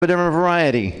bit of a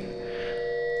variety.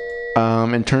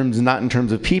 Not in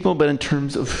terms of people, but in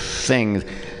terms of things.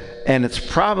 And it's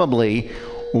probably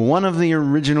one of the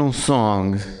original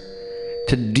songs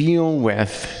to deal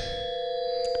with,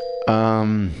 what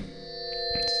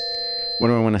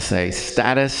do I want to say?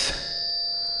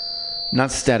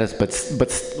 Not status,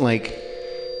 but like,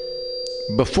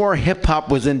 before hip hop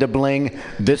was into bling,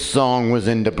 this song was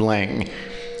into bling.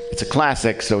 It's a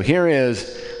classic, so here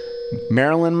is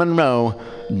Marilyn Monroe,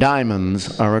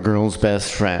 Diamonds Are a Girl's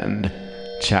Best Friend.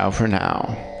 Ciao for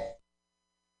now.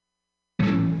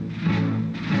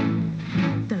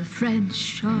 The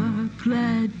French are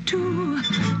glad to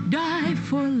die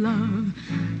for love.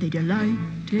 They delight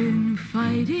in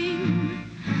fighting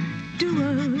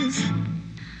duels.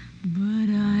 But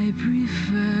I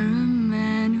prefer a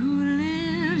man who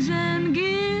lives and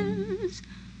gives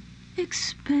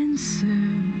expensive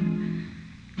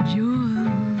jewels.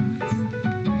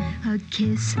 A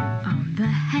kiss on the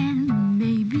hand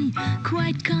may be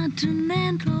quite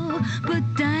continental, but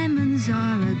diamonds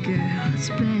are a girl's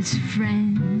best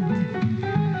friend.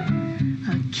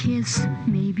 A kiss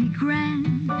may be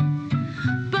grand,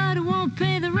 but it won't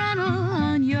pay the rental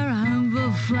on your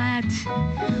humble flat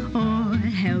or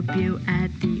help you at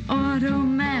the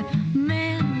automat.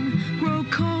 Men grow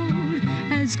cold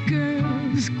as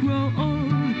girls grow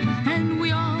old, and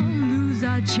we all lose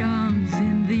our charms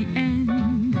in the end.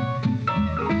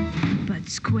 But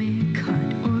square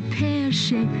cut or pear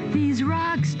shape, these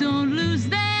rocks don't lose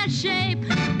their shape.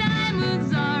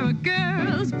 Diamonds are a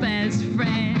girl's best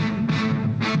friend.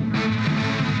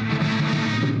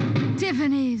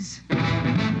 Tiffany's,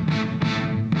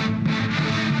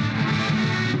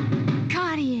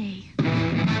 Cartier,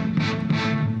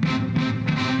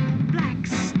 Black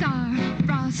Star,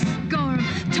 Ross Gorham.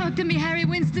 Talk to me, Harry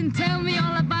Winston, tell me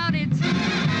all about it.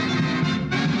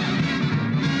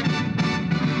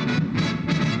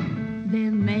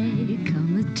 There may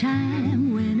come a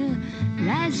time when a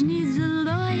lass needs a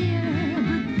lawyer,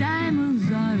 but diamonds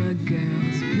are a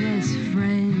girl's best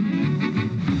friend.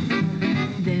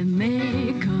 There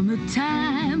may come a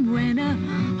time when a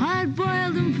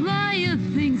hard-boiled employer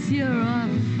thinks you're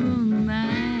awful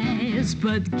nice,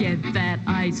 but get that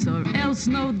ice or else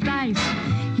no dice.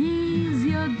 He's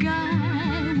your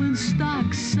guy when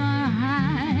stocks are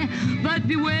high, but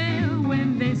beware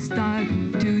when they start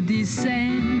to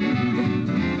descend.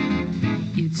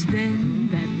 It's then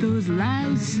that those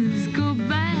louses go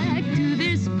back to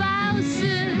their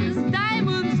spouses.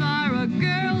 Diamonds are a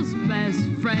girl's best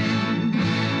friend.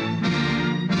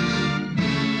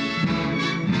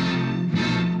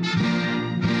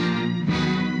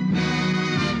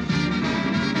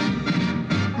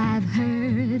 I've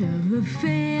heard of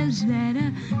affairs that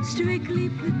are strictly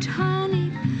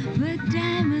platonic, but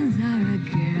diamonds are a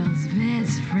girl's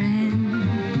best friend.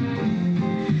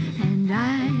 And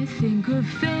I think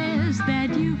affairs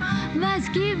that you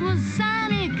must keep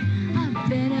Masonic are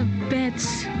better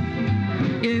bets.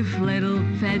 If little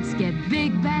pets get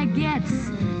big baguettes,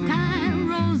 time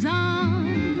rolls on,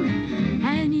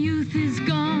 and youth is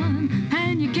gone,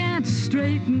 and you can't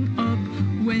straighten up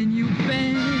when you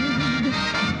bend.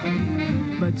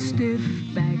 But stiff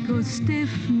back or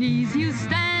stiff knees, you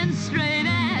stand straight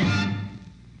as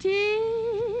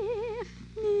Tiffany's.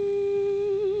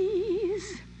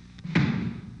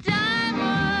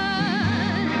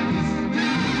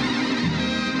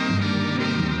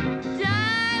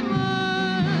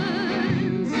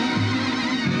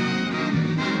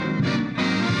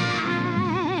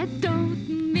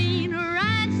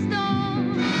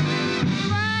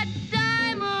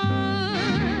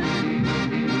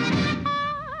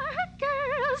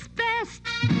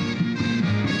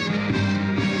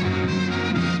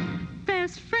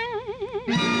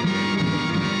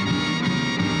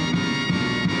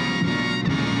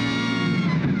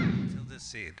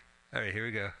 All right, here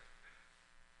we go.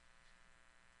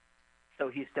 So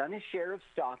he's done his share of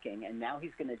stalking, and now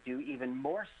he's going to do even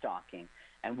more stalking.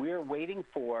 And we're waiting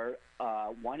for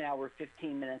 1 hour,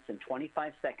 15 minutes, and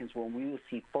 25 seconds when we will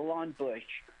see full-on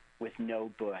Bush with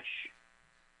no Bush.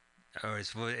 Oh,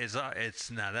 it's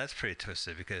now that's pretty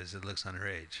twisted because it looks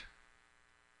underage,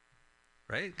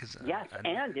 right? Yes,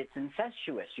 and it's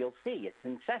incestuous. You'll see, it's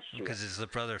incestuous. Because it's the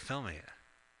brother filming it.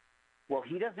 Well,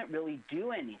 he doesn't really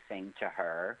do anything to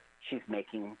her. He's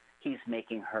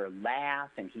making her laugh,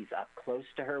 and he's up close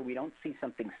to her. We don't see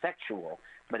something sexual,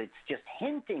 but it's just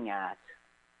hinting at.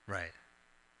 Right.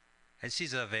 And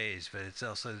she's of age, but it's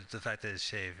also the fact that it's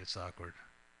shaved. It's awkward.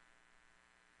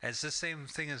 It's the same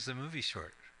thing as the movie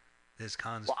short. This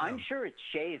Khan's Well, film. I'm sure it's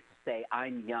shaved to say,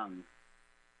 I'm young.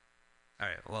 All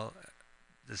right, well,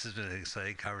 This has been an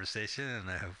exciting conversation, and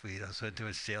I hope we don't spend too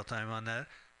much jail time on that.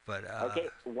 But okay,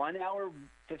 1 hour,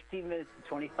 15 minutes, and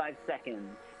 25 seconds,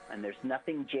 and there's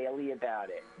nothing jaily about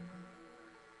it.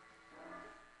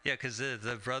 Yeah, because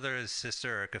the brother and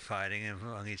sister are confiding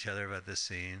among each other about this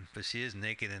scene, but she is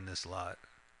naked in this lot.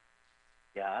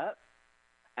 Yeah,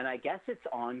 and I guess it's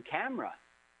on camera.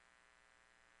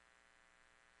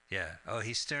 Yeah. Oh,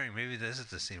 he's staring. Maybe this is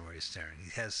the scene where he's staring. He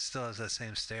still has that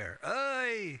same stare.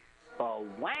 Oi!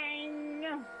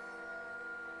 Bwang!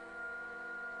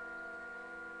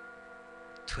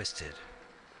 Twisted.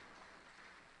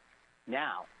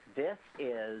 Now, this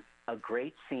is a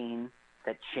great scene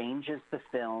that changes the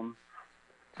film,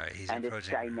 All right, he's and it's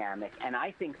approaching her. dynamic. And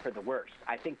I think for the worst.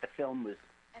 I think the film was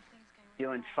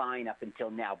doing fine up until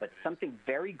now, but something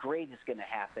very great is going to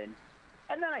happen,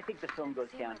 and then I think the film goes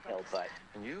downhill. But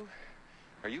And you?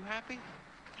 Are you happy?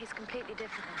 He's completely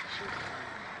different than the shooter.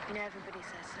 You know, everybody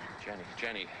says so.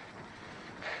 Jenny,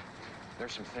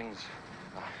 there's some things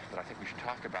that I think we should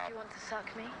talk about. Do you want to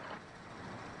suck me?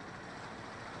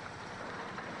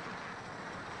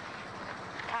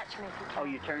 Catch me if you can. oh,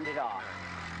 you turned it off.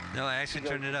 No, I actually She goes,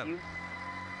 turned it up. "You-"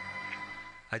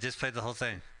 I just played the whole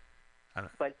thing.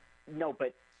 But no,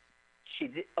 but she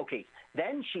did. Okay,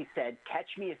 then she said,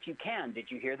 "Catch me if you can." Did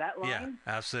you hear that line?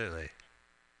 Yeah, absolutely.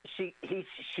 She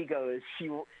goes,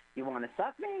 "You want to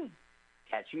suck me?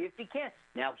 Catch me if you can."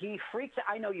 Now he freaks.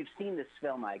 I know you've seen this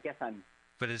film. I guess I'm.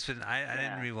 But it's been I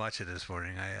didn't Yeah. rewatch it this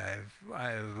morning.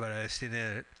 But I've seen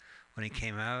it when he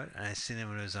came out, and I've seen it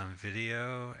when it was on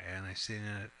video, and I've seen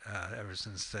it ever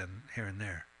since then, here and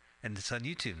there, and it's on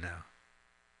YouTube now.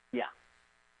 Yeah.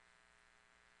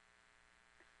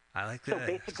 I like So that.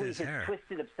 basically, his hair.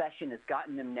 twisted obsession has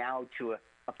gotten him now to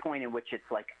a point in which it's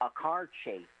like a car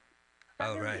chase. Not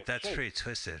Oh really right, a that's chase. pretty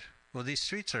twisted. Well, these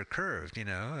streets are curved, you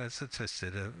know. That's a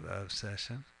twisted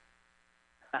obsession.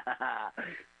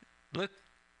 Look,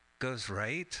 goes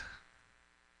right.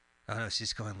 Oh no,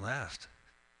 she's going left.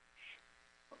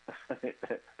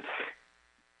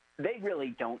 They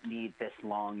really don't need this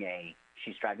long a.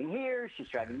 She's driving here. She's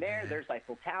driving there. Yeah. There's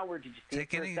Eiffel Tower. Did you see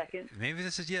it for a second? Maybe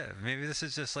this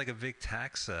is just like a big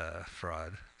tax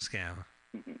fraud scam.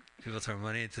 People throw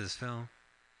money into this film.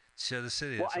 Show the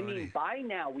city. Well, that's I money. mean, by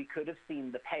now we could have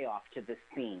seen the payoff to this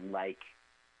scene. Like,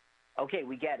 okay,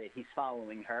 we get it. He's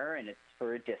following her, and it's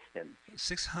for a distance.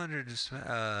 600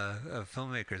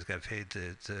 filmmakers got paid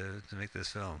to make this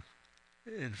film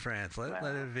in France. Let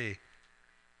it be.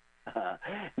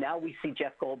 Now we see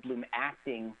Jeff Goldblum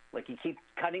acting like he keeps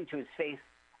cutting to his face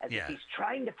as Yeah. if he's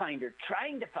trying to find her,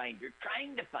 trying to find her,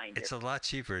 trying to find her. It's a lot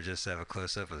cheaper just to have a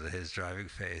close up of his driving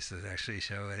face than actually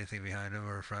show anything behind him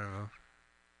or in front of him.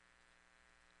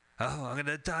 Oh, I'm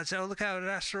gonna dodge! Oh, look out, an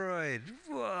asteroid!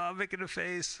 Whoa, I'm making a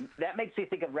face. That makes me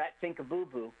think of Rat Think a Boo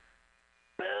Boo.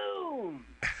 Boom!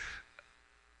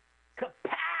 Kapow!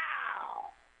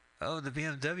 Oh, the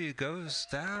BMW goes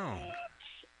down.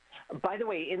 By the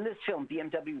way, in this film,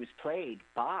 BMW was played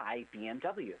by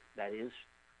BMW. That is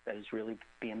really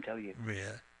BMW.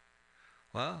 Yeah.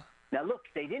 Well, Now look,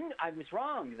 they didn't. I was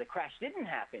wrong. The crash didn't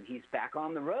happen. He's back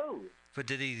on the road. but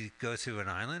did he go to an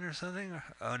island or something?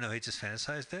 Oh no, he just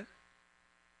fantasized it.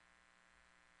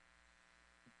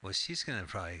 Well, she's gonna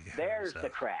probably. hurt There's herself. the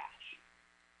crash.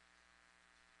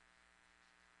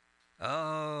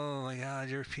 Oh my God,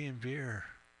 European beer.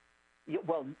 Yeah,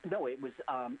 well, no, it was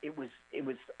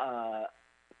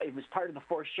part of the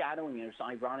foreshadowing. It was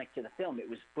ironic to the film. It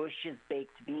was Bush's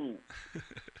baked beans,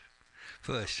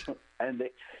 Push. and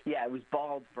it was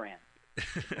Bald brand.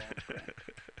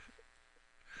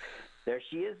 There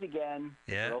she is again.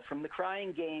 Yeah. The girl from the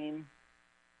Crying Game.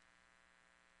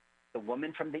 The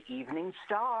woman from the Evening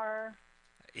Star.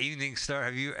 Evening Star.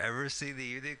 Have you ever seen the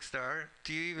Evening Star?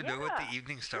 Do you even know what the Yeah,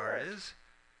 Evening Star sure. is?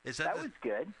 Is That the, was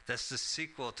good. That's the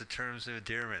sequel to Terms of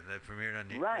Endearment that premiered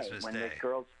on Right, Christmas when Day. the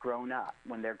girl's grown up.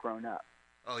 When they're grown up.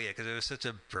 Oh yeah, because it was such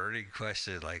a burning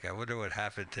question. Like, I wonder what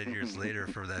happened 10 years later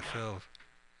from that film.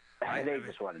 They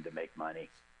just wanted to make money.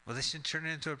 Well, they should turn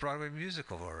it into a Broadway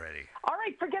musical already. All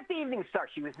right, forget the Evening Star.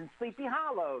 She was in Sleepy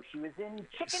Hollow. She was in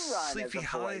Chicken Run Sleepy as a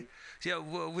Hollow. voice. Yeah,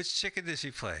 well, which chicken did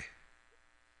she play?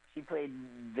 She played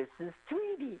Mrs.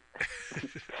 Tweety.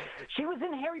 She was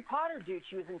in Harry Potter, dude.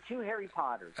 She was in 2 Harry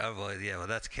Potters. Oh well, yeah, well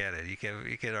that's canon. You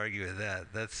can't argue with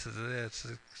that. That's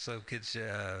some kid's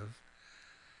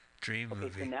dream Okay,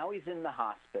 movie. so now he's in the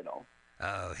hospital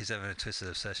Oh, he's having a twisted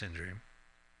obsession dream.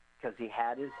 because he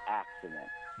had his accident.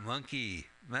 Monkey,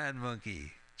 mad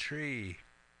monkey, tree,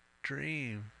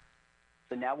 dream.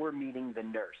 So now we're meeting the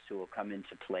nurse who will come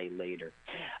into play later.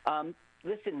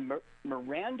 Listen,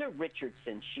 Miranda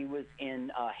Richardson, she was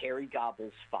in Harry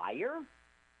Gobble's Fire,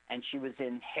 and she was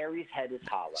in Harry's Head is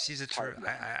Hollow. She's a part true.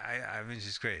 one. I mean,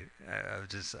 she's great.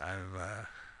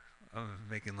 I'm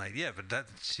making light. Yeah, but that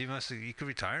she must. You could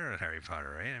retire on Harry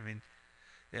Potter, right? I mean,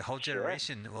 a whole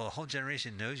generation. Well, a whole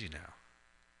generation knows you now.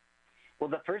 Well,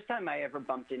 the first time I ever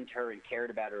bumped into her and cared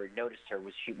about her and noticed her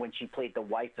was when she played the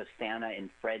wife of Santa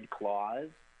in Fred Claus.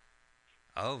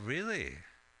 Oh, really?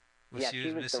 Yeah,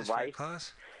 she was Mrs. the Fred wife.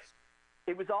 Claus?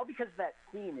 It was all because of that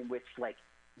scene in which, like,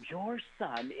 your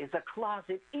son is a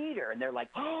closet eater. And they're like,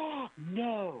 oh,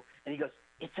 no. And he goes,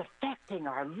 it's affecting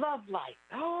our love life.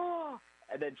 Oh.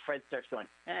 And then Fred starts going,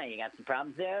 you got some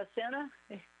problems there, Santa?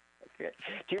 Do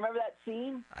you remember that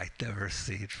scene? I never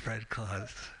seen Fred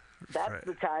Claus. That's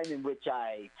the time in which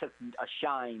I took a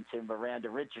shine to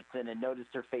Miranda Richardson and noticed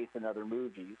her face in other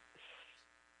movies.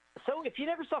 So if you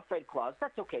never saw Fred Claus,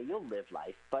 that's okay. You'll live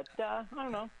life. But, I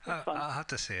don't know. It's fun. I'll have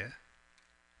to see it.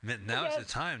 Now is the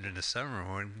time during the summer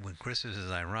when Christmas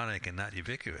is ironic and not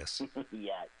ubiquitous.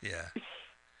 Yes.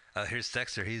 Yeah. Here's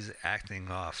Dexter. He's acting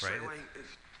off, right?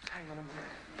 Hang on a minute.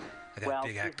 I got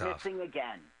big act off. She's missing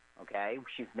again, okay?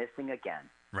 She's missing again.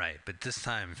 Right, but this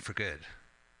time for good.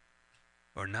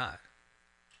 Or not.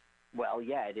 Well,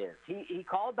 yeah, it is. He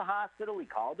called the hospital. He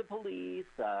called the police.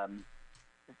 A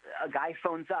guy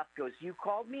phones up, goes, you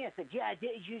called me? I said, yeah,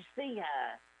 did you see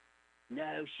her?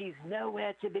 No, she's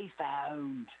nowhere to be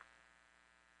found.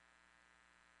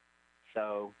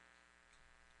 So.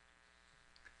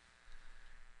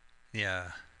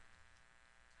 Yeah.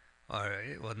 All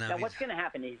right. Well, now what's going to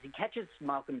happen is he catches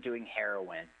Malcolm doing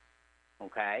heroin.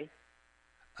 Okay?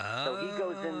 Oh. So he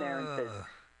goes in there and says,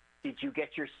 did you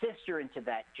get your sister into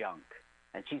that junk?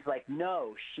 And she's like,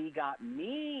 no, she got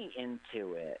me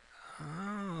into it. Oh,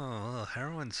 a little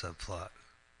heroin subplot.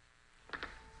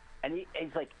 And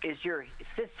he's like, is your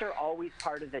sister always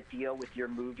part of the deal with your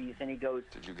movies? And he goes,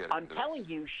 I'm telling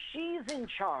you, she's in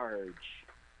charge.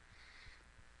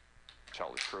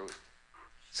 Tell the truth.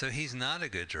 So he's not a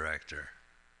good director.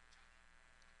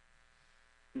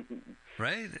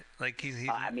 Right? Like he's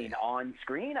I mean, on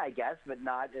screen, I guess, but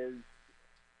not as...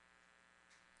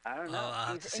 I don't know.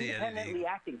 He's independently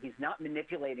acting. He's not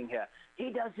manipulating her. He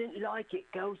doesn't like it.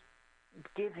 Go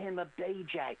give him a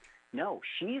BJ. No,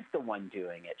 she's the one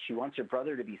doing it. She wants her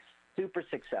brother to be super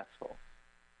successful.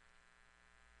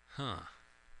 Huh.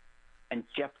 And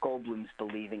Jeff Goldblum's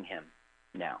believing him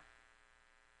now.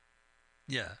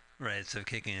 Yeah, right. So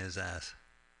kicking his ass.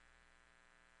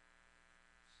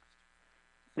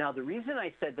 Now, the reason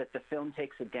I said that the film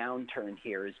takes a downturn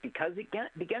here is because it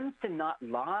begins to not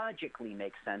logically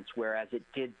make sense, whereas it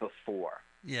did before.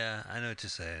 Yeah, I know what you're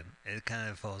saying. It kind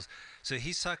of falls. So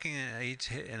he's talking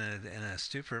in a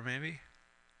stupor, maybe?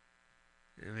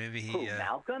 Maybe he... Who,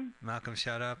 Malcolm? Malcolm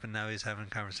shot up and now he's having a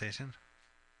conversation?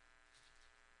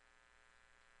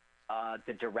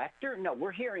 The director? No,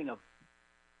 we're hearing of...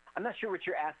 I'm not sure what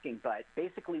you're asking, but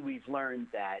basically we've learned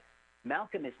that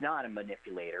Malcolm is not a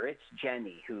manipulator. It's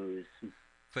Jenny who's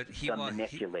the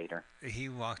manipulator. He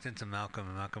walked into Malcolm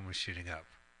and Malcolm was shooting up.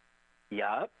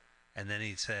 Yup. And then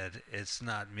he said, it's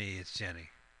not me, it's Jenny.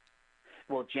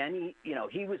 Well, Jenny,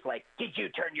 he was like, did you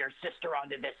turn your sister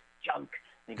onto this junk?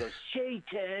 And he goes, she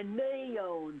turned me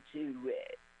onto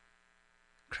it.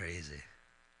 Crazy.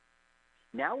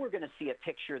 Now we're going to see a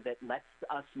picture that lets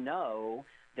us know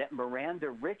that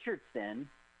Miranda Richardson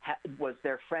was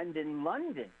their friend in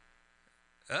London.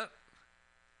 Oh.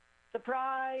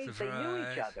 Surprise! They knew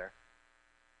each other.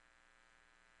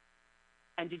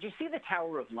 And did you see the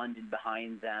Tower of London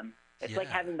behind them? It's like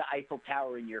having the Eiffel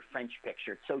Tower in your French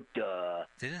picture. It's so duh.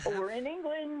 We're in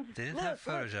England. They didn't have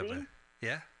photos of it.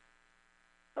 Yeah?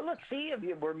 Oh, look, see,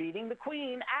 we're meeting the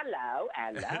Queen. Hello,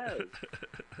 hello.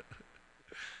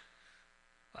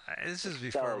 This is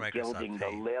before Microsoft gilding the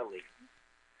lily.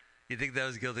 You think that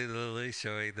was Gilding the Lily,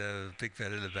 showing the big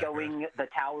bed in the background? Showing the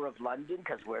Tower of London,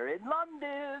 because we're in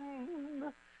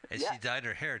London. And she dyed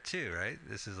her hair too, right?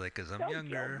 This is like, because I'm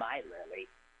younger. Don't my lily.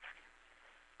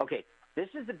 Okay, this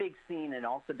is a big scene and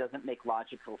also doesn't make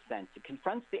logical sense. It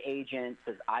confronts the agent,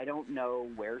 says, I don't know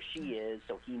where she is,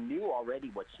 so he knew already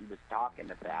what she was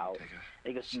talking about. And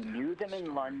he goes, you knew them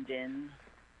in London.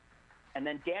 And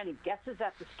then Danny guesses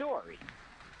at the story.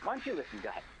 Why don't you listen? Go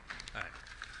ahead. All right.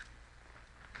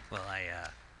 Well,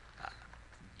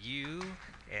 you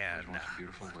and... There was once a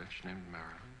beautiful witch named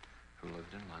Marilyn who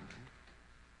lived in London.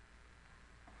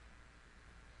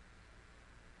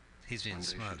 He's being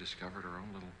smug. One day she discovered her own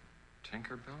little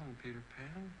Tinkerbell and Peter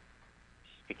Pan.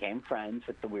 She became friends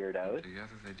with the weirdos. And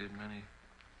together they did many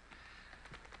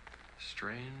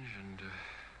strange and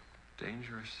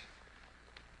dangerous...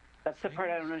 That's the part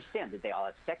I don't understand. Did they all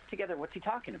have sex together? What's he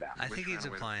talking about? I think he's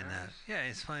implying that. Yeah,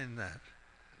 he's implying that.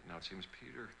 Now it seems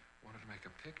Peter wanted to make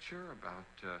a picture about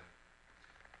a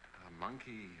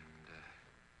monkey and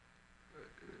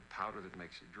powder that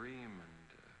makes you dream and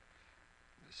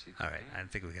the secret. All right, I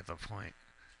think we get the point.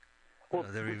 Well,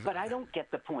 but I don't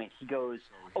get the point. He goes,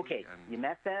 okay, you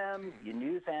met them, you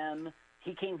knew them.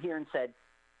 He came here and said,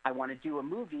 I want to do a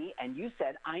movie, and you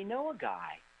said, I know a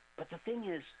guy. But the thing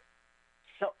is,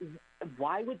 so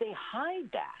why would they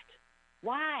hide that?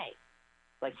 Why?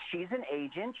 Like, she's an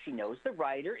agent. She knows the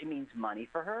writer. It means money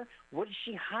for her. What is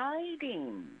she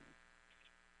hiding?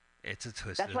 It's a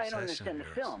twist. That's why I don't understand the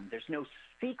film. There's no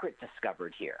secret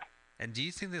discovered here. And do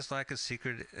you think this lack of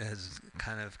secret has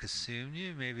kind of consumed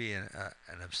you? Maybe an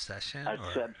obsession?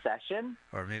 Obsession?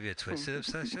 Or maybe a twisted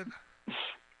obsession?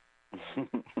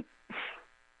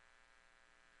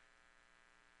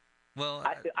 Well,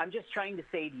 I'm just trying to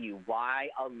say to you, why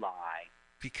a lie?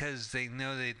 Because they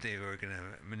know that they were going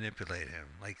to manipulate him.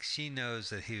 Like, she knows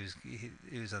that he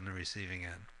was on the receiving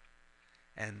end.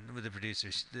 And with the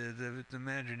producers, the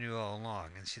manager knew all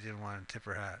along, and she didn't want to tip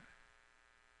her hat.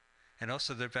 And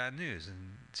also, they're bad news,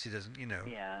 and she doesn't,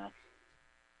 Yeah.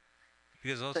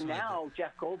 Because also so now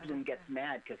Jeff Goldblum gets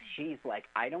mad because she's like,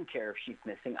 I don't care if she's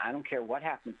missing. I don't care what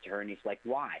happens to her. And he's like,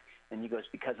 why? And he goes,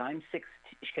 because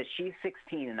she's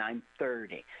 16 and I'm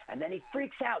 30. And then he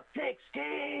freaks out,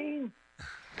 16!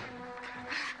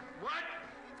 What?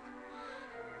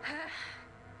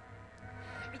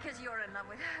 Because you're in love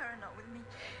with her and not with me.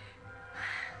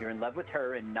 You're in love with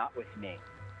her and not with me.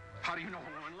 How do you know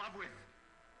who I'm in love with?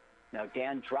 Now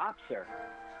Dan drops her.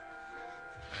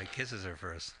 He kisses her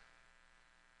first.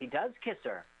 He does kiss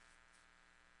her.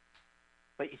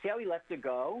 But you see how he lets her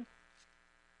go?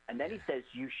 And then he says,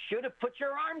 you should have put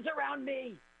your arms around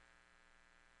me.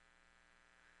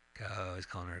 Oh, he's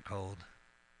calling her cold.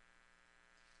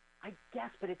 I guess,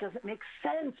 but it doesn't make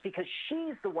sense because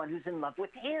she's the one who's in love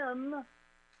with him.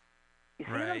 You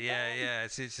see what I'm saying? Yeah, I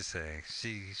see what you're saying.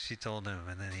 She told him,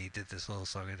 and then he did this little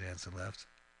song and dance and left.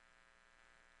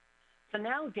 So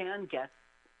now Dan gets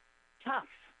tough,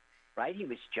 right? He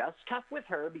was just tough with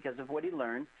her because of what he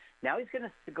learned. Now he's going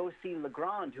to go see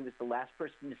Legrand, who was the last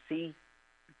person to see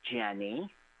Jenny.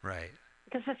 Right.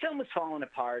 Because the film was falling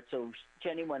apart, so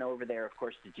Jenny went over there, of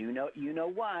course, to do you know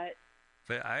what.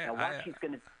 But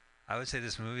gonna. I would say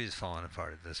this movie is falling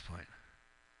apart at this point.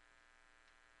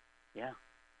 Yeah.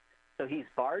 So he's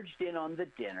barged in on the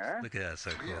dinner. Look at that,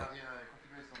 so cool.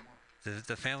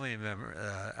 The family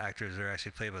member actors are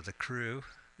actually played by the crew.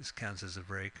 This counts as a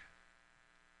break.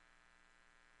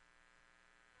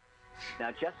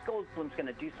 Now, Jeff Goldblum's going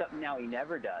to do something now he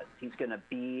never does. He's going to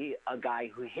be a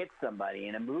guy who hits somebody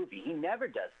in a movie. He never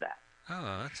does that.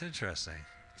 Oh, that's interesting.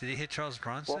 Did he hit Charles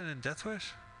Bronson in Death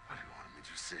Wish? What do you want me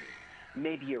to say?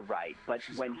 Maybe you're right, but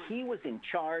when he was in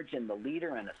charge and the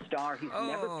leader and a star, he's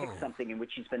never picked something in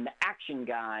which he's been the action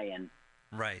guy. And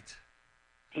right.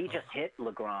 He just hit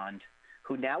Legrand,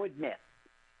 who now admits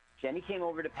Jenny came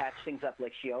over to patch things up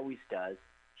like she always does.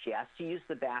 She asked to use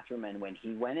the bathroom, and when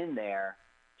he went in there,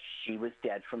 she was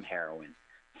dead from heroin.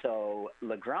 So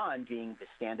Legrand, being the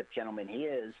stand-up gentleman he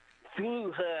is,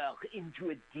 threw her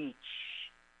into a ditch.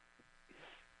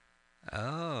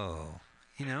 Oh.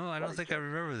 I don't think I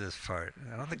remember this part.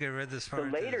 I don't think I read this part. So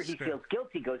later he feels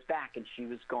guilty, goes back, and she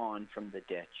was gone from the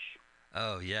ditch.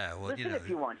 Oh, yeah. Well, Listen if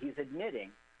you want. He's admitting.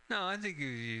 No, I think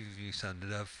you summed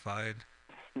it up fine.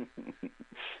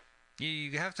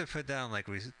 You have to put down, like,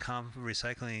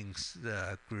 recycling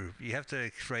group. You have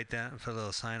to write down, put a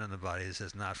little sign on the body that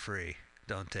says, not free,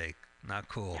 don't take, not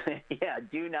cool. Yeah,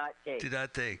 do not take. Do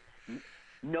not take.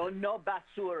 No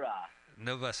basura.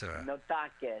 No basura. No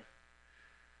taques.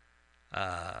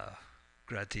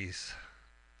 Gratis.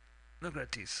 No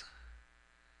gratis.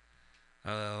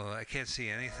 Oh, I can't see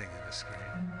anything on the screen.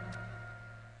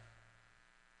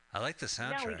 I like the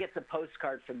soundtrack. Now he gets a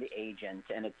postcard from the agent,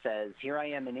 and it says, here I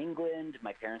am in England.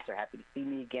 My parents are happy to see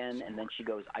me again. And then she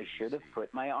goes, I should have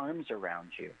put my arms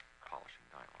around you. Polishing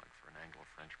dialogue for an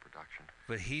Anglo-French production.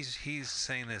 But he's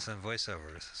saying this on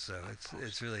voiceovers, so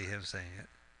it's really him saying it.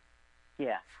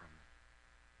 Yeah. From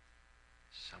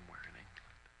somewhere in England.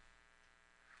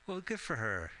 Well, good for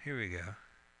her. Here we go.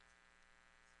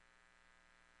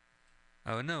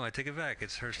 Oh, no, I take it back.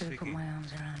 It's her speaking. Put my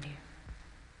arms around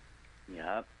you.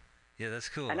 Yep. Yeah, that's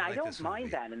cool. And I don't mind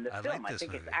that in the film. I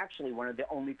think it's actually one of the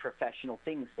only professional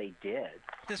things they did.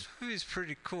 This movie's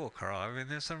pretty cool, Carl. I mean,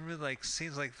 there's some really,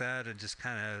 scenes like that, and just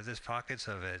kind of, there's pockets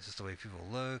of it, just the way people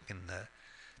look and the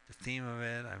theme of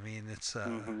it. I mean, it's,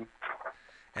 and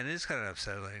it is kind of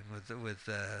upsetting with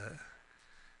the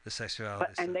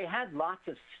sexuality. And they had lots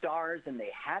of stars, and they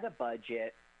had a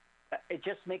budget. It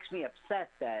just makes me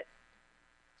upset that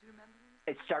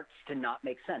it starts to not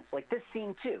make sense. Like this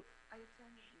scene too.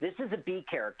 This is a B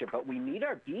character, but we meet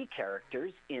our B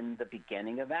characters in the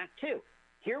beginning of Act 2.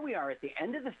 Here we are at the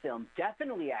end of the film,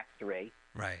 definitely Act 3.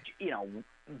 Right. You know,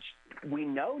 we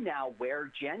know now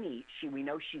where Jenny, we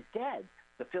know she's dead.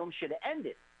 The film should have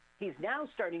ended. He's now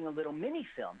starting a little mini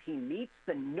film. He meets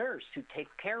the nurse who takes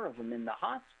care of him in the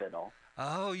hospital.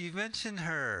 Oh, you mentioned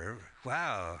her.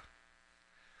 Wow.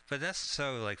 But that's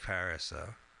so like Paris,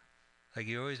 though. Like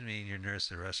you always meet your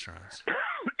nurse at restaurants.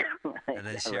 And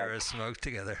then share a smoke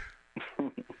together.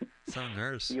 Some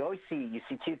nurse. You see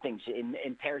two things.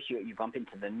 In Paris, you bump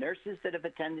into the nurses that have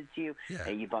attended to you,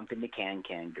 and you bump into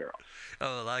can-can girls.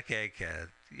 Oh, a lot of can-can.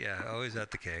 Yeah, always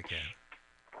at the can-can.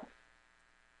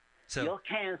 So, your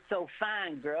can's so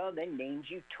fine, girl, they named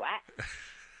you twat.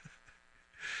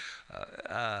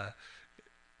 I'm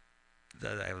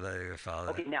letting you follow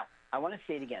that. Okay, now, I want to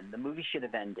say it again. The movie should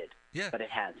have ended, but it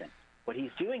hasn't. What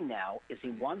he's doing now is he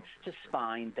wants to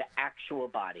find the actual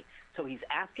body. So he's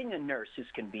asking a nurse who's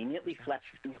conveniently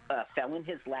fell in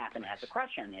his lap and has a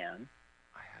crush on him,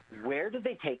 where do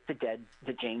they take the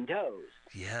Jane Does?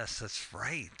 Yes, that's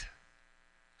right.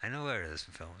 I know where this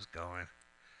film is going.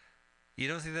 You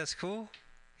don't think that's cool?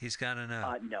 He's got to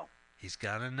know. No. He's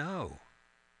got to know.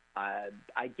 I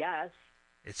guess.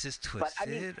 It's just twisted. But,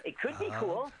 I mean, it could be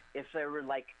cool if there were,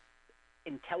 like,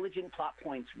 intelligent plot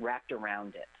points wrapped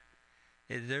around it.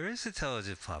 There is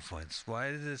intelligent plot points.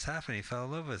 Why did this happen? He fell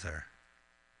in love with her.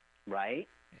 Right.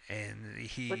 And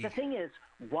But the thing is,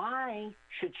 why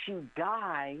should she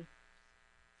die?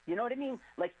 You know what I mean?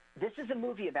 Like, this is a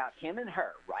movie about him and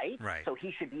her, right? Right. So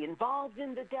he should be involved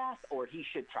in the death, or he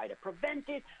should try to prevent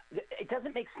it. It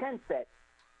doesn't make sense that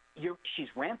she's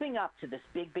ramping up to this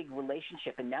big, big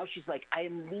relationship, and now she's like, I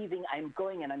am leaving, I am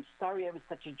going, and I'm sorry I was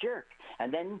such a jerk.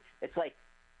 And then it's like,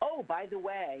 oh, by the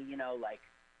way,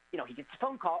 he gets a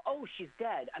phone call. Oh, she's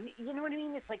dead. I mean, you know what I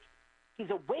mean? It's like he's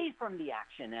away from the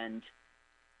action. And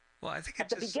I think at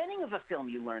the beginning of a film,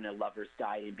 you learn a lover's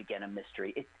died and begin a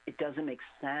mystery. It doesn't make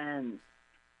sense.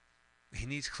 He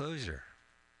needs closure.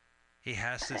 He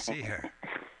has to see her.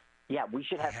 Yeah, we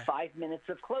should have 5 minutes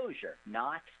of closure,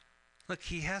 not. Look,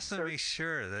 he has to make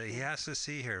sure that he has to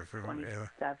see her.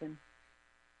 27.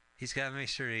 He's got to make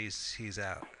sure he's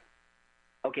out.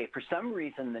 Okay, for some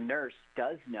reason, the nurse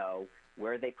does know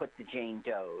where they put the Jane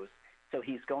Does. So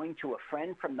he's going to a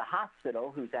friend from the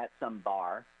hospital who's at some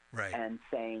bar and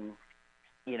saying,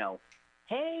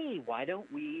 hey, why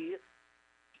don't we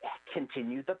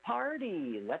continue the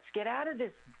party? Let's get out of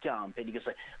this dump. And he goes,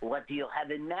 what do you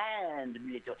have in mind?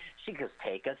 She goes,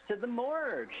 take us to the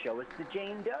morgue. Show us the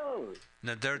Jane Does.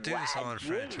 Now, they're doing this all in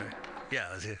French, right?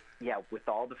 Yeah. Yeah, with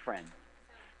all the friends.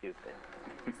 Stupid.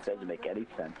 It doesn't make any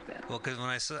sense, man. Well, because when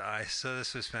I saw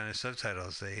this with Spanish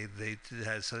subtitles, they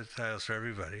had subtitles for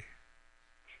everybody.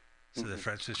 So the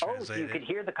French was translated. Oh, so you could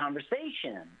hear the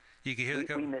conversation. You could hear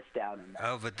we missed out on that.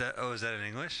 Oh, is that in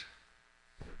English?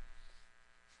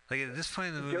 Like at this point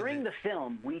in the movie, during the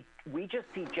film, we just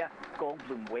see Jeff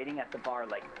Goldblum waiting at the bar,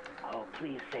 like, oh,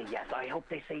 please say yes. I hope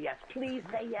they say yes. Please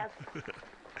say yes.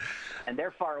 And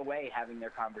they're far away having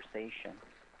their conversation.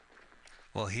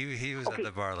 Well, he was at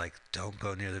the bar like, don't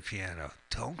go near the piano.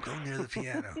 Don't go near the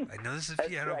piano. I know this is a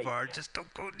piano bar. Just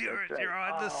don't go near it. You're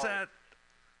on the set.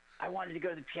 I wanted to go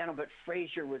to the piano, but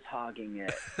Frasier was hogging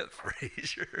it.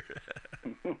 Frasier.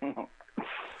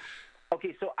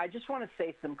 Okay, so I just want to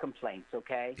say some complaints,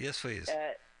 okay? Yes, please.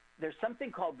 There's something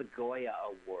called the Goya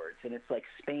Awards, and it's like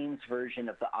Spain's version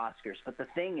of the Oscars. But the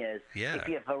thing is, if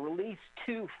you have released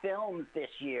 2 films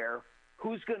this year,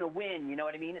 who's going to win? You know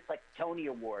what I mean? It's like Tony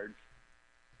Awards.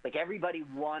 Like, everybody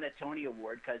won a Tony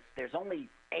Award because there's only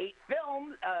 8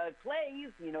 film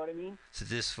plays, you know what I mean? So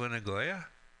this won a Goya?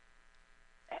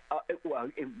 It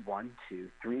 1, 2,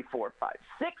 3, 4, 5,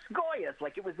 6 Goyas.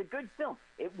 Like, it was a good film.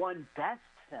 It won Best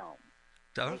Film.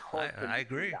 I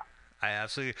agree. I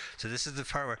absolutely. So this is the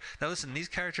part where now listen. These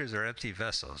characters are empty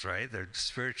vessels, right? They're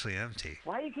spiritually empty.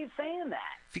 Why do you keep saying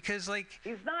that? Because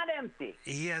he's not empty.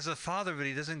 He has a father, but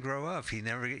he doesn't grow up. He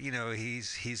never,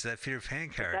 he's that Peter Pan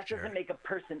character. But that doesn't make a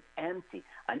person empty.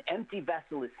 An empty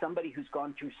vessel is somebody who's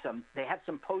gone through they have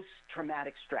some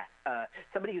post-traumatic stress.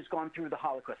 Somebody who's gone through the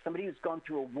Holocaust. Somebody who's gone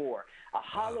through a war. A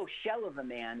hollow shell of a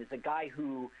man is a guy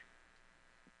who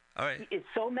is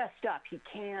so messed up he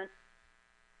can't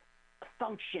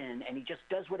function, and he just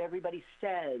does what everybody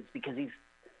says because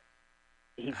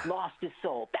he's lost his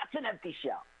soul. That's an empty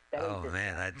shell. Oh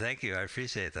man, thank you. I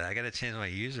appreciate that. I got to change my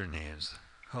usernames.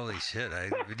 Holy shit,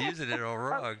 I've been using it all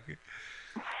wrong.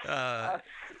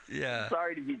 Yeah.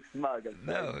 Sorry to be smug.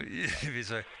 No,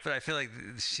 but I feel like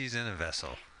she's in a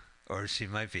vessel. Or she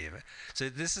might be. So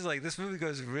this movie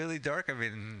goes really dark. I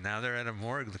mean, now they're at a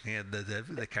morgue looking at the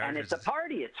characters. And it's a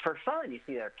party. It's for fun. You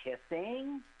see they're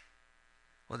kissing.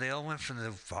 Well, they all went from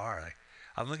the bar.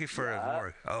 I'm looking for a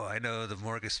morgue. Oh, I know, the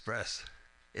Morgue Express.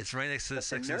 It's right next to the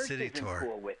Sex and the City tour.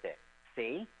 Cool with it.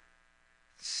 See?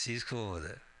 She's cool with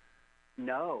it.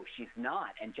 No, she's not.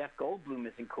 And Jeff Goldblum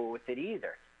isn't cool with it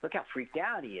either. Look how freaked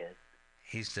out he is.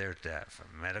 He's there for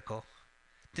medical.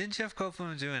 Didn't Jeff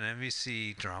Goldblum do an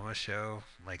NBC drama show,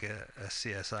 like a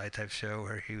CSI type show,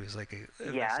 where he was like a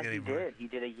Yeah, he did. He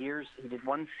did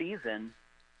one season.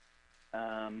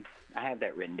 I have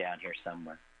that written down here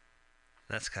somewhere.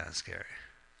 That's kind of scary.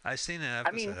 I've seen an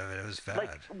episode of it. It was bad.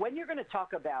 Like, when you're going to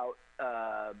talk about,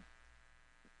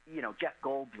 Jeff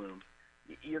Goldblum,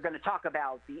 you're going to talk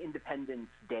about the Independence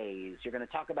Days. You're going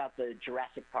to talk about the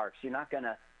Jurassic Parks. You're not going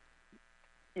to,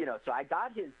 so I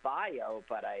got his bio,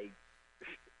 but I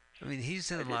mean,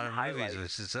 he's in a lot of movies,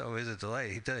 which is always a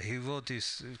delight. He will do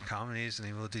comedies and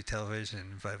he will do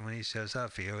television, but when he shows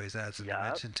up, he always adds a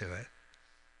dimension to it.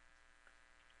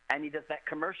 And he does that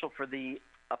commercial for the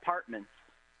apartments.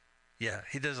 Yeah,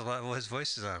 he does a lot. Well, his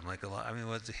voice is on like a lot. I mean,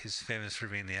 he's famous for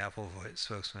being the Apple voice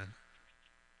spokesman.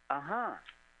 Uh-huh.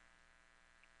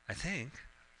 I think.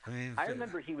 I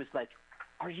remember he was like,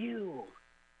 "Are you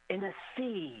in a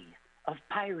sea of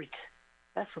pirates?"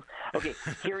 That's okay.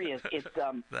 Here he is. It's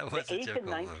the 8th and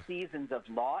 9th seasons of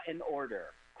Law and Order: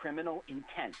 Criminal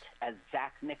Intent as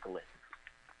Zach Nicholas.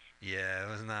 Yeah, it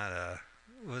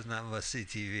was not must-see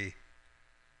TV.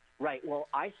 Right. Well,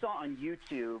 I saw on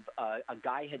YouTube a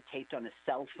guy had taped on his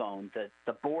cell phone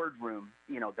the boardroom,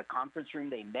 the conference room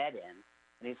they met in,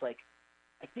 and he's like,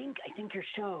 I think your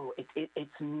show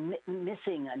it's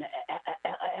missing an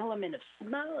element of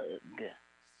smug,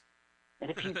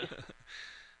 and if you just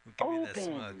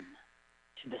open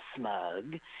to the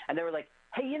smug, and they were like,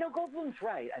 hey, Goldblum's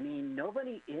right. I mean,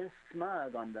 nobody is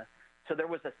smug on the. So there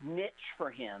was a niche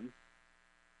for him.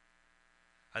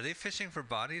 Are they fishing for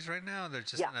bodies right now? They're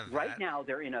just in a vat? Right now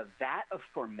they're in a vat of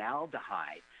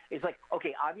formaldehyde. It's like,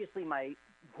 okay, obviously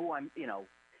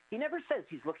he never says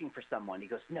he's looking for someone. He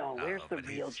goes, no, where's the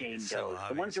real Jane Doe?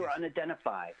 The ones who are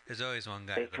unidentified. There's always one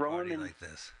guy at the party like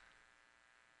this.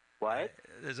 What?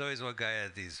 There's always one guy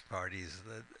at these parties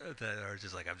that are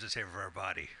just like, I'm just here for a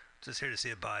body. Just here to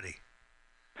see a body.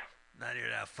 Not here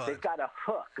to have fun. They've got a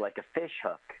hook, like a fish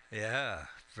hook. Yeah,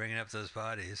 bringing up those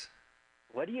bodies.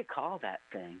 What do you call that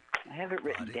thing? I have it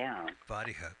written down.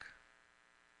 Body hook.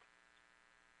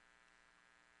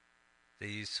 They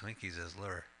use Twinkies as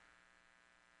lure.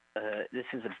 This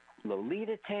is a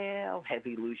Lolita tale,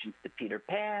 heavy allusions to Peter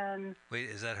Pan. Wait,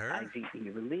 is that her?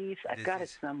 IVE release. I've got it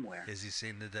somewhere. Is he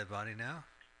seeing the dead body now?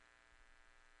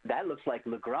 That looks like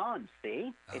Legrand,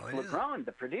 see? It's Legrand,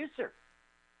 the producer.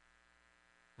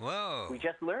 Whoa. We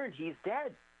just learned he's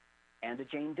dead. And a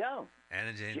Jane Doe.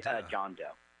 John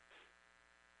Doe.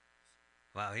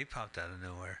 Wow, he popped out of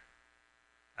nowhere.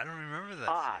 I don't remember that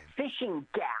scene. Fishing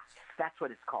gas. That's what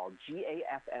it's called.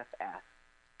 GAFFS.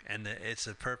 And its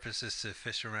purpose is to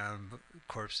fish around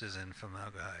corpses in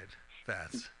formaldehyde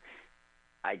vats.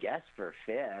 I guess for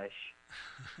fish.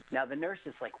 Now the nurse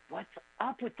is like, what's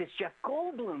up with this Jeff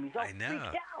Goldblum? He's all freaked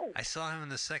out. I saw him in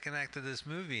the second act of this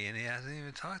movie, and he hasn't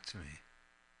even talked to me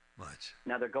much.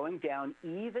 Now they're going down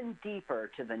even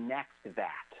deeper to the next vat.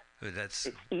 Oh,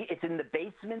 it's in the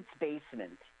basement's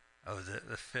basement. Oh,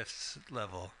 the fifth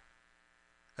level.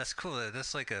 That's cool.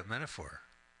 That's like a metaphor.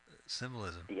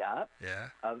 Symbolism. Yep.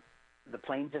 Yeah. The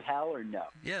plains of hell or no?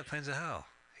 Yeah, plains of hell.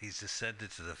 He's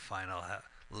descended to the final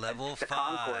level 5. The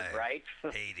Concorde, right?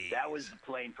 Hades. That was the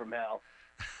plane from hell.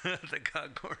 The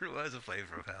Concorde was a plane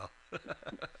from hell.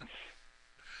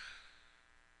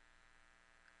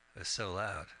 It was so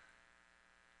loud.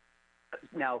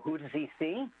 Now, who does he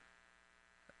see?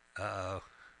 Uh-oh.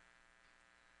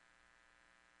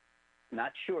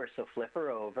 Not sure, so flip her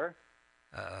over.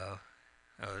 Uh-oh.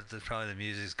 Oh, probably the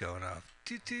music's going off.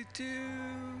 Do-do-do.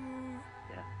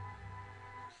 Yeah.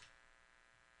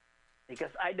 He goes,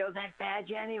 I know that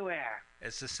badge anywhere.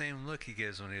 It's the same look he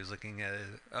gives when he was looking at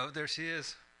it. Oh, there she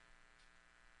is.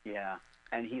 Yeah,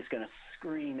 and he's going to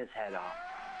scream his head off.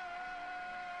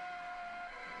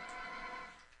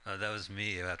 Oh, that was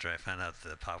me after I found out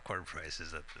the popcorn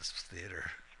prices at this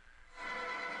theater.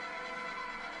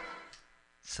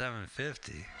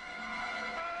 $7.50.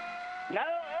 No!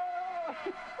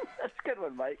 That's a good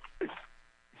one, Mike.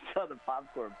 Saw the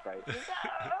popcorn price.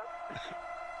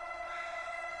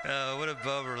 Oh, what a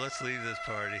bummer. Let's leave this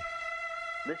party.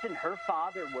 Listen, her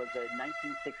father was a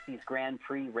 1960s Grand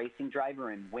Prix racing driver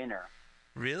and winner.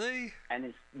 Really? And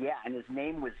his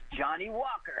name was Johnny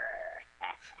Walker.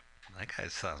 That guy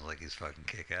sounds like he's fucking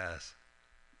kick-ass.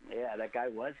 Yeah, that guy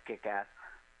was kick-ass.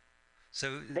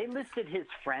 So they listed his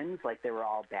friends like they were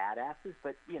all badasses,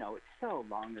 but it's so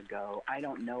long ago. I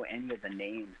don't know any of the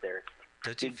names.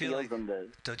 Don't you feel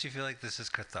like this is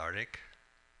cathartic?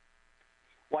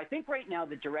 Well, I think right now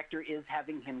the director is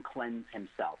having him cleanse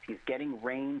himself. He's getting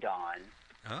rained on.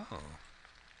 Oh.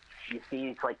 You see,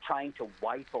 it's like trying to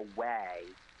wipe away.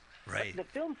 Right. But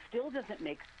the film still doesn't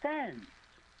make sense.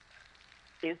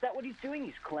 Is that what he's doing?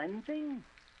 He's cleansing?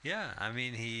 Yeah, I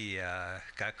mean, he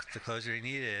got the closure he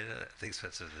needed at the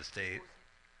expense of the state.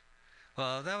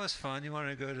 Well, that was fun. You want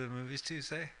to go to the movies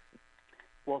Tuesday?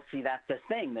 Well, see, that's the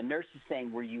thing. The nurse is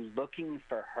saying, were you looking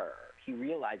for her? He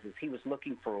realizes he was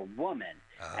looking for a woman.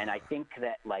 And I think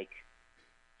that,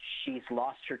 she's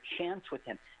lost her chance with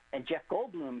him. And Jeff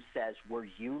Goldblum says, were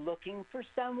you looking for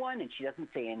someone? And she doesn't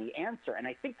say any answer. And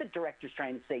I think the director's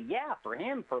trying to say, yeah, for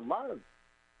him, for love.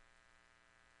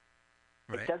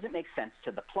 Right. It doesn't make sense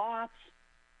to the plot.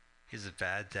 He's a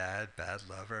bad dad, bad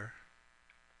lover.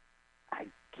 I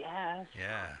guess.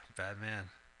 Yeah, bad man.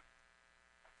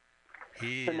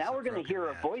 So now we're going to hear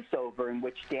a voiceover in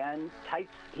which Dan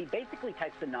basically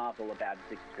types a novel about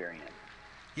his experience.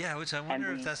 Yeah, which I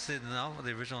wonder if that's the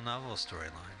original novel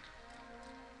storyline.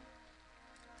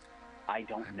 I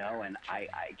don't know, and I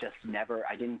just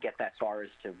I didn't get that far as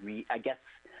to read. I guess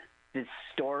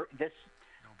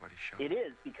nobody showed. It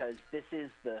is because this is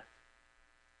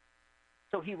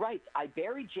so he writes, I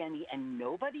buried Jenny and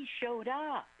nobody showed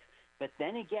up. But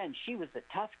then again, she was a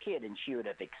tough kid, and she would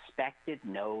have expected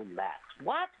no less.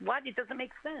 What? It doesn't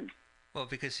make sense. Well,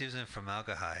 because she was in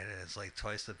formaldehyde, and it's like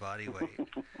twice the body weight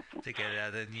to get it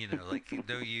out. And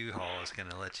no U-Haul is going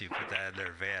to let you put that in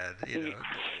their van.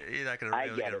 You're not going to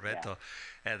really get a rental.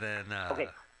 And then, okay,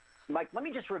 Mike, let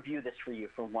me just review this for you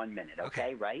for 1 minute,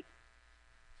 okay? Right?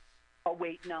 Oh,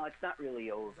 wait, no, it's not really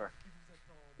over.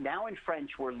 Now in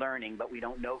French, we're learning, but we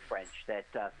don't know French, that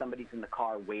somebody's in the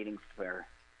car waiting for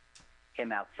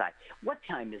him outside. What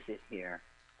time is it here?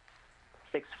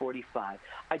 6:45.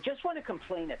 I just want to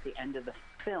complain at the end of the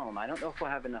film. I don't know if we'll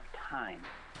have enough time.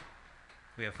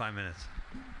 We have 5 minutes.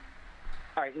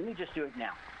 All right, let me just do it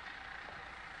now.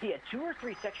 He had 2 or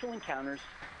 3 sexual encounters,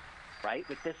 right,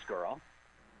 with this girl.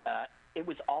 It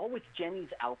was all with Jenny's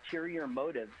ulterior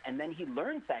motive, and then he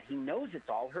learns that. He knows it's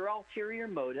all her ulterior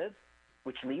motive,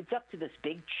 which leads up to this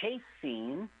big chase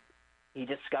scene. He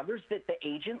discovers that the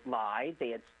agent lied.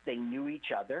 They knew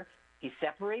each other. He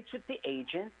separates with the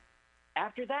agent.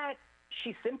 After that,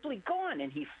 she's simply gone,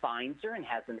 and he finds her and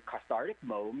has a cathartic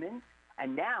moment.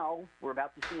 And now we're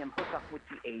about to see him hook up with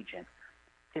the agent.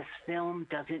 This film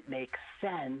doesn't make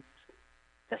sense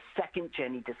the second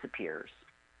Jenny disappears.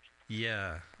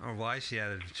 Yeah, or why she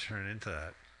had to turn into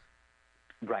that.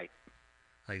 Right.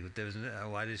 Like,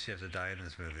 why did she have to die in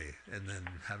this movie and then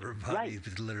have her body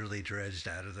literally dredged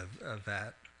out of the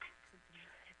vat?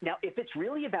 Now, if it's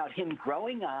really about him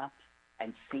growing up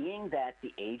and seeing that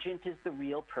the agent is the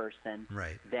real person,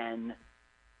 right, then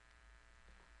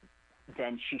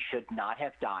she should not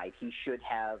have died. He should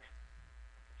have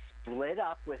split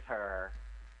up with her,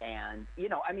 and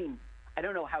I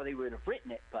don't know how they would have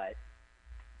written it, but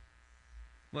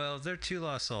well, they're 2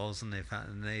 lost souls, and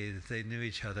they knew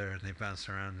each other, and they bounced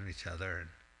around each other, and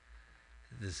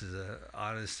this is a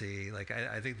honesty. Like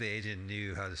I think the agent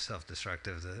knew how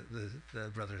self-destructive the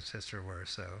brother and sister were,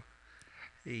 so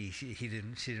she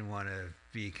didn't want to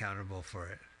be accountable for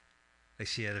it. Like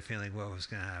she had a feeling what was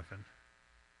going to happen.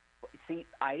 See,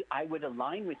 I would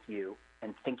align with you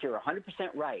and think you're 100%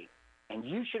 right. And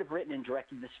you should have written and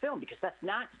directed this film because that's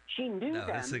not. She knew them.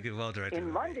 That's a good, well-directed in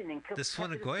movie. London. And this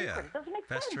won a Goya. It doesn't make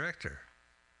Best sense. Director.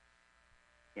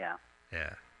 Yeah.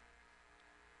 Yeah.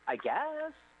 I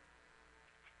guess.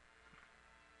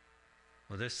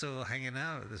 Well, they're still hanging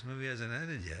out. This movie hasn't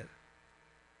ended yet.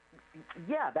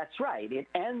 Yeah, that's right. It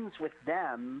ends with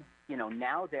them.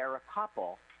 Now they're a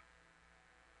couple.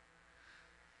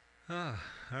 Oh,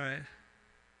 all right.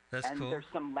 That's cool. And there's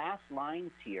some last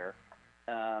lines here.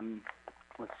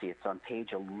 Let's see, it's on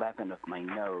page 11 of my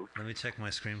notes. Let me check my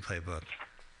screenplay book.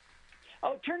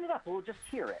 Oh, turn it up. We'll just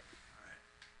hear it.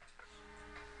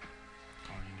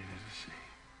 All you needed to see.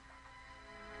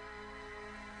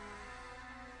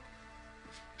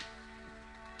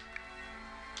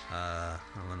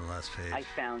 I'm on the last page. I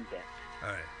found it. All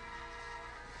right.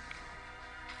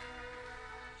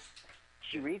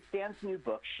 She reads Dan's new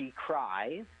book. She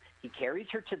cries. He carries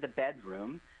her to the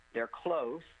bedroom. They're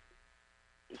close.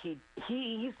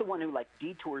 He's the one who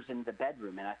detours in the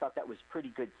bedroom, and I thought that was a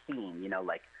pretty good scene.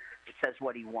 It says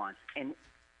what he wants, and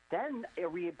then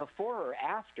before or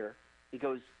after he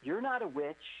goes, "You're not a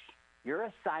witch. You're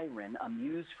a siren, a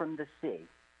muse from the sea.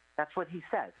 That's what he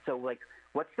says. So, like,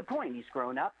 what's the point? He's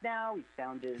grown up now. He's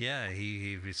found his... Yeah,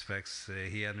 he respects,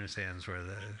 he understands where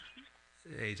the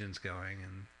agent's going,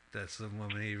 and that's the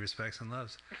woman he respects and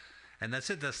loves. And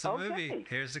that's it. That's the movie.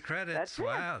 Here's the credits.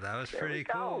 Wow, that was pretty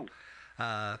cool.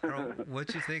 Carl,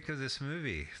 what'd you think of this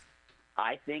movie?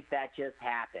 I think that just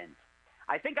happened.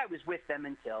 I think I was with them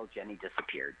until Jenny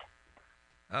disappeared.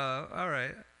 All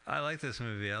right. I like this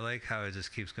movie. I like how it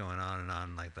just keeps going on and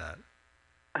on like that.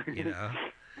 You know?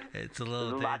 It's a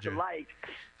little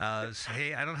dangerous.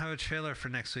 Hey, I don't have a trailer for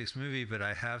next week's movie, but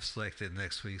I have selected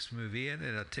next week's movie, and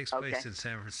it takes place in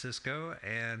San Francisco,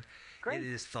 and it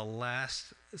is the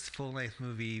last full-length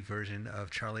movie version of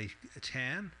Charlie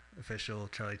Chan, official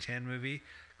Charlie Chan movie,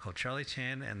 called Charlie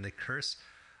Chan and the Curse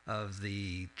of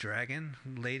the Dragon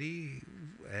Lady,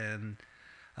 and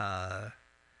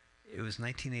it was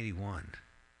 1981.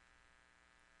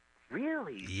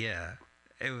 Really? Yeah.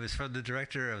 It was from the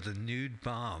director of The Nude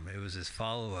Bomb. It was his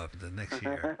follow-up the next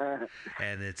year.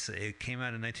 And it came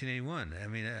out in 1981. I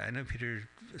mean, I know Peter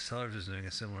Sellers was doing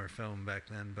a similar film back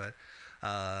then, but...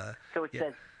 so it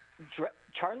says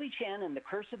Charlie Chan and the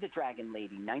Curse of the Dragon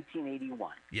Lady,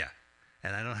 1981. Yeah.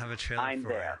 And I don't have a trailer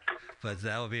for it, but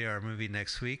that will be our movie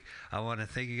next week. I want to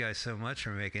thank you guys so much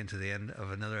for making it to the end of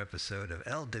another episode of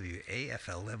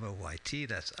LWAFLMOYT.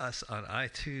 That's us on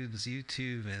iTunes,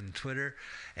 YouTube, and Twitter.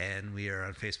 And we are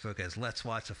on Facebook as Let's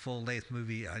Watch a Full-Length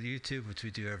Movie on YouTube, which we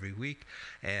do every week.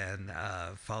 And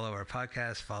follow our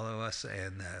podcast, follow us,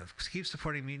 and keep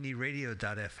supporting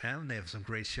MutinyRadio.fm. They have some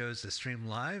great shows that stream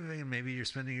live, and maybe you're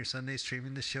spending your Sunday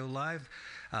streaming the show live.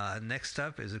 Next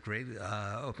up is a great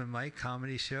open mic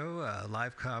comedy show,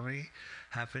 live comedy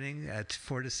happening at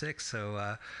 4 to 6.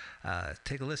 So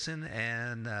take a listen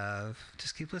and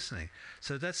just keep listening.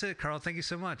 So that's it, Carl. Thank you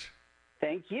so much.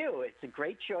 Thank you. It's a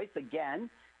great choice again,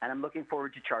 and I'm looking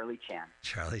forward to Charlie Chan.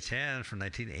 Charlie Chan from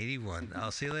 1981.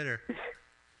 I'll see you later.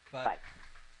 Bye. Bye.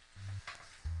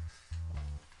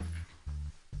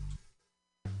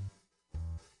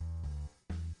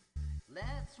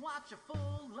 Let's watch a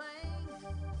full-length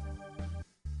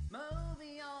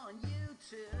movie on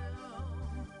YouTube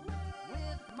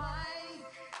with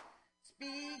Mike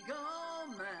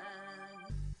Spiegelman.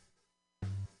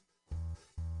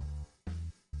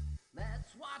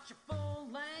 Let's watch a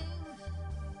full-length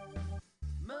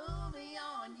movie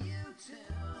on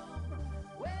YouTube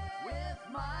with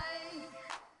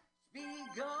Mike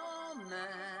Spiegelman.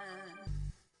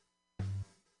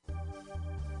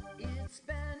 It's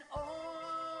been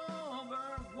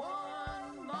over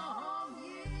 1 long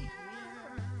year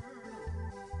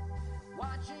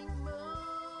watching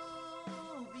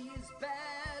movies,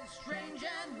 bad, strange,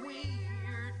 and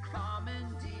weird,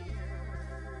 commandeered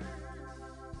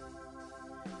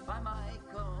by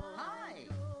Michael. Hi,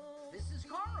 this is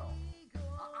Carl.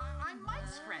 I'm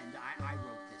Mike's friend. I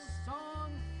wrote this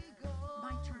song.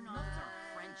 My turn-ons are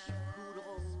French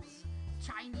poodles,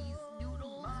 Chinese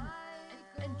noodles,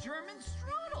 and German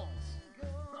strudels.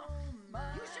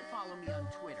 You should follow me on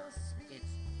Twitter.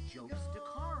 It's Jokes to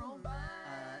Carl.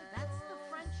 That's the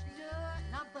French duh,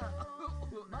 not the duh.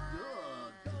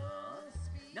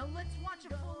 Now let's watch a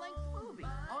full-length movie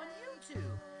on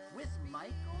YouTube with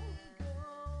Michael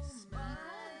Spiegel.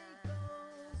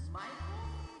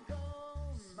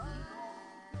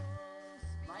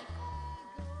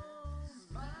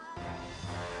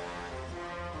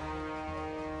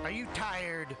 Are you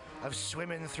tired of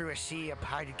swimming through a sea of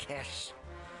podcasts?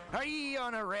 Are ye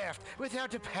on a raft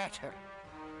without a paddle?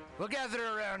 Well, gather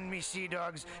around me, sea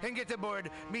dogs, and get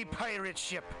aboard me pirate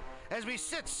ship as we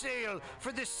set sail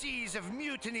for the seas of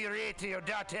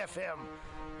MutinyRadio.fm.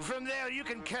 From there, you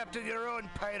can captain your own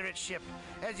pirate ship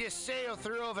as you sail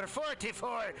through over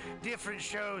 44 different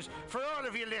shows for all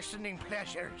of your listening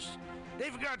pleasures.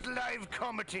 They've got live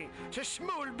comedy to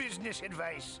small business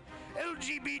advice,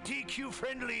 LGBTQ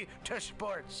friendly to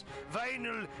sports,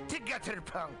 vinyl to gutter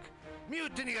punk.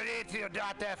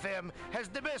 MutinyRadio.fm has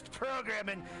the best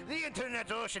programming the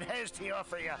internet ocean has to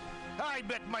offer you. I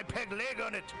bet my peg leg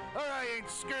on it, or I ain't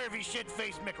scurvy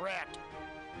shit-faced McRat.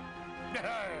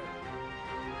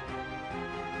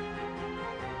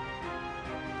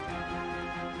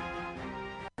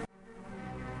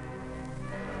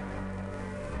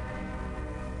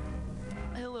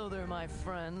 Hello there, my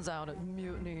friends out at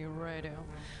Mutiny Radio.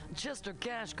 Chester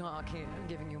Cashcock here,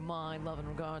 giving you my love and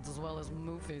regards as well as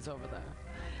Moofy's over there.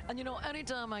 And you know,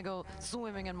 anytime I go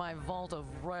swimming in my vault of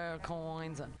rare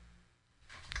coins and...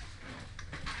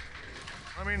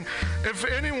 I mean, if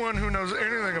anyone who knows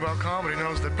anything about comedy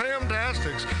knows that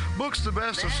Pamtastics books the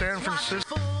best of San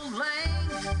Francisco.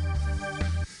 Full-length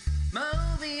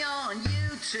movie on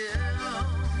YouTube. YouTube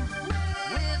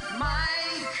with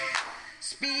Mike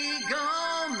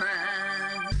Spiegelman.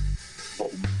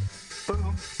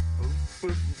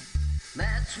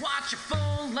 Let's watch a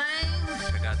full length.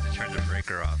 I forgot to turn the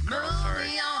breaker off, Carl. Sorry.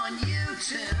 Movie on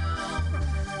YouTube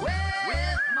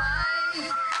with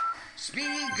Mike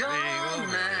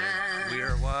Spiegelman. We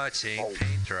are watching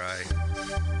paint dry.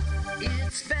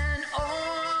 It's been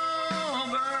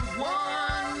over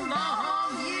 1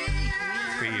 long year.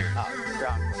 3 years.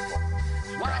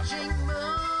 Watching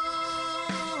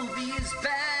movies,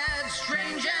 bad,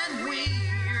 strange, and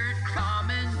weird,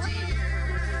 commandeered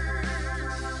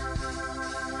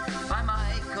by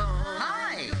Michael.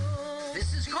 Hi,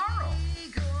 this is Carl.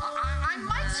 I'm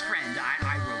Mike's friend.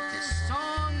 I wrote this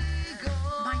song.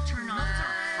 My turn-ons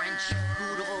are French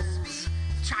poodles,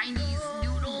 Chinese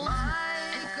noodles,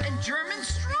 and German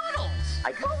strudels.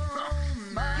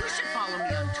 You should follow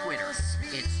me on Twitter.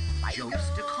 It's Jokes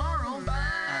to Carl.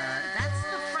 That's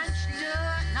the French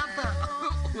duh, not the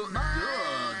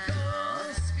duh.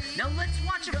 Now let's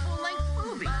watch a full-length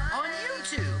movie on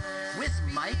YouTube with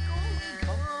Michael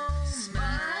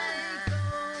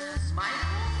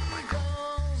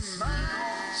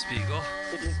Spiegel.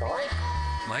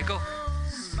 Michael.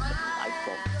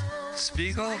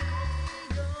 Spiegel.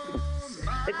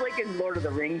 It's like in Lord of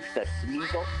the Rings, the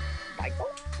Smeagol. Michael?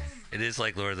 It is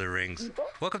like Lord of the Rings.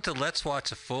 Welcome to Let's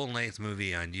Watch a Full-Length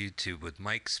Movie on YouTube with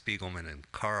Mike Spiegelman and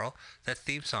Carl. That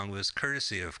theme song was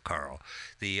courtesy of Carl.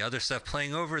 The other stuff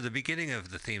playing over the beginning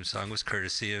of the theme song was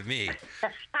courtesy of me,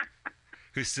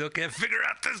 who still can't figure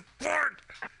out this part.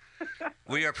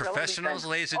 We are professionals,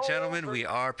 ladies and gentlemen. We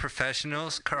are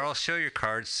professionals. Carl, show your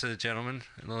cards to the gentlemen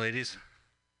and the ladies.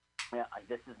 Yeah,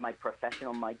 this is my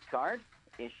professional mic card,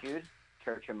 issued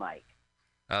Church of Mike.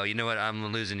 Oh, you know what? I'm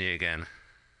losing you again.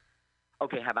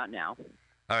 Okay, how about now?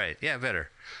 All right, yeah, better.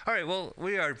 All right, well,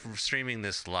 we are streaming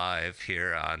this live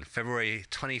here on February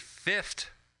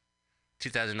 25th,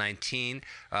 2019.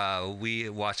 We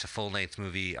watch a full-length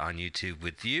movie on YouTube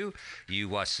with you. You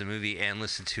watch the movie and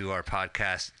listen to our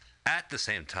podcast at the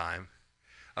same time.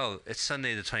 Oh, it's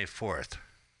Sunday the 24th.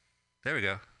 There we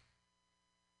go.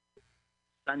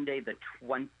 Sunday the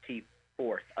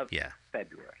 24th of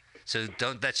February. So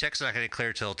that check's not going to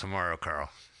clear till tomorrow, Carl.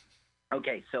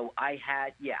 Okay, so I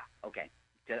had, okay.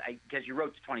 Because you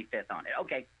wrote the 25th on it.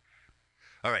 Okay.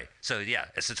 All right, so yeah,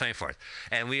 it's the 24th.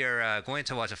 And we are going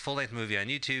to watch a full-length movie on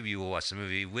YouTube. You will watch the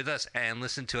movie with us and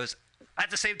listen to us at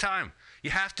the same time. You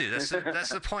have to. That's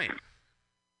the point.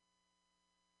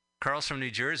 Carl's from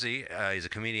New Jersey. He's a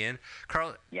comedian.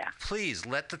 Carl, please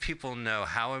let the people know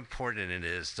how important it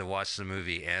is to watch the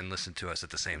movie and listen to us at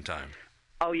the same time.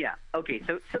 Oh, yeah. Okay,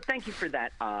 so thank you for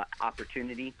that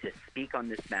opportunity to speak on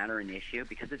this matter and issue,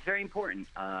 because it's very important.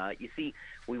 You see,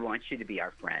 we want you to be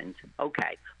our friend.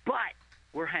 Okay, but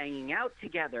we're hanging out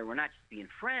together. We're not just being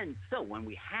friends. So when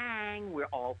we hang, we're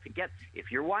all together.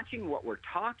 If you're watching what we're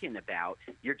talking about,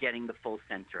 you're getting the full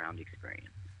sense-around experience.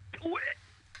 Do it!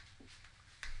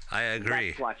 I agree.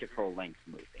 Let's watch a full-length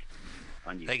movie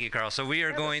on YouTube. Thank you, Carl. So we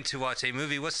are going to watch a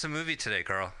movie. What's the movie today,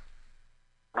 Carl?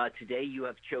 Today you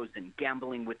have chosen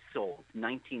Gambling with Souls,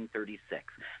 1936.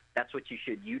 That's what you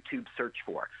should YouTube search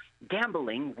for.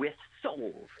 Gambling with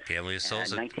Souls. Gambling with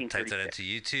Souls. Type that into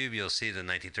YouTube. You'll see the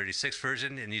 1936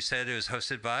 version. And you said it was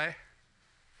hosted by?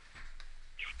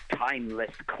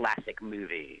 Timeless Classic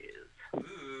Movies. Ooh.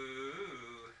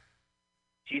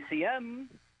 GCM.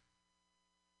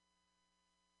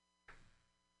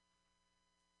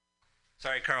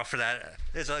 Sorry, Carl, for that.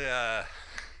 It's like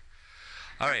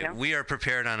all right, we are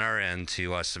prepared on our end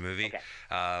to watch the movie. Okay.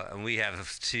 And we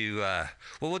have to,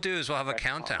 what we'll do is we'll have a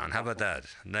countdown. How about that?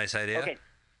 Nice idea?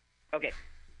 Okay.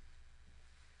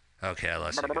 Okay, I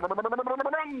lost you.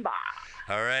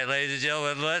 All right, ladies and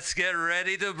gentlemen, let's get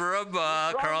ready to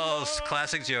brumba. Carl's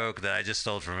classic joke that I just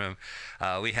stole from him.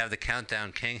 We have the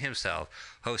Countdown King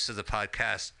himself, host of the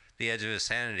podcast, The Edge of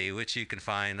Insanity, which you can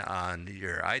find on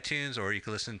your iTunes, or you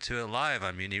can listen to it live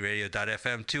on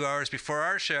MutinyRadio.fm 2 hours before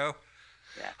our show.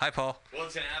 Yeah. Hi, Paul.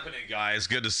 What's happening, guys?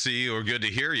 Good to see you, or good to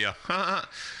hear you. All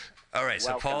right,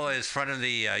 so Paul is front of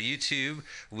the YouTube.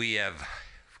 We have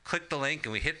clicked the link,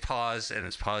 and we hit pause, and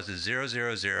it's paused at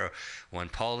 000. When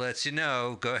Paul lets you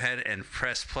know, go ahead and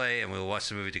press play, and we'll watch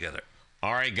the movie together.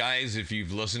 All right, guys, if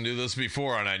you've listened to this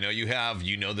before, and I know you have,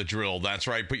 you know the drill. That's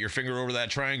right. Put your finger over that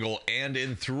triangle, and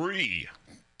in 3,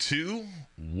 2,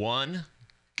 1,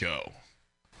 go.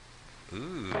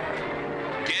 Ooh.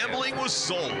 Gambling with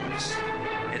Souls.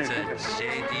 It's a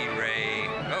J.D. Ray.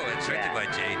 Oh, it's directed by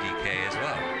J.D.K. as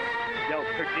well. No,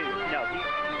 produced. No, he's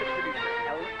the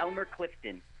producer. Elmer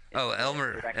Clifton. Oh,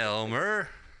 Elmer.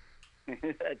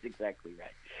 That's exactly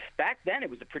right. Back then, it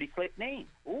was a pretty slick name.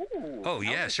 Ooh. Oh,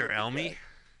 yeah, sure. Elmy.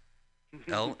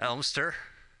 Elmster.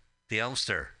 The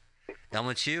Elmster.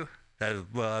 Elmachew? That'll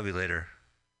be later.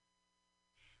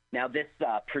 Now, this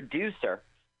producer,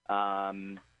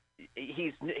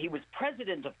 he was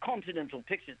president of Continental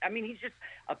Pictures. I mean, he's just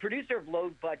a producer of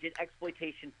low-budget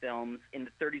exploitation films in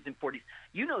the 30s and 40s.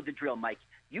 You know the drill, Mike.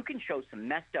 You can show some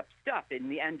messed up stuff in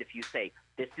the end if you say,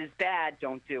 this is bad,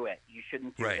 don't do it. You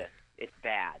shouldn't do this. It's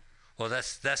bad. Well,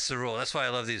 that's the rule. That's why I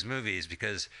love these movies,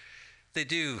 because they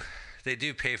do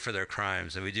pay for their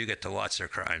crimes, and we do get to watch their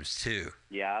crimes, too.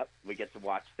 Yeah, we get to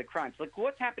watch the crimes. Look,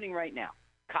 what's happening right now?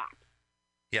 Cops.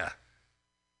 Yeah.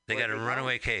 They got a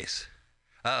runaway case.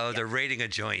 Uh-oh, they're raiding a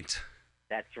joint.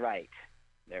 That's right.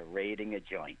 They're raiding a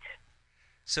joint.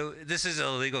 So this is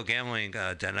illegal gambling,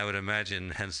 den, I would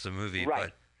imagine, hence the movie. Right.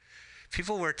 But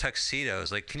people wear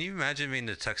tuxedos. Like, can you imagine being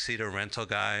the tuxedo rental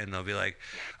guy? And they'll be like,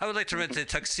 I would like to rent a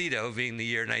tuxedo, being the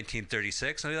year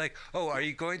 1936. And they'll be like, oh, are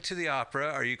you going to the opera?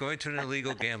 Are you going to an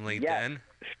illegal gambling den?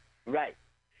 Right.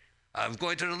 I'm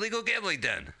going to an illegal gambling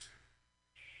den.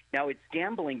 Now, it's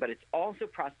gambling, but it's also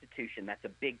prostitution. That's a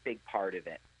big, big part of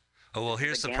it. Oh, well,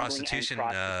 here's the prostitution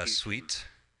suite.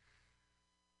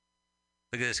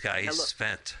 Look at this guy. He's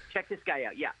spent. Check this guy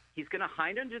out. Yeah, he's going to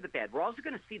hide under the bed. We're also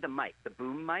going to see the mic, the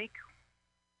boom mic.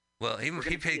 Well,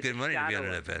 he paid good money to be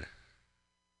under that bed.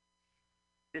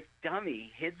 This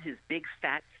dummy hid his big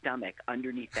fat stomach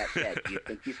underneath that bed. Do you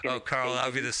think he's going to Carl,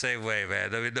 I'll be the same way,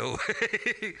 man. I mean, no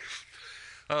way.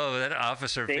 Oh, that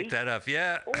officer picked that up.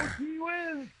 Yeah. Oh, he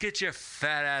wins. Get your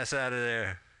fat ass out of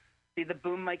there. See the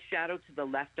boom mic shadow to the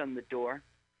left on the door?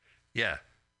 Yeah.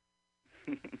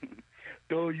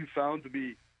 Oh, you found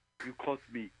me. You caught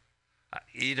me.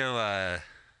 I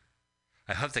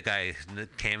hope the guy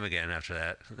came again after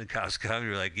that. The cops come.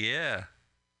 You're like, yeah.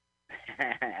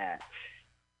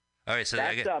 All right, so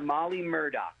that's Molly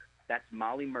Murdoch. That's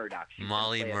Molly Murdoch. She's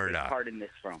Molly Murdoch. Part in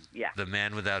this film. Yeah. The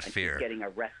man without fear. She's getting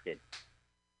arrested.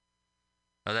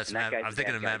 Oh, that's Matt. I'm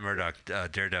thinking of Matt Murdock,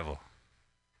 Daredevil.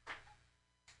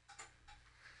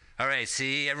 All right,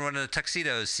 see, everyone in the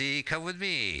tuxedos, see, come with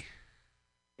me.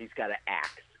 He's got an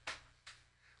axe.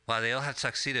 Wow, they all have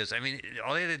tuxedos. I mean,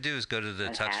 all they had to do is go to the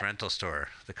tux rental store,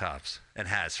 the cops. And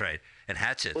hats, right. And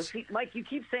hatchets. Well, see, Mike, you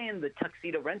keep saying the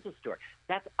tuxedo rental store.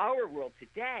 That's our world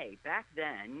today. Back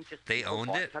then, just they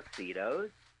owned it? Tuxedos.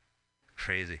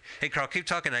 Crazy. Hey, Carl, keep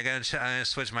talking. I'm going to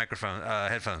switch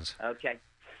headphones. Okay.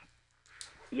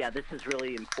 Yeah, this is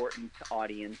really important,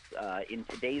 audience. In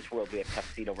today's world, we have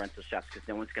tuxedo rental shops because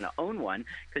no one's going to own one.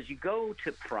 Because you go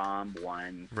to prom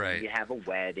once, right? You have a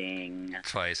wedding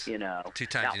twice. You know, 2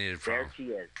 times now, you needed prom. There she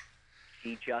is.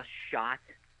 She just shot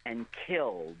and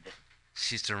killed.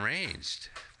 She's deranged.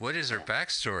 What is her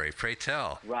backstory? Pray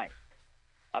tell. Right.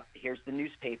 Up here's the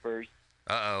newspapers.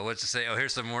 Uh-oh, what's it say? Oh,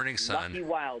 here's the Morning Sun. Lucky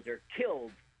Wilder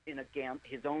killed in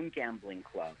his own gambling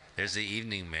club. There's the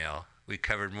Evening Mail. We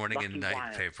covered morning and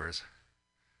night papers.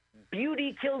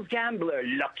 Beauty kills gambler.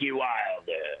 Lucky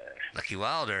Wilder. Lucky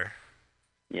Wilder?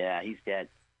 Yeah, he's dead.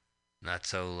 Not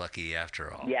so lucky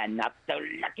after all. Yeah, not so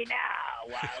lucky now,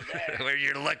 Wilder. Where's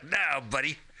your luck now,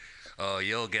 buddy? Oh,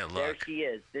 you'll get luck. There she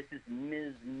is. This is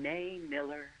Ms. May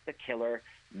Miller, the killer,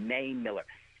 May Miller.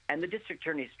 And the district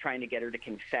attorney is trying to get her to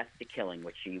confess the killing,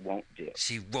 which she won't do.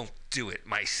 She won't do it.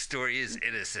 My story is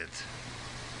innocent.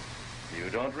 You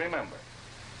don't remember.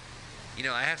 You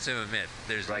know, I have to admit,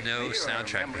 there's no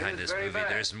soundtrack behind this movie.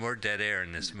 Bad. There's more dead air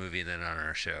in this movie than on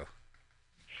our show.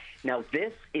 Now,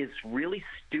 this is really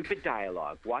stupid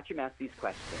dialogue. Watch him ask these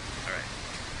questions. All right.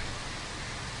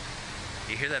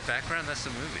 You hear that background? That's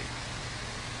the movie.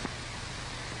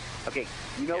 Okay,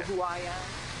 you know who I am?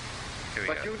 Here we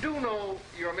but go. You do know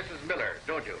you're Mrs. Miller,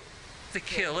 don't you? The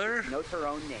killer? She knows her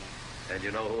own name. And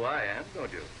you know who I am,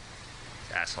 don't you?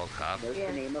 Asshole cop. Knows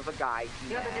the name of a guy.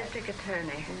 You're the district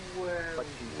attorney. Well, but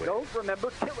you don't remember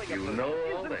killing him. You know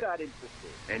all isn't that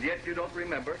interesting? And yet you don't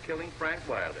remember killing Frank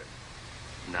Wilder.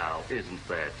 Now, isn't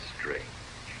that strange?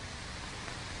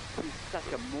 He's such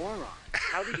a moron.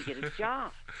 How did he get a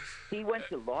job? He went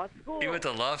to law school. He went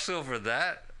to law school for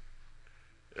that?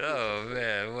 Oh,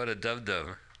 man, what a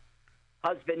dum-dum.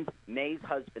 Husband, May's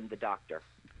husband, the doctor.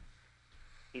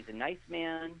 He's a nice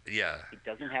man. Yeah. He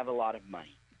doesn't have a lot of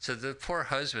money. So the poor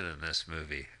husband in this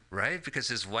movie, right? Because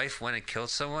his wife went and killed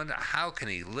someone. How can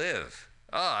he live?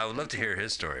 Oh, I would love to hear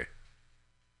his story.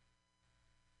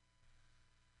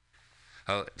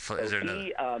 Oh, is there another?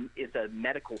 He is a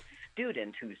medical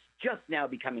student who's just now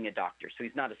becoming a doctor, so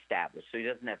he's not established, so he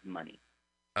doesn't have money.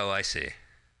 Oh, I see.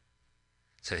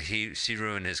 So she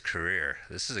ruined his career.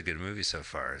 This is a good movie so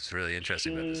far. It's really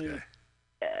interesting about this guy.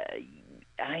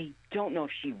 I don't know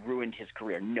if she ruined his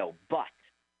career. No, but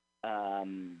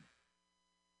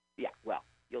yeah. Well,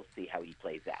 you'll see how he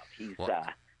plays out. He's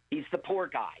the poor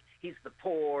guy. He's the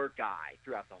poor guy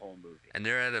throughout the whole movie. And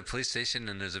they're at a police station,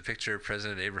 and there's a picture of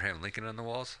President Abraham Lincoln on the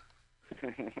walls.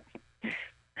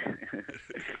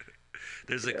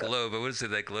 There's a globe. I wouldn't say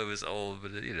that globe is old,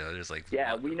 but there's like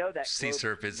we know that sea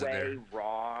serpents is in there. Way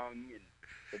wrong, and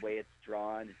the way it's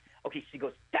drawn. Okay, she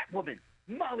goes, that woman,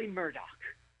 Molly Murdoch.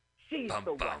 She's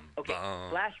the one. Okay,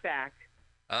 flashback.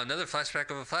 Another flashback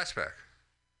of a flashback.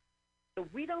 So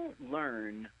we don't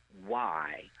learn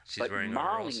why, She's but wearing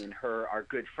Molly overalls. and her are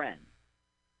good friends.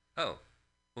 Oh,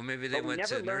 well, maybe they but went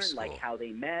to we never nurse learned school. like how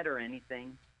they met or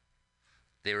anything.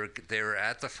 They were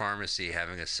at the pharmacy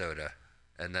having a soda,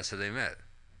 and that's how they met.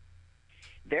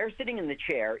 There, sitting in the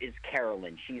chair, is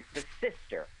Carolyn. She's the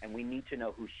sister, and we need to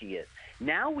know who she is.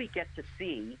 Now we get to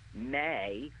see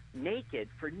May naked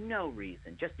for no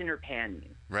reason, just in her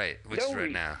panties. Right, which is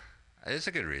right now. It's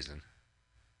a good reason.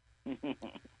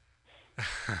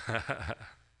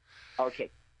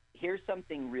 Okay, here's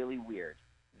something really weird.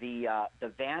 The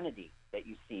vanity that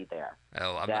you see there.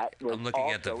 Oh, I'm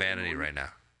looking at the vanity right now.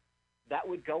 That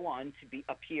would go on to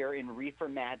appear in Reefer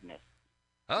Madness.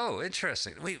 Oh,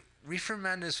 interesting. Wait, Reefer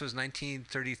Madness was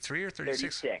 1933 or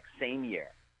 36? 36, same year.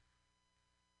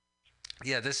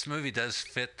 Yeah, this movie does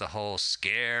fit the whole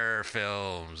scare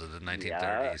films of the 1930s.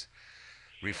 Yeah.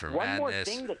 Reefer One Madness, more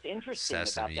thing that's interesting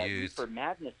Sesame about that Youth. Reefer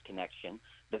Madness connection,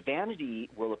 the vanity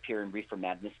will appear in Reefer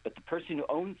Madness, but the person who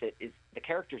owns it is the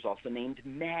character's also named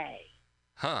May.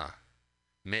 Huh.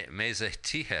 May's a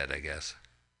tea-head, I guess.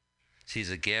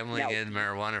 She's a gambling and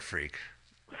marijuana freak.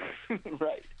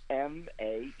 Right.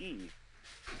 M-A-E.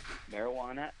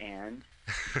 Marijuana and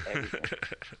everything.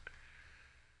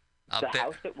 The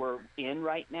house that we're in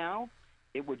right now,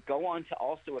 it would go on to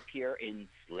also appear in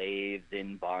Slaves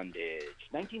in Bondage.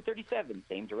 1937,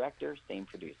 same director, same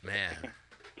producer. Man.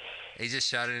 He just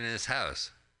shot it in his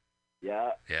house.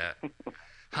 Yeah. Yeah.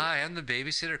 Hi, I'm the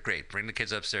babysitter. Great. Bring the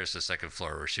kids upstairs to the second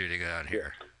floor. We're shooting it out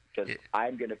here. Because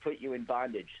I'm going to put you in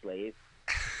bondage, slave.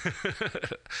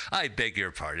 I beg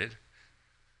your pardon.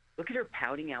 Look at her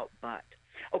pouting out butt.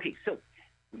 Okay, so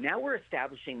now we're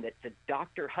establishing that the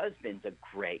doctor husband's a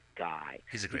great guy.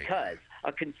 He's a great guy. Because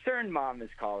a concerned mom is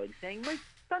calling saying, my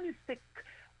son is sick.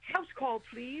 House call,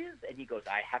 please. And he goes,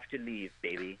 I have to leave,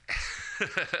 baby.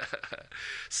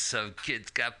 Some kid's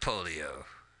got polio.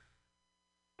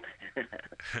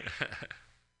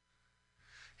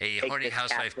 Hey, horny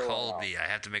housewife called me. I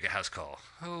have to make a house call.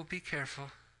 Oh, be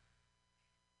careful.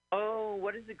 Oh,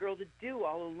 what is the girl to do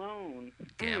all alone?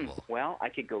 Gamble. Well, I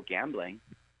could go gambling.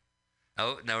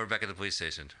 Oh, now we're back at the police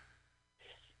station.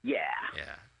 Yeah.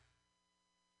 Yeah.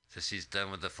 So she's done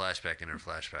with the flashback in her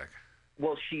flashback.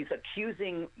 Well, she's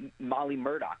accusing Molly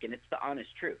Murdoch, and it's the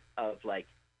honest truth, of, like,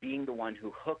 being the one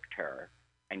who hooked her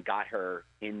and got her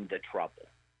into trouble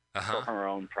for her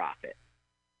own profit.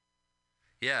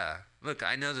 Yeah. Look,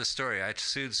 I know the story. I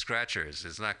sued Scratchers.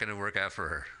 It's not going to work out for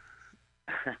her.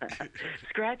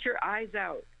 Scratch your eyes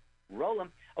out. Roll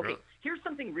them. Okay, here's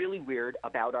something really weird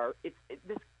about this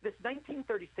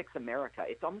 1936 America.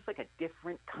 It's almost like a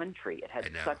different country. It has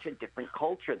such a different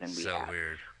culture than we have. So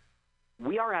weird.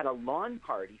 We are at a lawn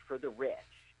party for the rich,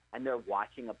 and they're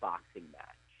watching a boxing match.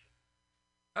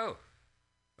 Oh,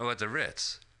 at the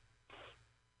Ritz.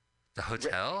 The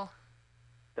hotel?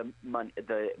 The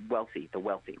wealthy.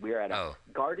 We are at a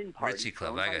garden party Ritzy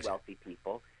Club. owned I by got you. wealthy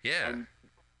people. Yeah. And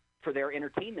for their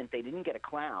entertainment, they didn't get a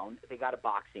clown. They got a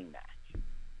boxing match.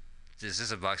 Is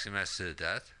this a boxing match to the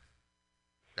death?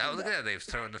 Oh, look at that. They've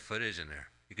thrown the footage in there.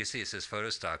 You can see it says photo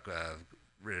stock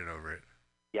written over it.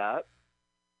 Yep.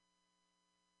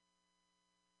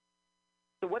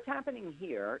 So what's happening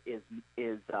here is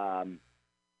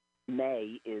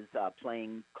May is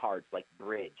playing cards like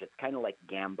bridge. It's kind of like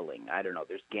gambling. I don't know.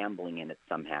 There's gambling in it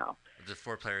somehow. It's a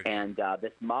 4-player game. And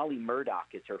this Molly Murdoch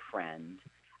is her friend,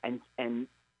 and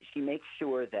she makes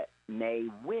sure that May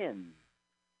wins.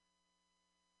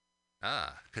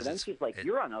 Because then she's like,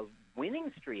 "You're on a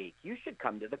winning streak. You should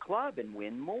come to the club and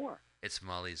win more." It's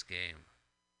Molly's game.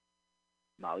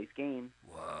 Molly's game.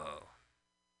 Whoa.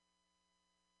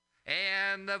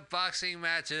 And the boxing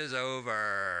match is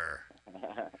over.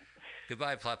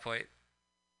 Goodbye, plot point.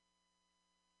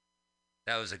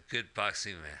 That was a good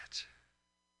boxing match.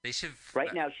 They should.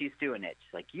 Right now, she's doing it.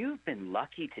 She's like, "You've been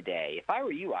lucky today. If I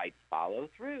were you, I'd follow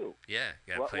through." Yeah,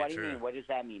 gotta play what through. do you mean? What does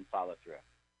that mean, follow through?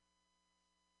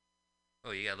 Oh,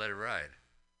 you gotta let it ride.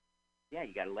 Yeah,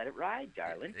 you gotta let it ride,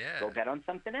 darling. Yeah. Go bet on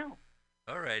something else.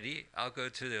 Alrighty, I'll go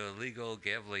to the illegal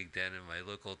gambling den in my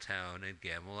local town and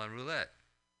gamble on roulette.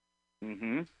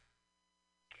 Mm-hmm.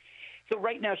 So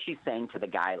right now she's saying to the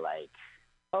guy, like,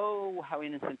 oh, how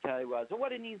innocent I was. Oh,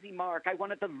 what an easy mark. I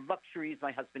wanted the luxuries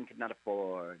my husband could not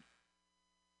afford.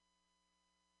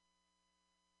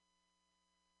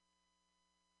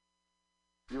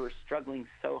 You were struggling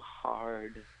so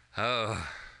hard. Oh,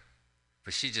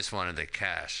 but she just wanted the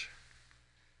cash.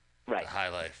 Right. The high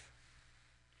life.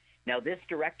 Now, this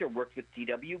director worked with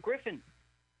D.W. Griffith.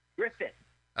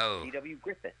 Oh. D.W.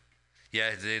 Griffith.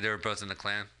 Yeah, they were both in the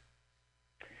Klan?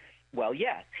 Well,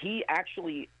 yes. He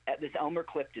actually, this Elmer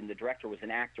Clifton, the director, was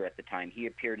an actor at the time. He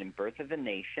appeared in Birth of a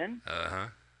Nation. Uh-huh.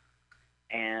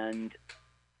 And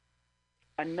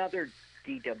another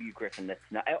D.W. Griffin that's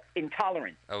not...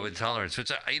 Intolerance. Oh, Intolerance.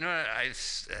 Which, you know,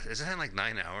 isn't that like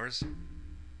 9 hours?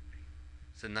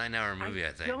 It's a 9-hour movie, I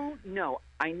think. I don't know.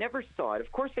 I never saw it.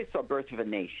 Of course I saw Birth of a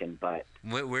Nation, but...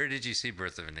 Where did you see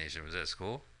Birth of a Nation? Was that at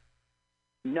school?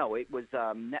 No, it was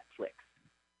Netflix.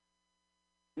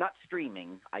 Not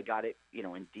streaming. I got it,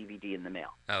 in DVD in the mail.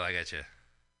 Oh, I got you.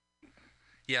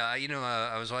 Yeah,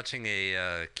 I was watching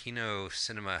Kino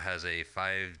Cinema has a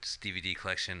 5 DVD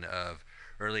collection of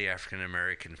early African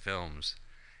American films,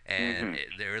 and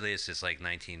the earliest is like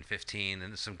 1915,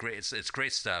 and it's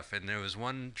great stuff. And there was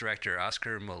one director,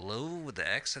 Oscar Malot with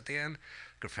the X at the end,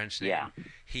 a French name. Yeah.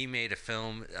 He made a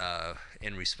film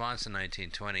in response in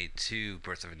 1920 to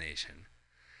Birth of a Nation.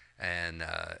 And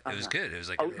it was good. It was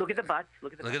like, look at the butts.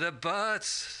 Look at the butts.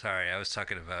 Sorry, I was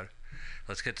talking about.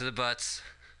 Let's get to the butts.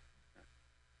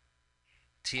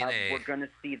 TNA. We're going to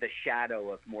see the shadow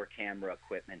of more camera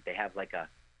equipment. They have like a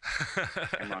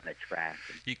camera on a track.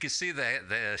 You can see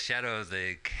the shadow of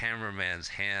the cameraman's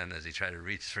hand as he tried to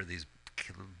reach for these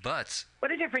butts. What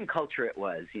a different culture it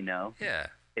was, Yeah.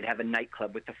 They'd have a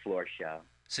nightclub with the floor show.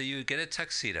 So you would get a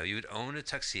tuxedo. You would own a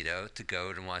tuxedo to go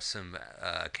and watch some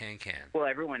can-can. Well,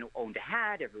 everyone owned a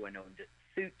hat. Everyone owned a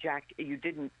suit jacket. You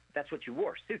didn't. That's what you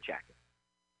wore, suit jacket.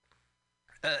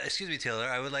 Excuse me, Taylor.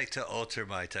 I would like to alter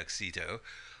my tuxedo.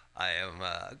 I am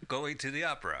going to the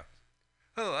opera.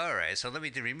 Oh, all right. So let me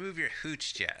remove your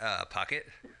hooch pocket,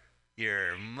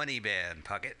 your money band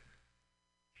pocket.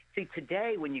 See,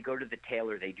 today when you go to the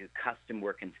tailor, they do custom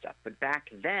work and stuff. But back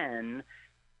then...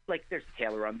 like there's a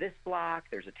tailor on this block,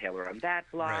 there's a tailor on that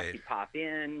block. Right. You pop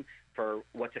in for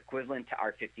what's equivalent to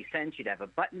our 50 cents. You'd have a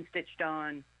button stitched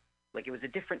on. Like it was a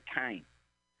different time.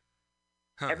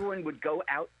 Huh. Everyone would go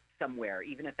out somewhere,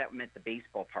 even if that meant the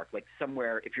baseball park. Like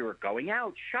somewhere, if you were going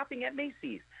out shopping at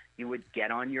Macy's, you would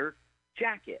get on your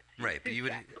jacket. Right, but you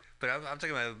would. But I'm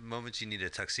talking about moments you need a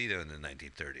tuxedo in the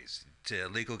 1930s. To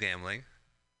illegal gambling.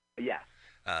 Yes.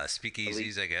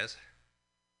 Speakeasies, I guess.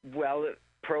 Well.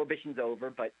 Prohibition's over,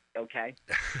 but okay.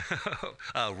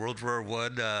 World War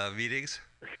I meetings?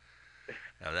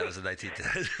 No, that was the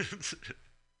 1910s.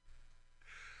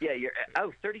 Yeah,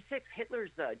 36. Hitler's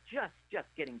just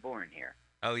getting born here.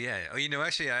 Oh, yeah. Oh,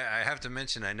 actually, I have to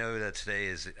mention, I know that today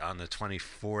is on the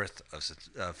 24th of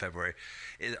February,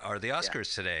 are the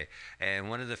Oscars today. And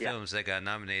one of the films that got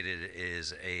nominated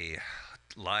is a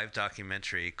live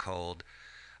documentary called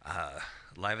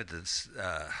Live at the...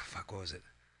 what was it?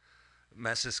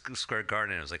 Madison Square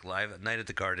Garden. It was like Live at Night at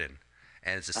the Garden,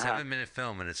 and it's a 7-minute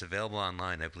film, and it's available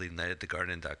online. I believe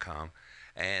nightatthegarden.com,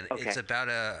 and it's about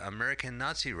a American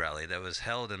Nazi rally that was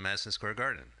held in Madison Square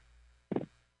Garden.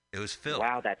 It was filmed.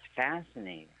 Wow, that's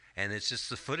fascinating. And it's just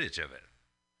the footage of it.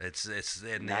 It's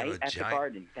and they Night have a at the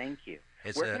Garden. Thank you.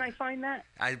 Where can I find that?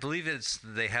 I believe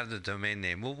they have the domain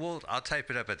name. I'll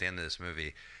type it up at the end of this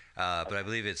movie. But I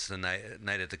believe it's the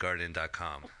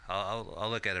nightatthegarden.com. I'll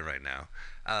look at it right now.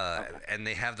 And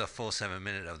they have the full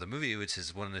 7-minute of the movie, which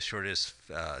is one of the shortest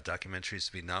documentaries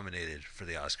to be nominated for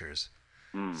the Oscars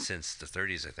since the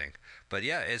 30s, I think. But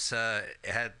yeah,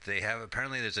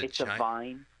 apparently there's a giant... It's a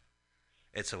Vine?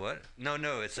 It's a what?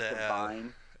 No, it's a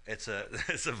Vine. It's a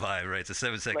Vine, right? It's a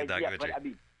 7-second documentary. Yeah, but I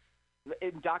mean,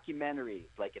 in documentaries,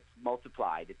 like it's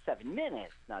multiplied. It's 7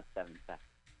 minutes, not 7 seconds.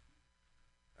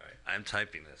 All right, I'm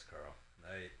typing this, Carl.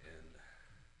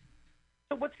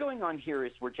 So what's going on here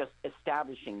is we're just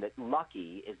establishing that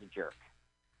Lucky is a jerk.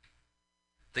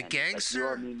 The gangster?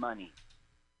 Like, you owe me money.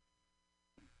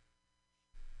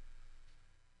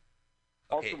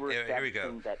 Okay, also, we're here we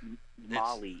go. establishing that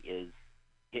Molly is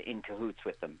in cahoots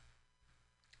with them.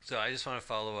 So I just want to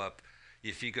follow up.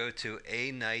 If you go to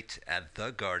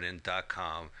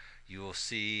anightatthegarden.com, you will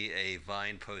see a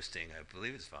Vine posting, I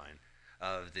believe it's Vine,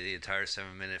 of the entire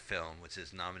 7-minute film, which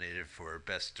is nominated for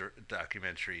Best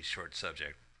Documentary Short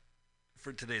Subject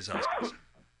for today's Oscars.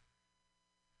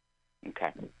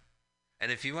 Okay.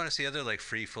 And if you want to see other like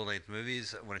free full-length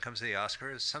movies, when it comes to the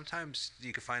Oscars, sometimes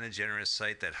you can find a generous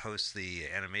site that hosts the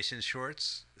animation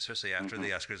shorts, especially after the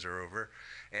Oscars are over.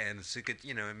 And so you could,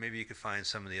 maybe you could find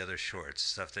some of the other shorts,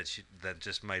 stuff that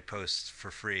just might post for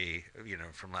free,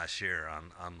 from last year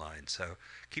online. So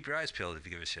keep your eyes peeled if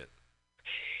you give a shit.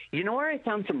 You know where I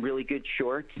found some really good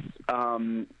shorts?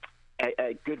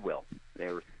 At Goodwill. They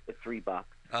were $3.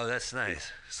 Oh, that's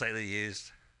nice. Slightly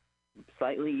used.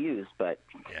 Slightly used, but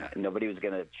yeah. Nobody was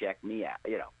going to check me out,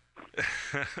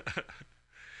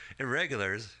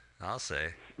 Irregulars, I'll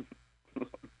say.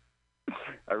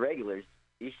 Irregulars,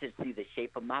 you should see the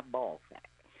shape of my ball sack.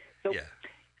 So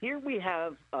here we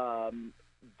have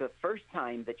the first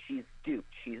time that she's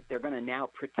duped. They're going to now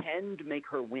pretend to make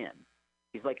her win.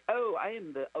 He's like, oh, I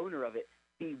am the owner of it.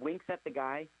 He winks at the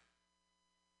guy.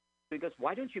 So he goes,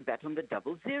 why don't you bet on the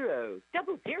double zeros?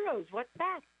 Double zeros, what's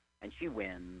that? And she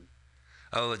wins.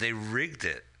 Oh, they rigged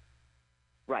it.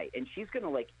 Right, and she's going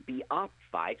to, be up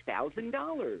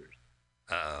 $5,000.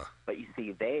 Uh-oh. But you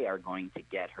see, they are going to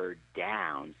get her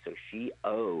down, so she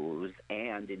owes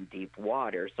and in deep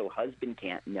water, so husband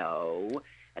can't know,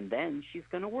 and then she's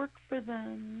going to work for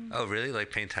them. Oh, really? Like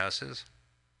paint houses?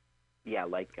 Yeah,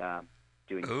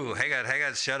 doing... Ooh, hang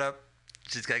on, shut up.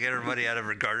 She's got to get her money out of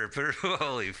her garter.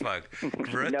 Holy fuck.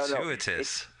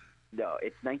 Gratuitous. No,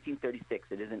 it's 1936.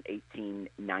 It isn't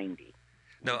 1890.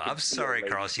 No, I'm sorry,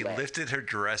 Carl. She lifted her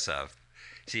dress up.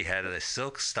 She had a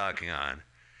silk stocking on.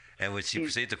 And when she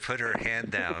proceeded to put her hand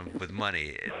down with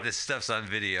money, this stuff's on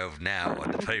video now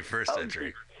in the 21st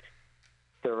century.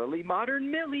 Thoroughly modern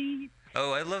Millie.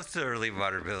 Oh, I love thoroughly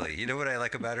modern Millie. You know what I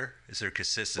like about her? Is her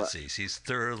consistency. What? She's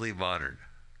thoroughly modern.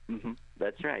 Mm-hmm.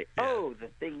 That's right. Yeah. Oh, the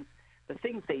things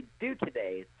they do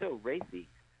today. It's so racy.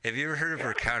 Have you ever heard of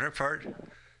her counterpart?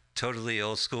 Totally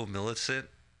old school Millicent.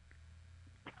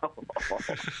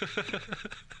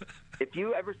 If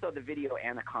you ever saw the video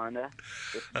Anaconda,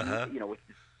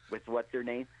 with what's her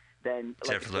name, then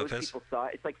Jennifer those Lopez. People saw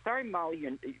it. It's like, sorry,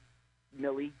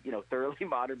 Millie, thoroughly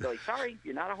modern Millie. Sorry,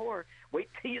 you're not a whore. Wait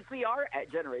till you see our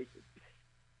generation.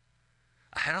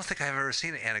 I don't think I've ever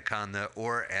seen Anaconda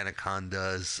or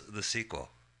Anacondas, the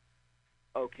sequel.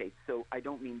 Okay, so I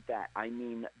don't mean that. I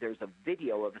mean there's a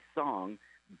video of a song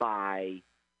by...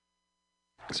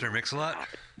 Sir Mix-a-Lot?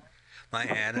 My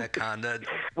Anaconda.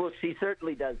 Well, she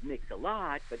certainly does mix a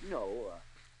lot, but no.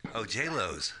 Oh,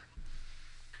 J-Lo's.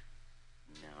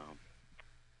 No.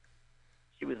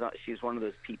 She was one of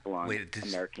those people on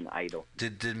American Idol.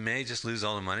 Did May just lose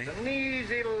all the money? It's an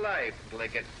easy life till they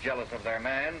get jealous of their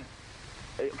man.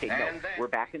 Okay, we're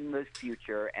back in the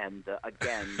future, and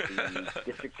again, the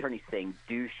district attorney's saying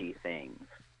douchey things.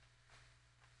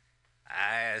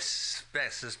 I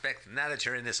suspect now that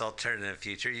you're in this alternative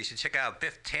future, you should check out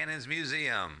Biff Tannen's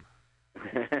museum.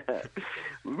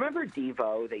 Remember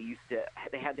Devo? They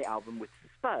had the album with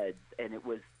Spuds, and it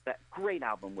was that great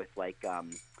album with I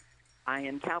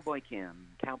Am Cowboy Kim,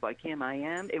 I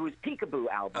Am. It was Peekaboo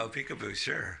album. Oh, Peekaboo,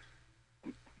 sure.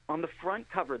 On the front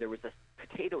cover, there was a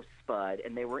potato spud,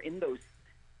 and they were in those.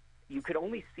 You could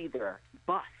only see their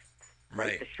busts.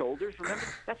 Right, the shoulders. Remember,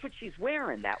 that's what she's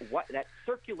wearing. That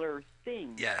circular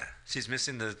thing. Yeah, she's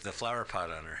missing the flower pot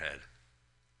on her head.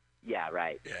 Yeah,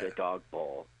 right. Yeah. The dog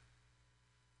bowl.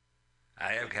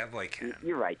 I Am Cowboy Kim.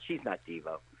 You're right. She's not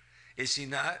Devo. Is she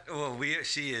not? Well,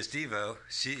 she is Devo.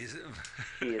 She is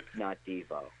not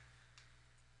Devo.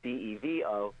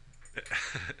 Devo.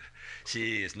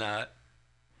 She is not.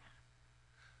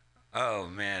 Oh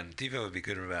man, Devo would be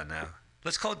good about now.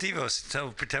 Let's call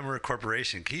Devo. Pretend we're a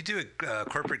corporation. Can you do a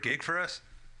corporate gig for us?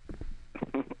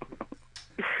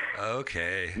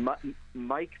 Okay.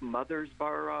 Mike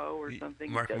Mothersbaugh or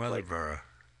something. Mark Mothersbaugh.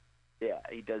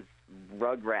 He does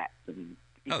Rugrats and.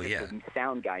 He's a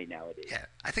sound guy nowadays. Yeah,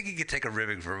 I think he could take a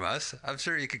ribbing from us. I'm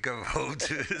sure he could go home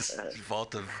to his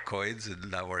vault of coins and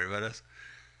not worry about us.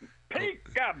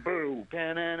 Peekaboo.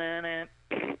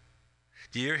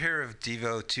 Do you ever hear of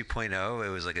Devo 2.0? It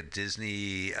was like a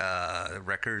Disney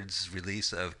Records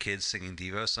release of kids singing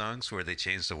Devo songs where they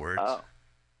changed the words. Oh.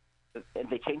 And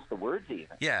they changed the words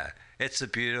even. Yeah. It's a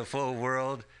beautiful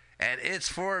world, and it's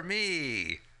for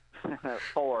me.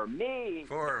 For me.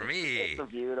 For me. It's a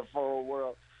beautiful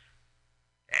world.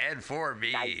 And for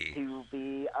me. Nice to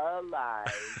be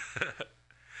alive.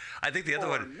 I think the other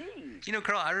one,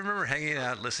 Carl, I remember hanging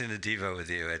out listening to Devo with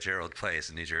you at Gerald Place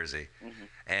in New Jersey,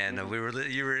 and you were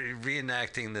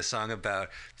reenacting the song about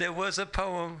there was a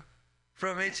poem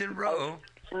from ancient Rome.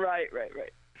 Oh, right.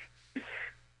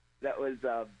 That was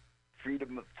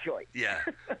freedom of choice. Yeah.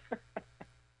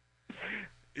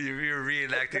 You're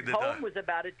reenacting the the poem dog. was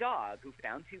about a dog who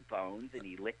found 2 bones, and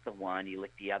he licked the one, he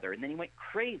licked the other, and then he went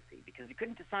crazy because he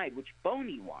couldn't decide which bone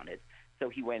he wanted, so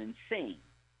he went insane.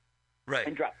 Right.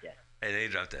 And dropped dead. And they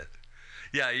dropped it.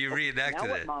 Yeah, you reenacted now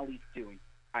what it. Molly's doing,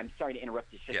 I'm sorry to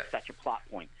interrupt, it's just such a plot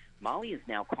point. Molly is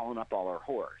now calling up all her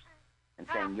whores and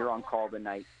saying, you're on call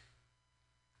tonight.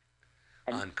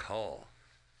 And, on call?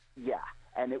 Yeah,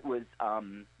 and it was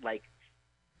like,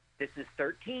 this is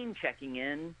 13 checking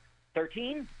in.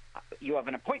 13, you have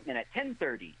an appointment at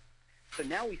 10:30. So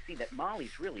now we see that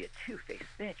Molly's really a two-faced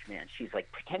bitch, man. She's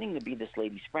like pretending to be this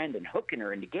lady's friend and hooking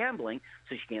her into gambling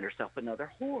so she can get herself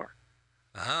another whore.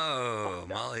 Oh,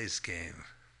 Molly's game.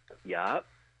 Yup.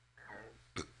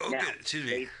 Oh, now, good. Excuse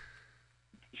me.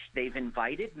 They've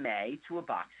invited May to a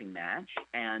boxing match,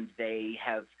 and they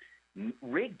have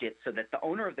rigged it so that the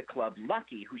owner of the club,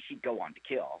 Lucky, who she'd go on to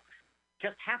kill,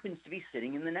 just happens to be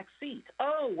sitting in the next seat.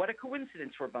 Oh, what a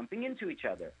coincidence. We're bumping into each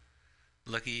other.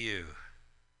 Lucky you.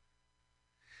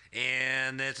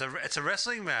 And it's a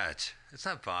wrestling match. It's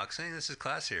not boxing. This is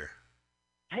classier.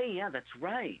 Hey, yeah, that's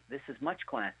right. This is much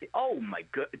classy. Oh, my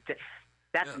God.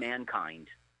 That's Mankind.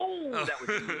 Oh, that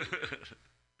was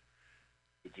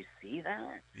Did you see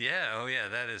that? Yeah, oh yeah,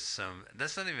 that is some.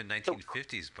 That's not even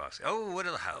 1950s boxing. Oh,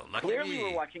 how lucky Clearly me.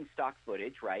 we're watching stock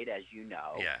footage, right, as you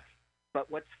know. Yeah. But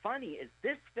what's funny is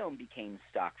this film became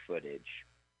stock footage.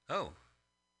 Oh.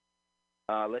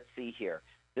 Let's see here.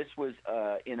 This was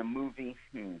in a movie.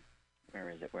 Where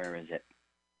is it?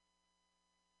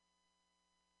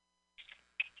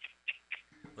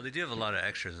 Well, they do have a lot of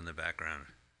extras in the background.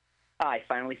 I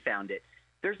finally found it.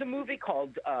 There's a movie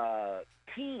called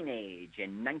Teenage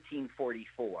in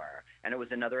 1944, and it was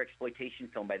another exploitation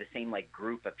film by the same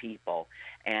group of people.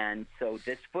 And so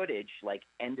this footage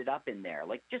ended up in there,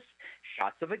 just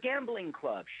shots of a gambling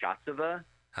club, shots of a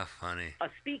how funny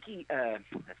that's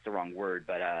the wrong word,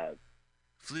 but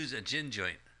flu's a gin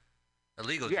joint, a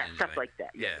legal gin joint. Stuff like that.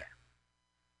 Yeah.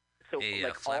 So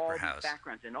flapper all house. these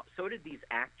backgrounds, and so did these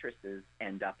actresses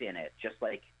end up in it, just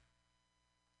like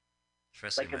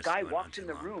a guy walks in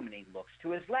the room and he looks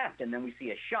to his left, and then we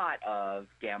see a shot of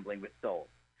Gambling with Souls.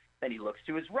 Then he looks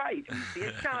to his right, and we see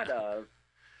a shot of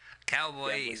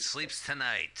Cowboy Sleeps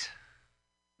Tonight,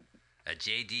 a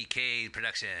JDK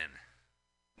production.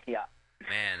 Yeah.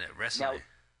 Man, wrestling. Now,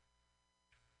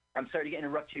 I'm sorry to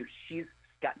interrupt you. She's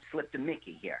got slipped a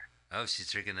Mickey here. Oh,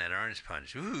 she's drinking that orange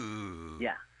punch. Ooh.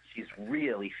 Yeah, she's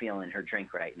really feeling her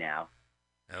drink right now.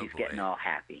 Oh, she's boy. getting all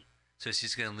happy. So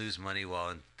she's going to lose money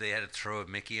while they had to throw a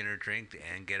Mickey in her drink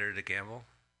and get her to gamble?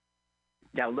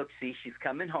 Now, look, see, she's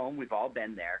coming home. We've all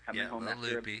been there. Coming home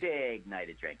after loopy. A big night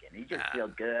of drinking. You just feel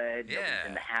good. Yeah. Nobody's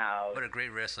in the house. What a great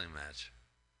wrestling match.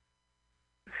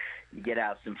 You get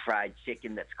out some fried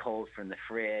chicken that's cold from the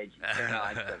fridge. You turn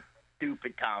on some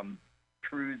stupid Tom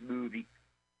Cruise movie.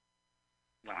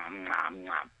 Nom, nom,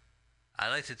 nom. I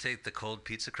like to take the cold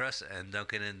pizza crust and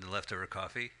dunk it in the leftover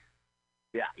coffee.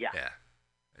 Yeah. Yeah.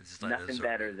 It's nothing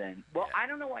better than... Well, I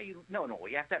don't know why you... No,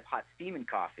 you have to have hot steaming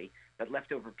coffee, but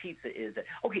leftover pizza is...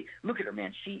 Okay, look at her,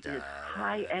 man. She is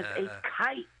high as a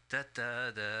kite. Da,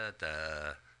 da, da, da.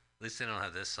 At least they don't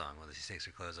have this song when she takes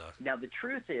her clothes off. Now, the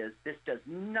truth is, this does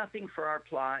nothing for our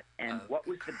plot, and what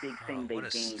was the big thing they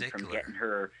gained from getting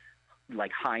her,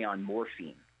 high on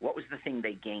morphine? What was the thing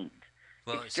they gained?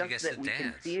 Well, it's she just gets that to we dance.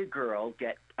 can see a girl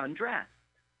get undressed.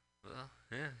 Well,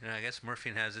 yeah, I guess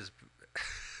morphine has its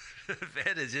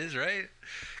advantages, right?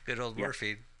 Good old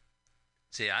morphine.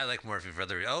 See, I like morphine for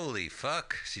other... Holy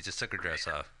fuck, she just took her dress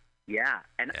off. Yeah,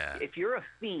 and if you're a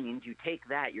fiend, you take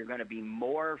that, you're going to be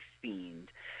more fiend.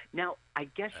 Now, I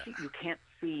guess you can't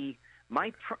see...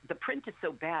 The print is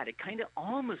so bad, it kind of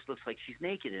almost looks like she's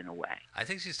naked in a way. I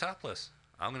think she's topless.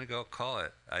 I'm going to go call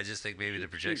it. I just think maybe the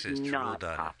projection is drooled on. She's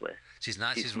not topless. She's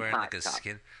not. She's wearing like a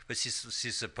skin... But she's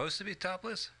supposed to be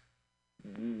topless?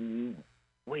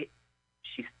 Wait,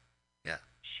 she's... Yeah.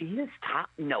 She is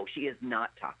No, she is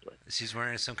not topless. She's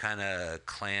wearing some kind of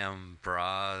clam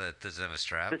bra that doesn't have a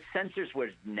strap? The censors were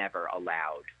never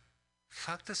allowed.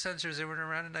 Fuck the censors. They weren't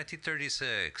around in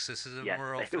 1936. This is a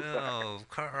moral they film,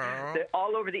 Carl. They're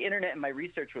all over the internet, and my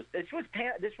research was... This was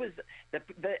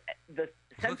the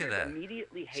censors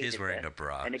immediately hated She's wearing this, a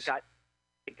bra. and it got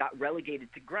relegated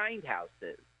to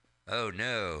grindhouses. Oh,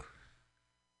 no.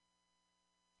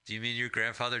 Do you mean your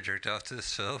grandfather jerked off to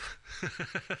this film?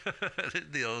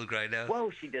 The old grindhouse?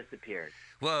 Whoa, she disappeared.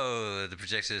 Whoa, the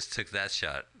projectionist took that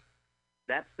shot.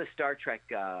 That's the Star Trek,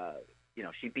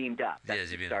 she beamed up. That's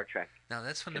the Star Trek. Now,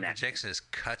 that's when connection. The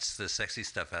projectionist cuts the sexy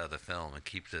stuff out of the film and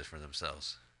keeps it for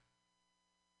themselves.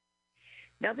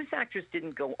 Now, this actress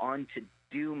didn't go on to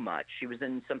do much. She was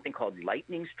in something called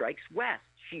Lightning Strikes West.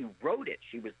 She wrote it.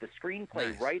 She was the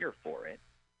screenplay writer for it.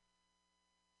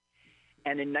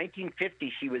 And in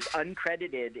 1950, she was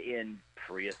uncredited in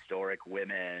Prehistoric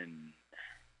Women.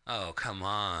 Oh, come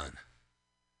on.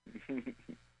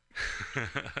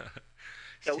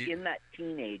 So in that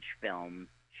teenage film,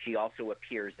 she also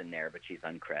appears in there, but she's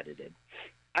uncredited.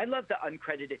 I love the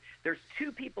uncredited. There's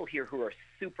two people here who are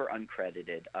super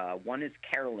uncredited. One is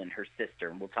Carolyn, her sister,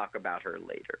 and we'll talk about her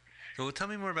later. So tell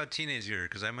me more about Teenage Year,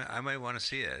 because I might want to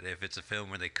see it if it's a film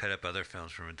where they cut up other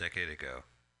films from a decade ago.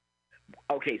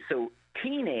 Okay, so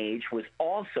Teenage was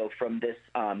also from this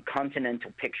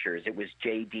Continental Pictures. It was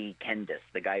J.D. Kendis,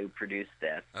 the guy who produced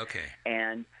this. Okay.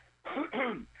 And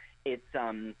it's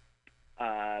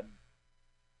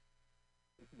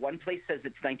one place says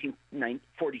it's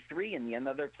 1943 and the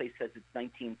another place says it's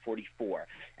 1944.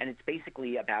 And it's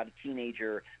basically about a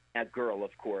teenager, a girl,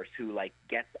 of course, who like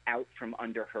gets out from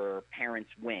under her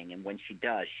parents' wing. And when she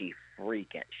does, she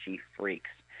freaks,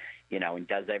 you know, and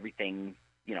does everything,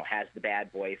 you know, has the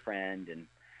bad boyfriend. And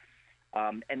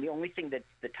the only thing that's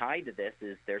the tie to this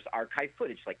is there's archive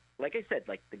footage. Like I said,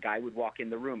 like the guy would walk in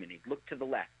the room and he'd look to the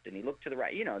left and he'd look to the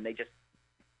right, you know, and they just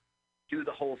do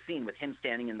the whole scene with him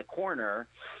standing in the corner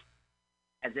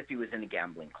as if he was in a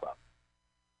gambling club.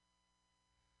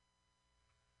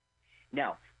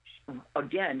 Now,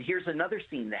 again, here's another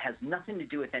scene that has nothing to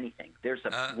do with anything. There's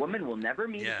a woman we'll never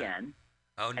meet again.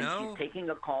 Oh, no? And she's taking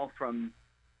a call from...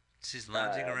 She's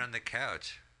lounging around the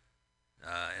couch in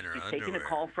her underwear. She's taking a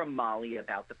call from Molly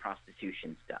about the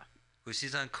prostitution stuff. Well,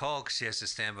 she's on call because she has to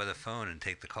stand by the phone and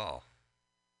take the call.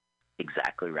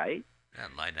 Exactly right. Yeah,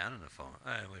 lie down on the phone.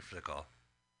 Wait for the call.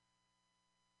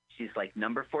 She's like,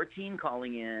 number 14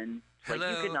 calling in. She's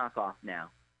like, you can knock off now.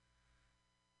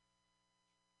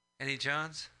 Any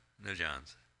Johns? No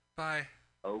Johns. Bye.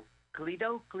 Oakley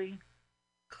dokley.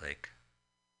 Click.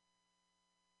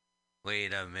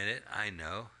 Wait a minute. I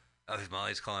know. Oh,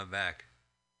 Molly's calling back.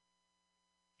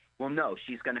 Well, no,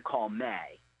 she's going to call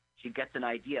May. She gets an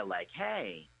idea like,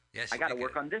 hey, I got to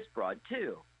work on this broad,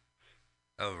 too.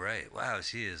 Oh, right. Wow,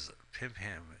 she is, pimp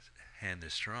hand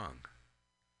is strong.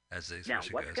 As the now,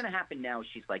 what's going to happen now is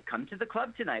she's like, come to the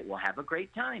club tonight. We'll have a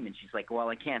great time. And she's like, well,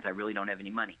 I can't. I really don't have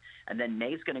any money. And then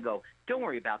May's going to go, don't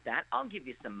worry about that. I'll give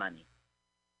you some money.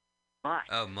 But...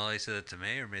 Oh, Molly said that to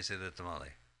May or May said that to Molly?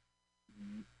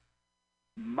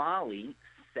 Molly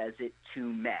says it to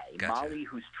May. Gotcha. Molly,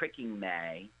 who's tricking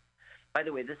May. By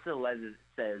the way, this is a letter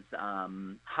that says,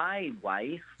 hi,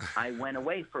 wife. I went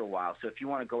away for a while, so if you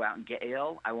want to go out and get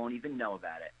ill, I won't even know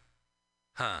about it.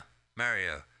 Huh.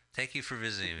 Mario, thank you for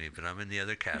visiting me, but I'm in the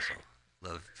other castle.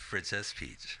 Love, Princess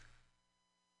Peach.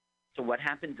 So what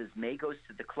happens is May goes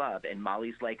to the club, and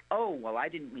Molly's like, oh, well, I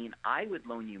didn't mean I would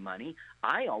loan you money.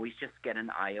 I always just get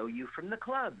an IOU from the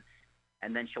club.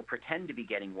 And then she'll pretend to be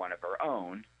getting one of her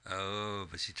own. Oh,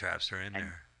 but she traps her in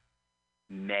there.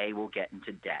 May will get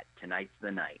into debt. Tonight's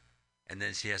the night. And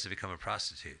then she has to become a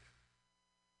prostitute.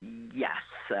 Yes.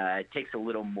 It takes a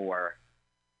little more.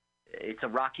 It's a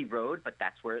rocky road, but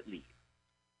that's where it leads.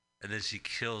 And then she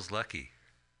kills Lucky.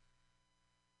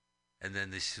 And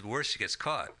then worse, she gets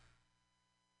caught.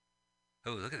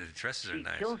 Oh, look at the dresses are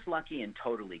nice. She kills Lucky and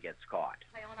totally gets caught.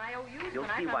 You'll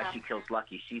see why she kills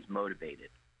Lucky. She's motivated.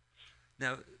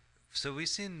 Now, so we've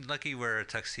seen Lucky wear a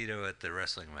tuxedo at the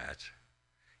wrestling match.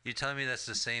 You telling me that's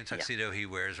the same tuxedo he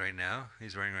wears right now?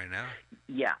 He's wearing right now?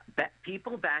 Yeah.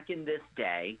 People back in this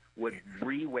day would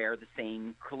re-wear the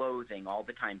same clothing all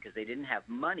the time because they didn't have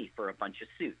money for a bunch of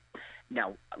suits.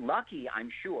 Now, Lucky,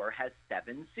 I'm sure, has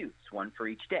 7 suits, one for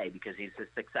each day because he's a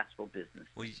successful businessman.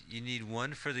 Well, you need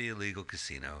one for the illegal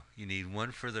casino. You need one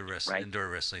for the indoor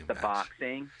wrestling the match.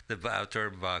 Boxing. The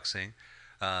outdoor boxing.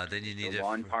 Then you need the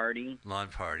lawn party. Lawn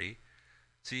party.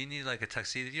 So you need like a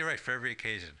tuxedo. You're right, for every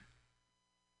occasion.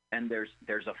 And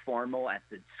there's a formal at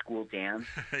the school dance.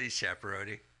 He's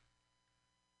chaperoning.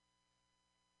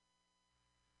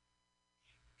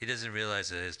 He doesn't realize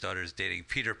that his daughter's dating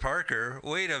Peter Parker.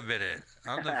 Wait a minute.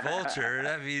 I'm the Vulture.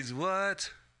 That means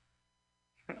what?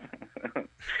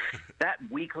 That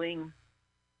weakling.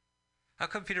 How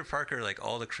come Peter Parker, like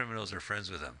all the criminals are friends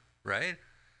with him, right?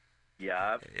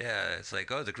 Yeah. Yeah, it's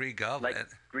like, oh, the Green Goblin. Like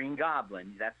Green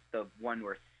Goblin. That's the one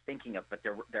we're thinking of, but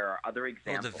there are other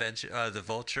examples. Oh, the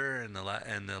Vulture and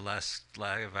the last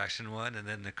live action one, and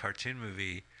then the cartoon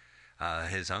movie.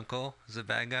 His uncle is a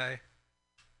bad guy.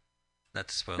 Not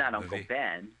the spoiler Not movie. Uncle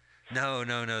Ben. No.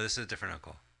 This is a different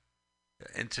uncle.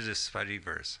 Into the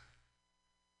Spideyverse.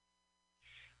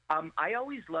 I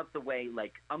always loved the way,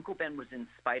 like, Uncle Ben was in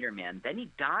Spider-Man. Then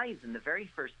he dies in the very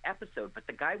first episode, but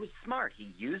the guy was smart.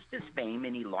 He used his fame,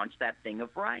 and he launched that thing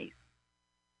of rice.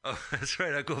 Oh, that's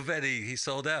right. Uncle Ben, he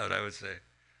sold out, I would say.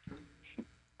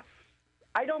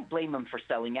 I don't blame him for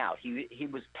selling out. He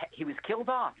was killed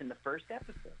off in the first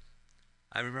episode.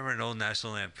 I remember an old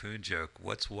National Lampoon joke.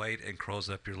 What's white and crawls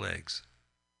up your legs?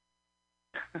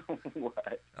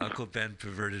 What? Uncle Ben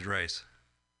perverted rice.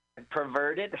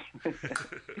 Perverted?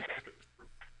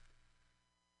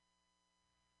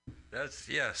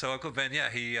 So Uncle Ben,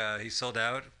 he sold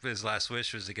out. His last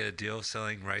wish was to get a deal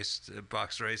selling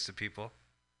boxed rice to people.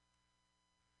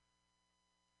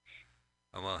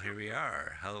 Oh, well, here we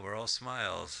are. We're all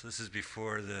smiles. This is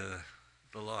before the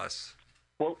loss.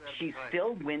 Well, she's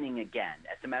still winning again.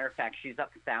 As a matter of fact, she's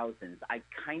up thousands. I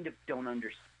kind of don't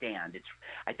understand.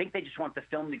 I think they just want the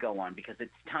film to go on because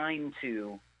it's time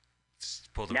to.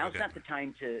 Now's not the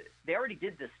time to. They already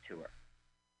did this to her.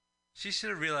 She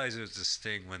should have realized it was a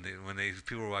sting when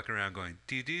people were walking around going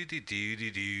do do do do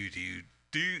do do do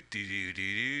do do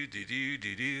do do do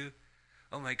do do.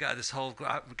 Oh my God! This whole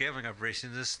gambling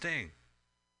operation is a sting.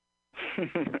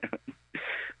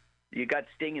 You got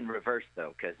Sting in reverse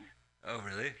though, because. Oh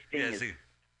really? Sting is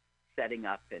setting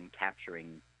up and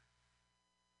capturing.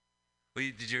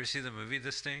 Wait, did you ever see the movie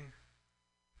The Sting?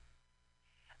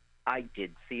 I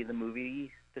did see the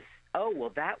movie. Oh, well,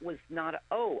 that was not.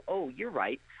 Oh, you're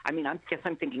right. I mean, I guess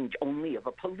I'm thinking only of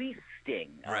a police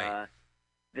sting. Right.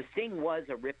 The Sting was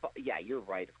a rip. Yeah, you're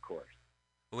right, of course.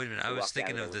 Wait a minute. I was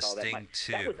thinking of The Sting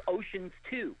 2. That was Ocean's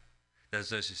 2. That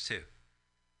was Ocean's 2.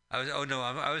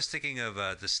 I was thinking of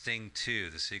The Sting 2,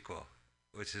 the sequel,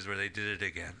 which is where they did it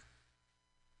again.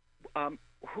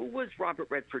 Who was Robert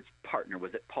Redford's partner?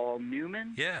 Was it Paul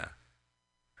Newman? Yeah.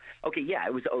 Okay, yeah,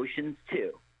 it was Ocean's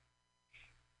 2.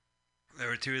 There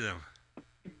were two of them.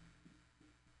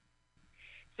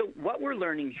 So what we're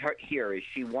learning here is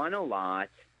she won a lot,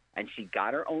 and she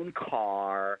got her own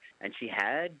car, and she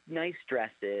had nice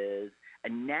dresses,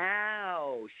 and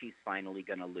now she's finally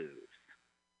going to lose.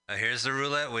 Here's the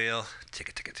roulette wheel.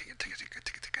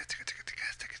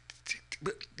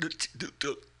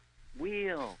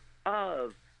 Wheel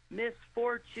of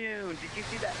Misfortune. Did you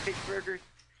see that Fish Burgers?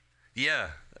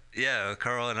 Yeah.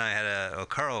 Carl and I had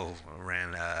Carl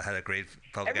had a great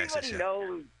public access show.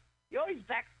 Everybody knows. You always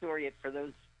backstory it for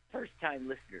those first-time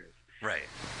listeners. Right.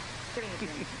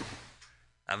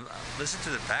 Listen to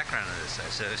the background of this.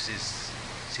 So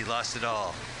she lost it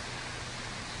all.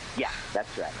 Yeah,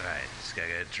 that's right. All right. Just gotta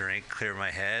get a drink, clear my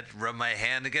head, rub my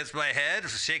hand against my head,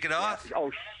 shake it off.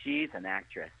 Oh, she's an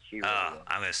actress. She really is.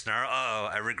 I'm gonna snarl.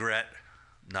 I regret.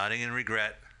 Nodding in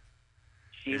regret.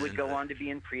 She would go on to be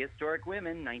in Prehistoric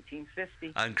Women,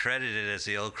 1950. Uncredited as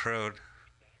the old crone.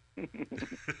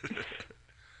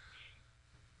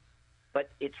 But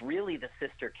it's really the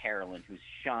sister Carolyn who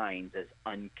shines as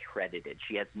uncredited.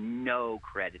 She has no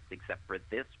credits except for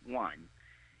this one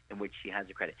in which she has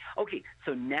a credit. Okay,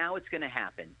 so now it's going to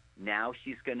happen. Now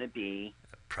she's going to be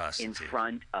in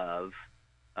front of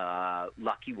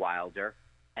Lucky Wilder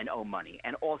and O Money.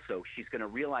 And also, she's going to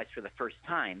realize for the first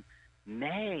time,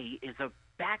 May is a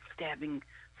backstabbing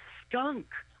skunk.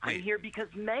 Wait. I'm here because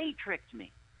May tricked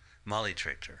me. Molly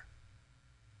tricked her.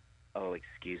 Oh,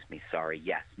 excuse me. Sorry.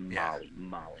 Yes, Molly.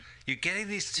 You're getting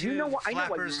these two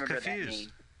flappers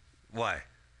confused. Why?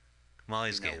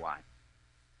 Molly's game. Why?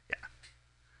 Yeah.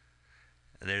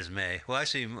 There's May. Well,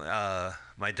 actually,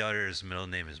 my daughter's middle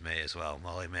name is May as well.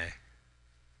 Molly May.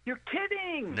 You're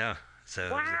kidding. No.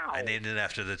 So wow. I named it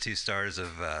after the two stars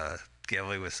of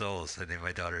Gambling with Souls. I named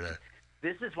my daughter that.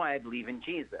 This is why I believe in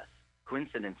Jesus.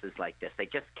 Coincidences like this, they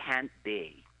just can't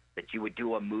be. That you would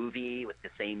do a movie with the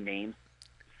same names.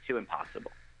 It's too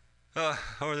impossible. Or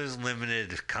there's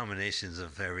limited combinations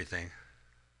of everything.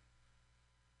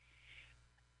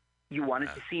 You wanted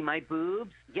to see my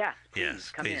boobs? Yes, please.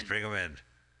 Yes, come please in. bring them in.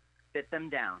 Sit them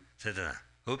down. Sit down.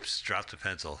 Oops, dropped the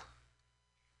pencil.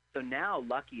 So now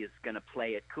Lucky is going to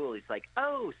play it cool. He's like,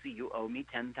 oh, so you owe me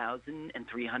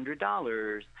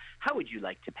 $10,300. How would you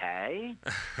like to pay?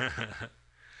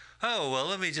 Oh, well,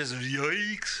 let me just...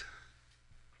 Yikes.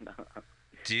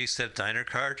 Do you accept Diner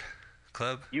Card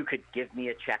Club? You could give me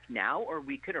a check now, or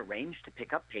we could arrange to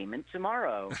pick up payment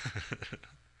tomorrow.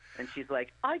 And she's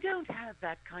like, I don't have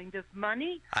that kind of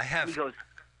money. I have... And he goes...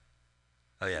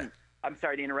 Oh, yeah. I'm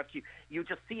sorry to interrupt you. You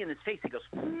just see in his face, he goes,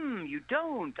 you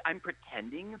don't. I'm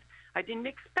pretending. I didn't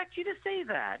expect you to say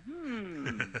that.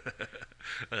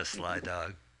 What a sly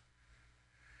dog.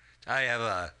 I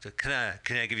have can I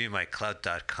give you my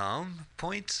Clout.com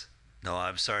points? No,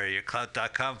 I'm sorry. Your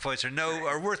Clout.com points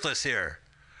are worthless here.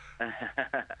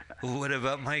 What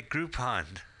about my Groupon?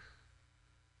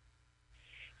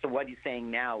 So what he's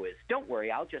saying now is, don't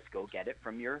worry, I'll just go get it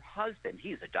from your husband.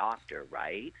 He's a doctor,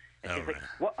 right? And she's like,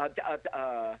 what?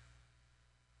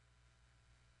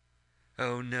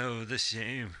 Oh no, the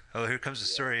shame. Oh, here comes the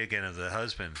story again of the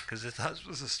husband, because the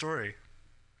husband's the story.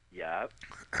 Yep.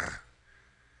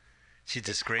 She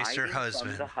disgraced her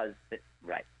husband. From the husband.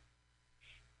 Right.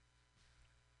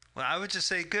 Well, I would just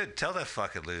say, good. Tell that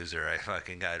fucking loser I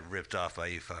fucking got ripped off by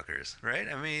you fuckers, right?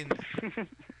 I mean,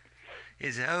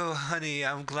 oh, honey,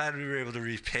 I'm glad we were able to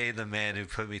repay the man who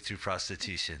put me through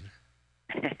prostitution.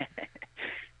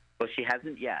 Well, she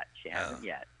hasn't yet. She hasn't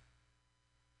yet.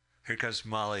 Here comes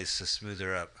Molly's to smooth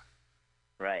her up.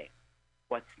 Right.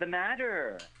 What's the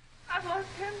matter? I've lost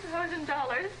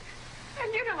 $10,000,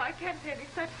 and you know I can't pay any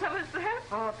such sum as that.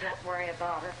 Oh, don't worry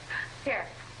about it. Here,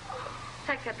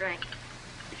 take a drink.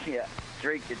 Yeah,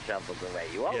 drink your troubles away.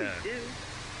 You always do.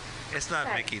 It's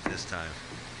not Mickey this time.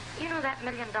 You know that $1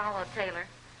 million tailor?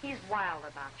 He's wild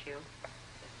about you.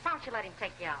 Why don't you let him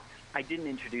take you out? I didn't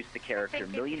introduce the character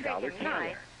 $1 Million Tailor.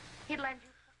 Nice, he'd lend you.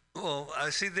 Well,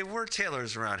 see, there were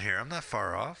tailors around here. I'm not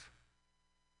far off.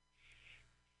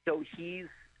 So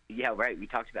yeah, right. We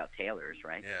talked about tailors,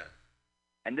 right? Yeah.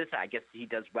 And this, I guess he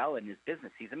does well in his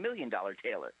business. He's $1 million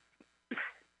tailor.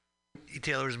 He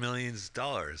tailors millions of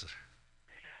dollars.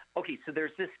 Okay, so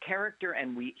there's this character,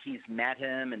 and he's met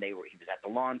him, and he was at the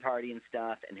lawn party and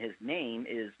stuff, and his name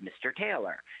is Mr.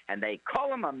 Taylor, and they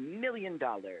call him $1 million.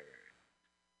 So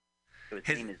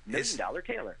his name is $1 Million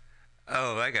Taylor.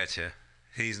 Oh, I got you.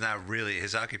 He's not really.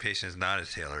 His occupation is not a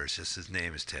tailor. It's just his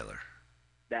name is Taylor.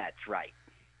 That's right.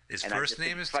 His first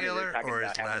name is Taylor, or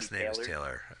his last name is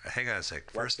Taylor? Hang on a sec.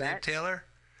 First name Taylor,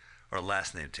 or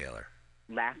last name Taylor?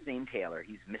 Last name Taylor.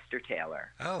 He's Mr.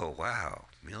 Taylor. Oh, wow.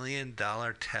 $1 Million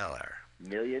Taylor. $1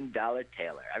 Million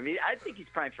Taylor. I mean, I think he's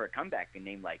primed for a comeback, a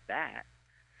name like that.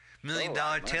 $1 Million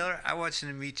Taylor? I want you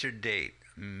to meet your date,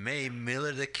 May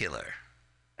Miller the Killer.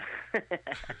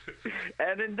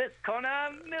 And in this corner,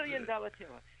 $1 Million Taylor.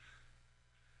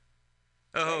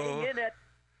 Oh. Weighing in at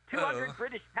 200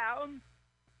 British pounds.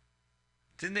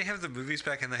 Didn't they have the movies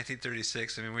back in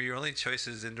 1936? I mean, were your only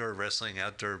choices indoor wrestling,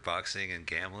 outdoor boxing, and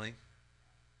gambling?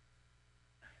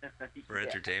 For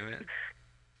entertainment?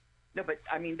 No, but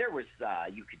I mean, there was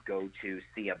you could go to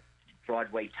see a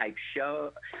Broadway type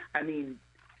show. I mean,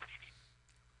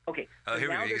 okay. Oh, here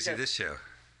we go. You can see this show.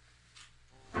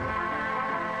 Hey,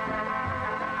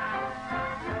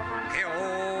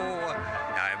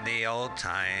 I'm the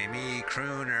old-timey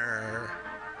crooner,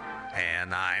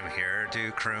 and I'm here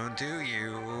to croon to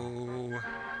you.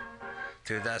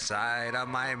 To the side of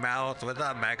my mouth with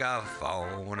a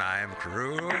megaphone, I'm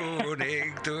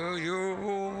crooning to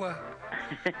you.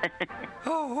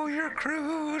 Oh, you're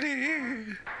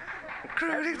crooning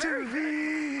to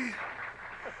me.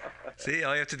 See,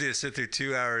 all you have to do is sit through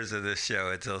 2 hours of this show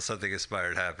until something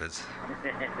inspired happens.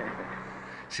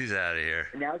 She's out of here.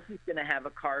 Now she's going to have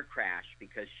a car crash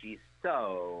because she's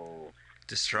so...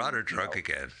 Distraught or drunk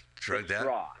again? Drugged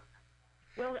out?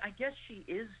 Well, I guess she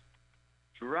is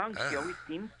drunk. She always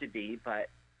seems to be, but...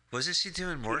 Wasn't she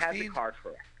doing morphine? She has a car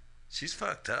crash. She's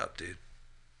fucked up, dude.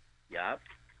 Yup.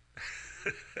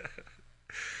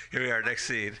 Here we are, next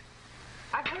scene.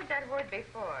 I've heard that word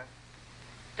before.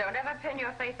 Don't ever pin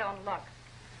your faith on luck.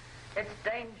 It's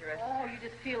dangerous. Oh, you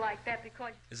just feel like that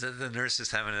because... Is that the nurse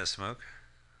just having a smoke?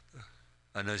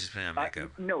 Oh, no, she's putting on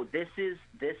makeup. No, this is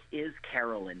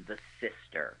Carolyn, the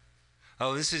sister.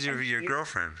 Oh, this is your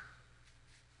girlfriend.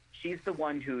 She's the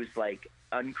one who's, like,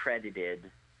 uncredited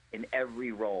in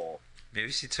every role. Maybe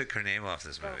she took her name off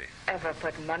this movie. Ever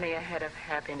put money ahead of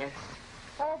happiness?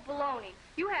 Oh, baloney.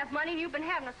 You have money and you've been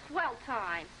having a swell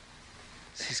time.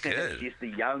 She's good. She's the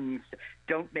young...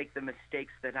 Don't make the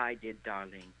mistakes that I did,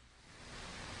 darling.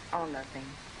 Oh, nothing.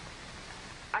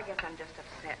 I guess I'm just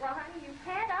upset. Well, honey, you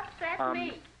can't upset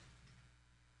me.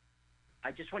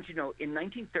 I just want you to know, in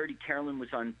 1930, Carolyn was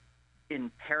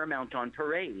in Paramount on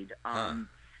Parade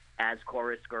as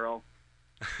chorus girl.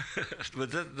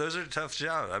 But those are tough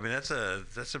jobs. I mean, that's a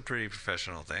pretty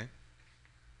professional thing.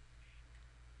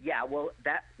 Yeah, well,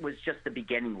 that was just the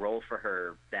beginning role for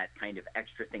her, that kind of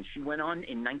extra thing. She went on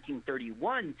in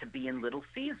 1931 to be in Little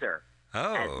Caesar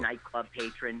as nightclub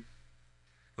patron.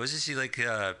 Wasn't she like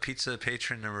pizza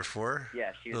patron number 4?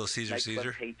 Yeah, she was Little Caesar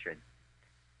nightclub patron.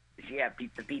 Yeah,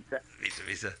 pizza.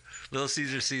 Little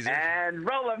Caesar. And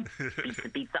roll him.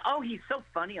 Pizza. Oh, he's so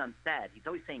funny on set. He's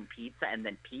always saying pizza and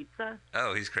then pizza.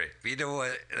 Oh, he's great. But you know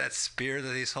what? That spear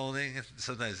that he's holding,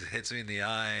 sometimes it hits me in the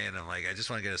eye, and I'm like, I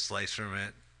just want to get a slice from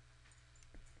it.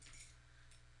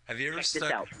 Have you ever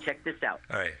Check this out.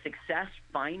 All right. Success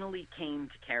finally came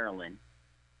to Carolyn,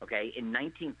 okay, in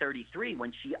 1933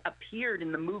 when she appeared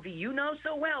in the movie you know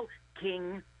so well,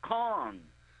 King Kong.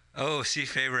 Oh, C.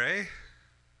 Fabre?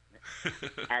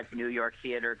 As New York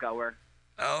theater goer.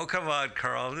 Oh, come on,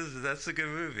 Carl. That's a good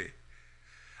movie.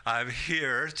 I'm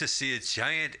here to see a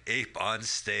giant ape on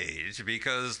stage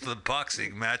because the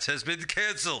boxing match has been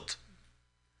canceled.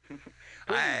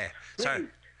 Please,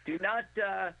 do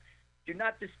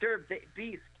not disturb the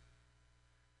beast.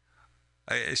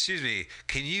 Excuse me,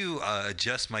 can you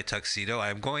adjust my tuxedo?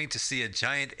 I'm going to see a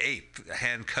giant ape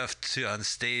handcuffed on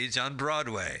stage on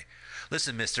Broadway.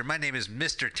 Listen, mister, my name is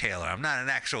Mr. Taylor. I'm not an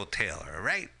actual tailor, all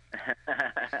right?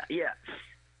 Yeah.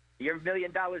 Your $1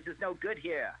 million is no good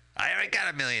here. I already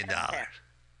got $1 million.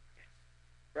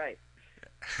 Right.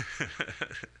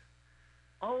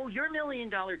 Oh, you're $1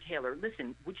 million tailor.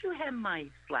 Listen, would you hem my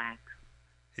slacks?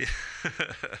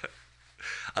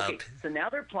 Okay, so now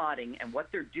they're plotting, and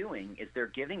what they're doing is they're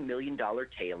giving $1 Million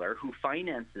Taylor, who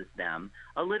finances them,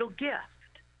 a little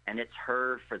gift, and it's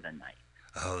her for the night.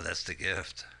 Oh, that's the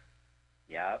gift.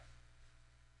 Yep.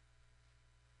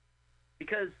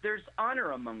 Because there's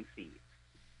honor among thieves.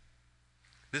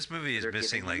 This movie is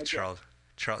missing like Charles.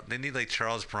 They need like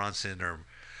Charles Bronson or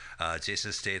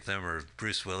Jason Statham or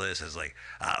Bruce Willis as like,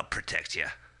 I'll protect you.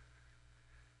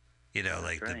 You know,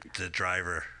 like right. the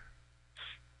driver.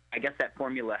 I guess that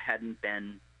formula hadn't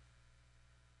been.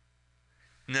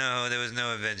 No, there was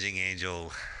no avenging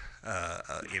angel,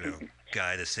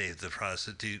 guy to save the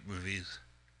prostitute movies.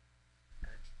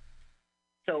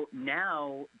 So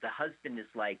now the husband is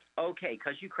like, okay,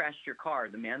 because you crashed your car,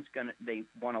 the man's they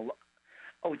want to.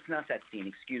 Oh, it's not that scene.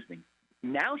 Excuse me.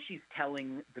 Now she's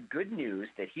telling the good news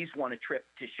that he's won a trip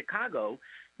to Chicago.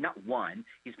 Not one.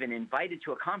 He's been invited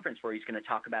to a conference where he's going to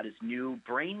talk about his new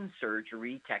brain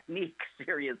surgery technique.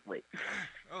 Seriously.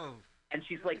 Oh. And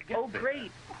she's like, oh,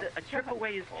 great. A trip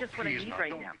away is just what I need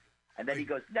right now. And then he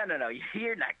goes, no,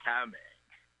 you're not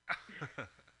coming.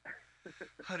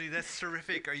 Honey, that's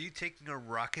terrific. Are you taking a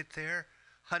rocket there?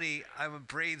 Honey, I'm a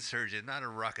brain surgeon, not a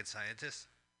rocket scientist.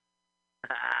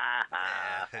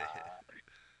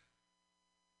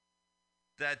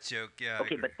 That joke, yeah.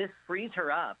 Okay, but this frees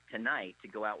her up tonight to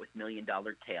go out with $1 Million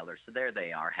Taylor. So there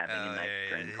they are, having a nice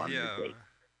drink on the date.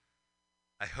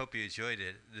 I hope you enjoyed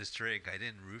it. This drink, I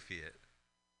didn't roofie it.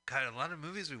 God, a lot of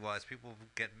movies we watch, people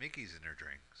get Mickeys in their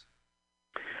drinks.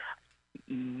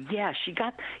 Yeah, she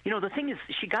got. The thing is,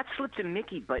 she got slipped a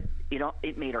Mickey, but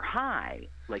it made her high.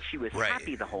 Like she was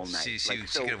happy the whole night. She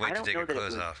couldn't wait to take her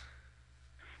clothes off.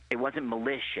 It wasn't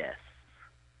malicious.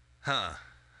 Huh.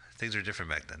 Things were different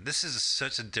back then. This is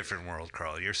such a different world,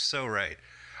 Carl. You're so right.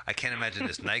 I can't imagine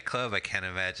this nightclub. I can't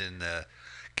imagine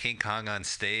King Kong on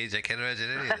stage. I can't imagine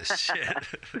any of this shit.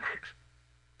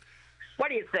 What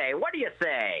do you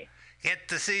say? Get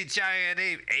to see giant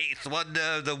ape, eighth wonder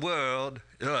of the world.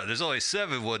 Oh, there's only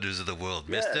 7 wonders of the world,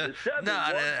 mister.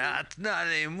 Not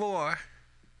anymore.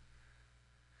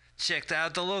 Checked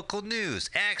out the local news.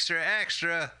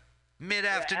 Extra.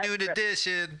 Mid-afternoon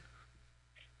edition.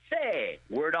 Say,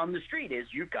 word on the street is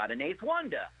you've got an 8th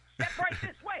wonder. Step right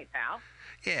this way, pal.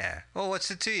 Yeah. Well,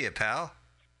 what's it to you, pal?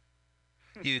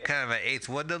 You kind of an 8th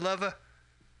wonder lover?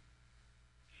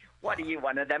 What are you,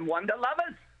 one of them wonder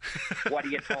lovers? What are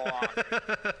you talking?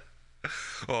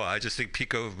 Oh, I just think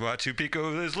Machu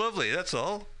Picchu is lovely. That's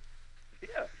all.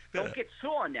 Yeah. Don't get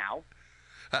sore now.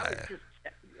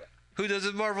 Who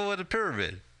doesn't marvel at a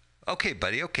pyramid? Okay,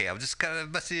 buddy. Okay, I'm just kind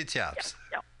of busting your chops.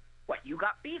 Yeah. What, you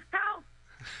got beef, pal?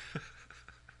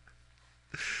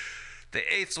 The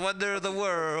 8th wonder of the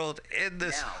world in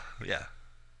this. Now, yeah.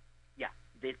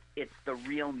 It's the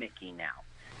real Mickey now.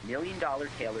 $1 Million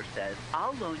Taylor says,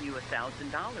 I'll loan you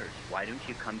 $1,000. Why don't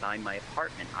you come by my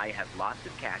apartment? I have lots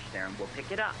of cash there and we'll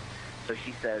pick it up. So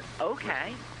she says,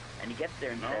 okay. And he gets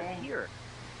there and says, here.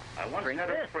 I once had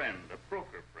a friend, a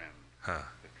broker friend, that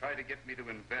tried to get me to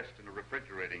invest in a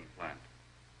refrigerating plant.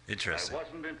 Interesting. I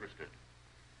wasn't interested.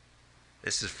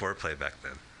 This is foreplay back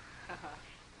then.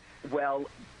 Well,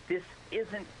 this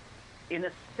isn't. In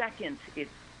a second,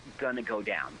 it's going to go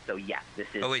down. So, yes, this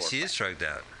is. Oh, wait, foreplay. she is drugged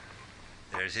out.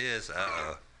 There she is.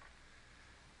 Oh,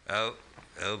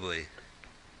 boy.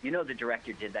 The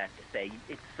director did that to say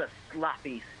it's a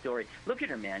sloppy story. Look at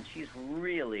her, man. She's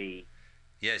really.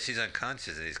 Yeah, she's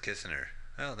unconscious and he's kissing her.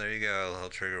 Oh, there you go. A little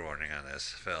trigger warning on this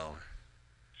film.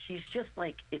 She's just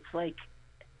like, it's like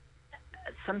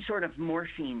some sort of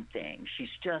morphine thing. She's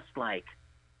just like.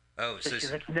 Oh, so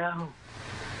she's like, no,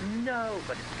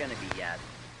 but it's going to be yes.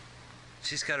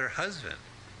 She's got her husband.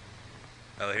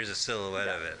 Oh, here's a silhouette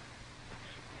of it.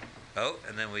 Oh,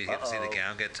 and then we get to see the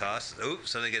gown get tossed. Oops,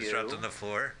 something gets dropped on the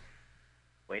floor.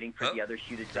 Waiting for the other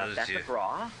shoe to drop. That's a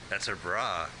bra. That's her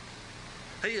bra.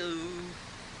 Hey-o.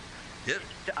 Yep.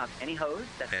 Pantyhose.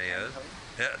 That's pantyhose.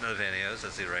 Yeah, another pantyhose.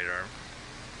 That's the right arm.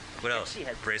 What else? She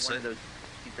has bracelet. One of those,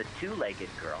 she's a 2-legged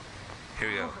girl. Here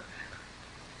we go.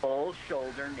 Full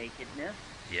shoulder nakedness.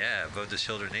 Yeah, above the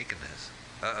shoulder nakedness.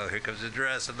 Uh-oh, here comes the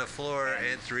dress on the floor.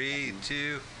 And 3,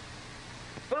 2.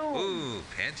 Boom! Ooh,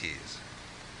 panties.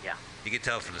 Yeah. You can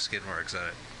tell from the skin marks on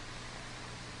it.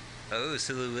 Oh,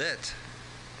 silhouette.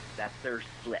 That's their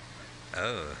slip.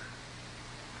 Oh.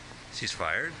 She's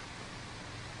fired?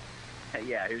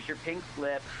 Yeah, here's your pink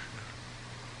slip.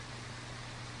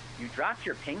 You dropped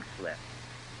your pink slip.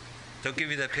 Don't give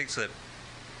me that pink slip.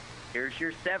 Here's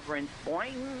your severance.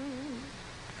 Boing!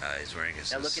 He's wearing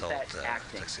his Now look assault at that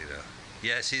acting. tuxedo.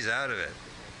 Yeah, she's out of it.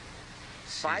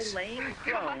 By lame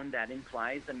crone, that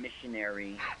implies a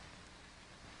missionary.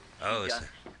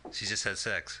 She just had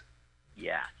sex.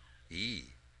 Yeah.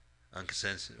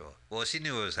 Unconsensual. Well, she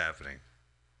knew what was happening.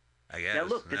 I guess. Now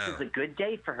look, this is a good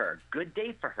day for her. Good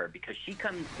day for her because she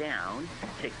comes down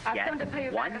to get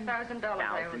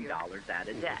 $1,000 out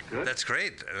of debt. That's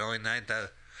great. Only 9,000.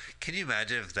 Can you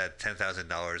imagine if that $10,000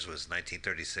 was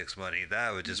 1936 money?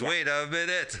 That would just wait a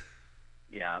minute.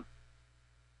 Yeah.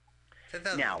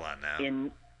 10,000 is a lot now.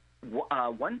 In $1,000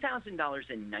 in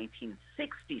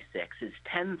 1966 is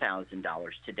 $10,000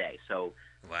 today. So.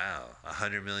 Wow,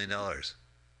 $100 million.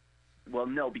 Well,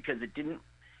 no, because it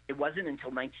wasn't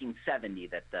until 1970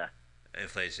 that the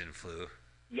inflation flew.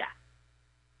 Yeah.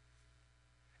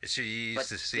 You used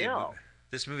to see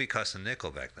this movie cost a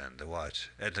nickel back then to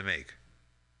watch and to make.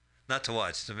 Not to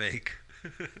watch, to make.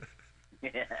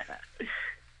 Yeah.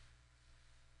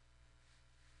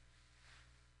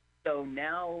 So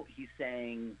now he's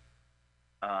saying,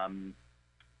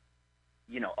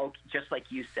 just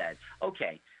like you said,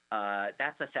 okay,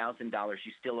 that's $1,000.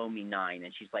 You still owe me $9,000.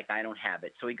 And she's like, I don't have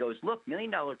it. So he goes, look, $1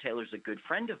 Million Taylor's a good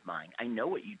friend of mine. I know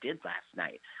what you did last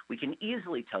night. We can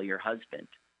easily tell your husband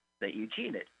that you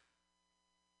cheated.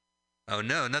 Oh,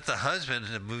 no, not the husband.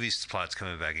 The movie plot's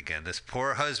coming back again. This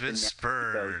poor husband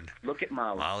spurned. Goes, look at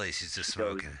Molly. Molly, she's just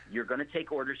smoking. Goes, you're going to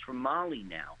take orders from Molly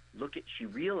now. She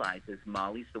realizes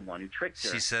Molly's the one who tricked her.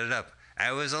 She set it up.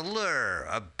 I was a lure,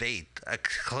 a bait, a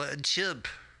chip.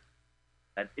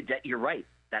 You're right.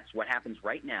 That's what happens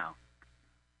right now.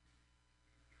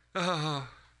 Oh,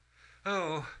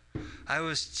 I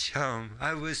was chum.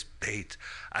 I was bait.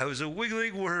 I was a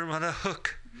wiggling worm on a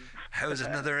hook. I was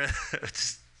another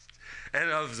and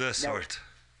of the sort.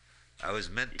 I was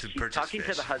meant to purchase talking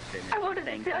fish. to the husband. I wanted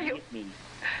to tell you. Me,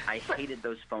 I hated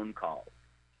those phone calls.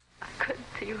 I couldn't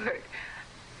see you hurt.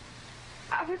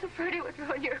 I was afraid it would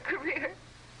ruin your career.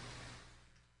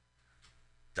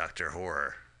 Dr.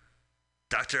 Horror.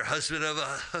 Dr. Husband of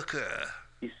a Hooker.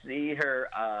 You see her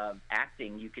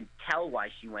acting, you can tell why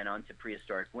she went on to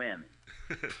Prehistoric Women.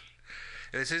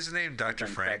 Is his name Dr.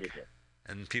 Frank?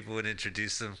 And people would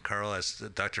introduce them, Carl, as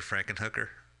Dr. Frankenhooker?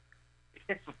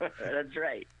 That's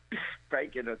right.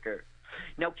 Frankenhooker.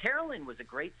 Now, Carolyn was a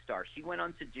great star. She went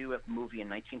on to do a movie in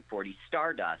 1940,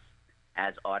 Stardust,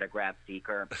 as autograph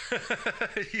seeker.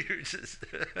 You're just...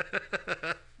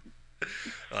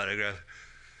 autograph.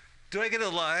 Do I get a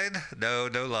line? No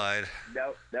line.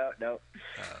 No.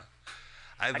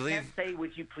 I believe... can't say,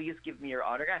 would you please give me your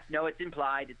autograph? No, it's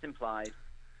implied.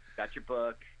 Got your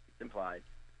book. It's implied.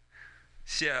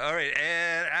 Yeah, all right,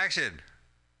 and action.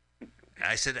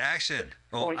 I said action.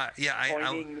 Well,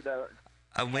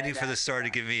 I'm waiting for the star to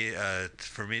give me,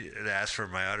 for me to ask for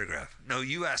my autograph. No,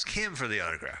 you ask him for the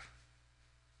autograph.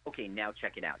 Okay, now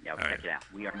check it out. Check it out.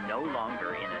 We are no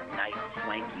longer in a nice,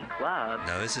 swanky club.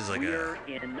 No, this is like We're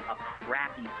in a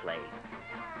crappy place.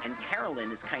 And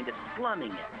Carolyn is kind of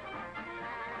slumming it.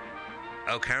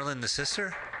 Oh, Carolyn, the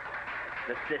sister?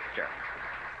 The sister.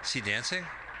 Is she dancing?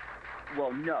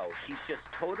 Well, no. She's just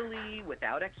totally,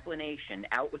 without explanation,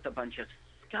 out with a bunch of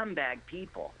scumbag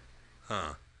people.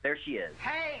 Huh. There she is.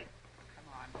 Hey!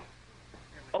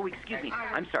 Oh, excuse me.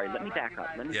 I'm sorry. Let me back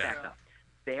up.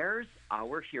 There's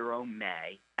our hero,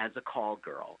 May, as a call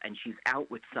girl, and she's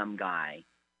out with some guy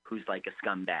who's like a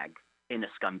scumbag in a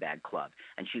scumbag club,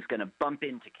 and she's going to bump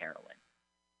into Carolyn.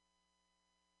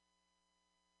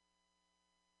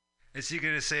 Is she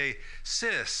going to say,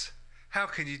 sis, how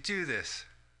can you do this?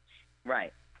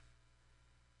 Right.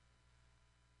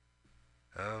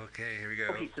 Okay, here we go.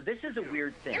 Okay, so this is a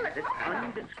weird thing.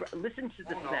 Listen to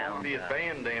the sound. I'm be a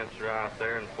band dancer out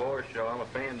there in Floor Show. I'm a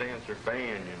band dancer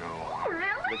fan, you know. Oh,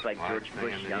 really? Looks like George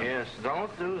Bush. Yes,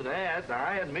 don't do that.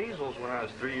 I had measles when I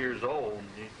was 3 years old.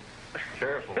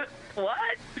 Careful.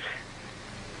 What?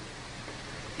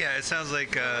 Yeah, it sounds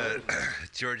like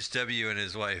George W. and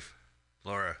his wife,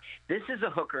 Laura. This is a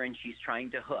hooker, and she's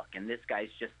trying to hook, and this guy's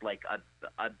just like a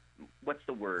what's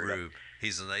the word? Rube.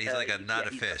 He's like a not a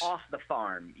fish. He's off the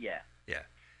farm, yeah. Yeah,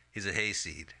 he's a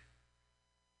hayseed.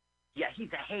 Yeah,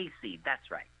 he's a hayseed. That's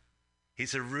right.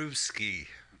 He's a Rubeski.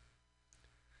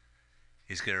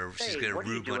 She's Hey, gonna what are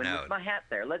you rube doing one with out. my hat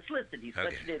there? Let's listen. He's such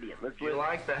Okay. an idiot. Let's You listen.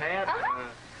 like the hat?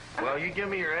 Well, you give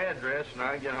me your address, and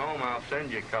I get home, I'll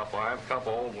send you a couple. I have a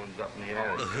couple old ones up in the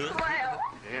attic.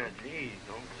 Yeah, geez,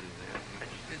 don't do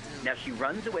that. Now she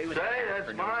runs away with Say, the hat that's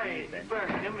for no mine. reason. You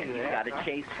better give me And you that. got to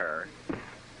chase her.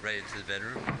 Right into the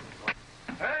bedroom.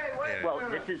 Hey, wait a Well,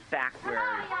 minute. this is back where it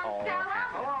all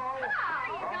happened.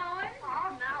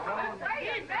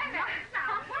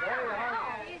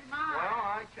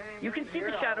 You can see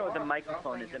the shadow of the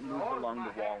microphone as it moves along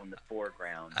the wall in the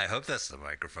foreground. I hope that's the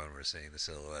microphone we're seeing the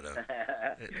silhouette of.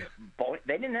 Boy,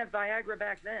 they didn't have Viagra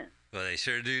back then. Well, they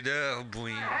sure do now.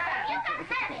 Boing.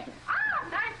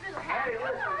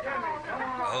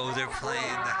 Oh, they're playing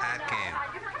the hat game.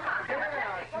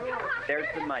 There's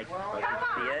the microphone. You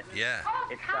see it? Yeah.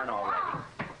 It's done already.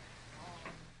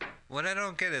 What I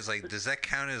don't get is, like, does that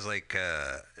count as, like,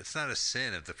 it's not a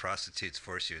sin if the prostitutes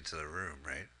force you into the room,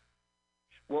 right?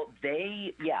 Well,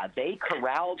 they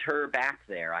corralled her back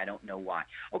there. I don't know why.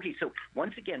 Okay, so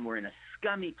once again, we're in a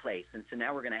scummy place, and so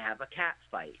now we're going to have a cat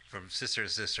fight. From sister to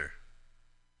sister.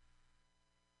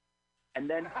 And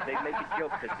then they make a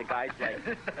joke because the guy's like,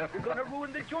 "You're going to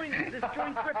ruin this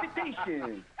joint's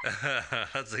reputation."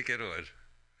 That's a good one.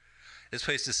 This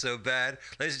place is so bad.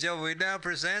 Ladies and gentlemen, we now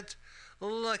present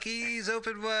Lucky's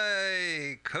Open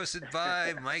Mic, hosted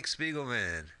by Mike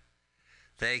Spiegelman.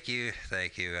 Thank you.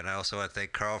 And I also want to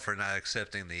thank Carl for not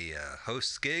accepting the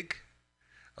host's gig,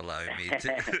 allowing me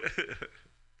to.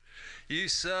 You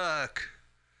suck.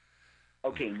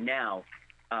 Okay, now,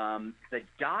 the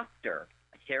doctor,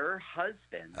 her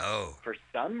husband, for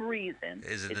some reason,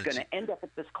 is going to end up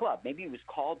at this club. Maybe he was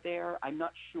called there. I'm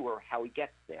not sure how he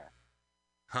gets there.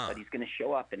 Huh. But he's going to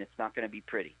show up, and it's not going to be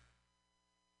pretty.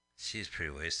 She's pretty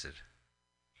wasted.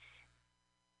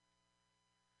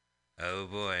 Oh,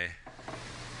 boy.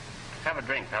 Have a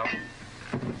drink, pal.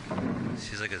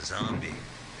 She's like a zombie.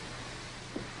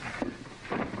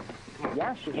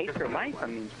 Yeah, she hates her life. I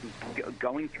mean, she's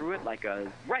going through it like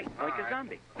a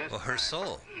zombie. Well, her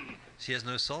soul. She has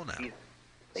no soul now.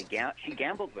 She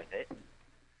gambled with it.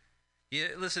 Yeah,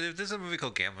 listen, if there's a movie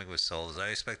called Gambling with Souls, I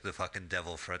expect the fucking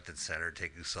devil front and center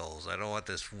taking souls. I don't want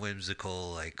this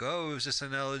whimsical, like, oh, it was just an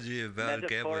analogy about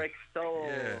Metaphoric gambling. soul.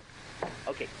 Yeah.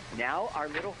 Okay, now our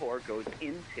little whore goes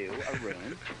into a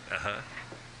room. Uh-huh.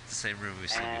 The same room we've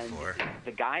seen and before.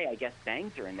 The guy, I guess,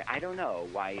 bangs her in there. I don't know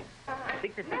why. I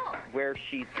think this is where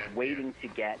she's waiting to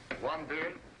get... One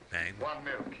beer, bang. One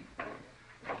milk.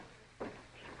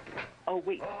 Oh,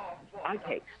 wait.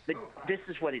 Okay, this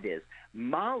is what it is.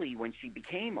 Molly, when she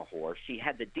became a whore, she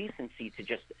had the decency to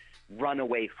just run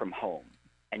away from home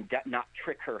and not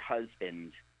trick her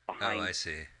husband behind. Oh, I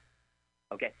see.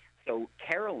 Okay, so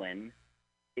Carolyn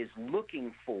is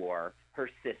looking for her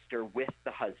sister with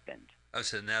the husband. Oh,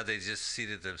 so now they just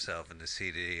seated themselves in the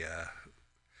seedy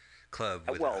club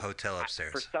with a hotel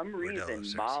upstairs. For some reason,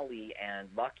 Molly and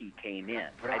Lucky came in.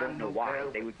 I don't know why.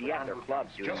 They would be at their club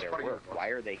doing their work. Why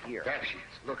are they here? There she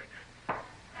is. Look.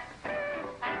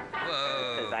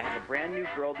 Whoa. Because I have a brand new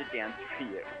girl to dance for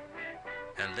you.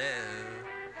 Hello.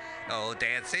 Oh,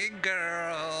 dancing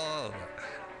girl.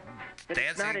 But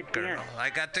dancing girl. dance. I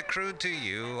got to croon to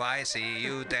you. I see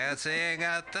you dancing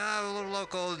at the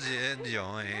local gin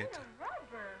joint.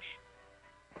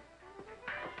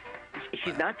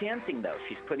 She's not dancing, though.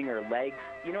 She's putting her legs,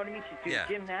 you know what I mean? She's doing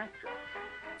gymnastics.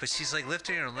 But she's like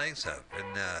lifting her legs up,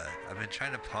 and I've been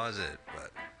trying to pause it,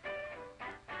 but...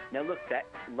 Now look, that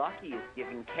Lucky is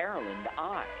giving Carolyn the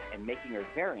eye and making her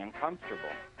very uncomfortable.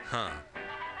 Huh.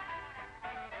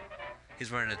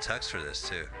 He's wearing a tux for this,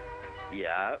 too.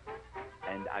 Yeah.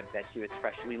 And I bet you it's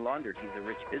freshly laundered. He's a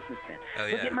rich businessman. Oh,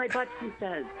 Look yeah. at my butt, she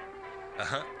says.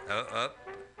 Uh-huh. Oh, up.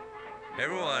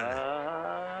 Everyone.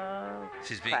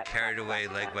 She's being carried away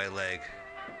leg by leg.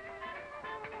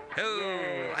 Oh,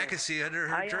 Yay. I can see under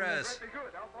her dress.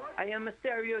 I am a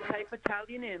stereotype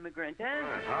Italian immigrant, eh?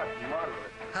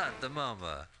 Hot the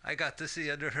mama. I got to see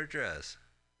under her dress.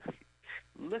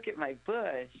 Look at my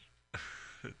bush.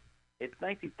 It's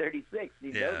 1936.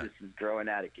 You know Yeah. this is growing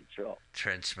out of control.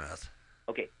 Trench mouth.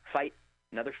 Okay, fight.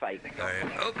 Another fight. All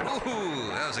right. Oh,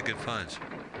 that was a good punch.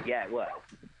 Yeah, it was.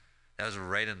 That was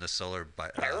right in the solar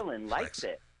Carolyn likes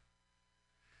it.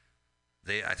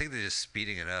 I think they're just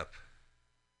speeding it up.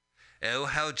 Oh,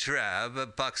 how drab. A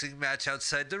boxing match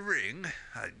outside the ring.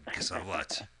 I guess I'll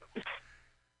watch.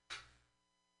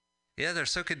 Yeah, they're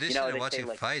so conditioned to they watching say,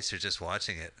 like- fights, they're just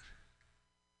watching it.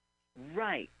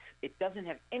 Right. It doesn't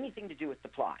have anything to do with the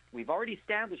plot. We've already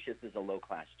established this as a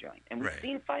low-class joint, and we've Right.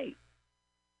 seen fights.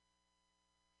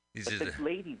 But the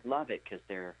ladies love it because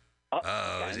they're...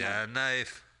 Oh, yeah,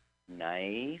 knife.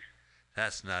 Knife.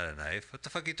 That's not a knife. What the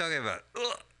fuck are you talking about?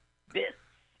 Ugh. This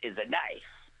is a knife.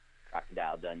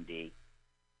 Crocodile Dundee.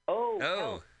 Oh,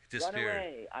 Oh, he run disappeared.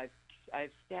 away.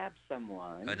 I've stabbed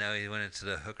someone. Oh, now he went into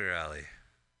the hooker alley.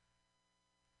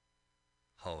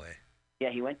 Hallway. Yeah,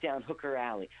 he went down Hooker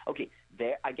Alley. Okay,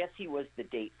 there. I guess he was the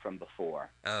date from before.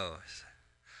 Oh.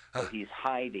 So he's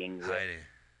hiding with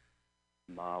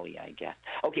Molly, I guess.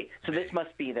 Okay, so this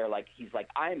must be their, like, he's like,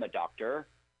 I'm a doctor.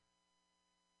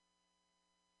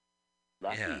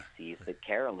 Lucky sees that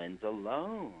Carolyn's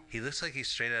alone. He looks like he's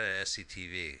straight out of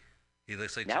SCTV. He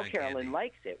looks like Now John Carolyn Candy.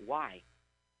 likes it. Why?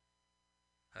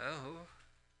 Oh.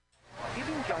 Do you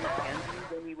think John Candy,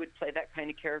 when he would play that kind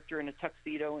of character in a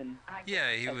tuxedo and...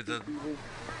 Yeah, he would.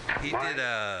 He did.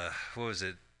 What was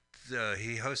it?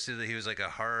 He hosted. He was like a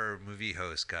horror movie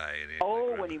host guy.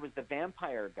 When he was the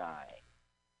vampire guy.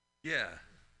 Yeah.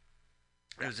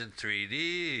 It was in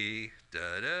 3D.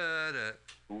 Da da da.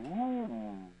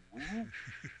 Ooh.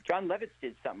 John Lovitz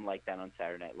did something like that on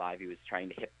Saturday Night Live. He was trying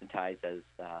to hypnotize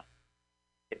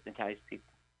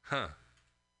people. Huh.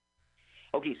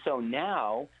 Okay, so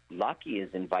now Lucky is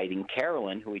inviting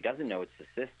Carolyn, who he doesn't know it's the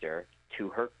sister, to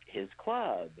his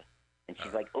club. And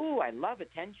she's like, "Ooh, I love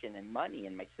attention and money,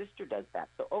 and my sister does that,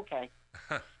 so okay."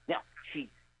 Now,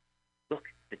 look,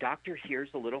 the doctor hears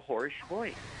a little whorish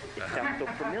voice. It sounds so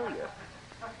familiar.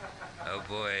 Oh,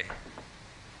 boy.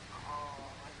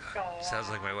 Sounds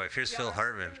like my wife. Here's Phil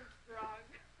Hartman.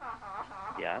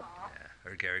 Yeah.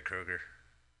 Or Gary Kroger.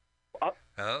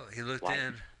 Oh, he looked wife.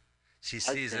 in. She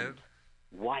sees him.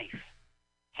 Wife.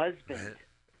 Husband.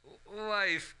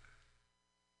 Wife.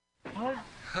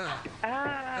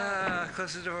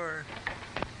 Close the door.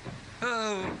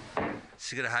 Oh. Is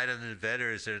she going to hide under the bed,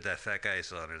 or is there that fat guy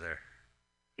still under there?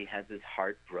 He has his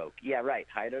heart broke. Yeah, right.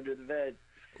 Hide under the bed.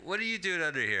 What are you doing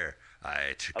under here?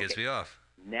 It gets me off.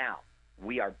 Now,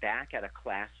 we are back at a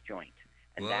class joint.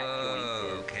 And that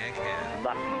Whoa, joint is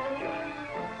Lucky's joint.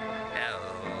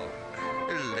 Hello.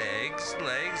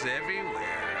 Legs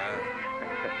everywhere.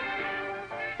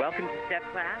 Welcome to step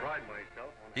class.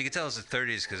 You can tell it's the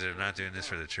 30s because they're not doing this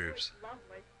for the troops.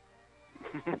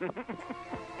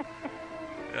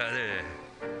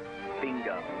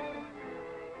 Bingo.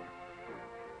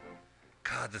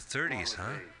 God, the 30s,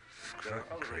 huh?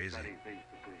 Crazy.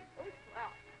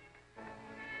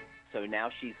 So now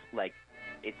she's like,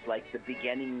 it's like the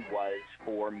beginning was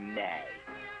for May.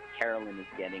 Carolyn is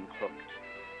getting hooked.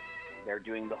 They're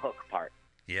doing the hook part.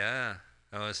 Yeah.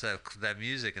 Oh, it's that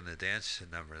music and the dance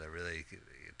number that really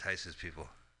entices people.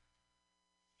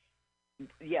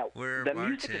 Yeah, We're the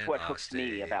music is marching what off hooks me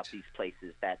stage. about these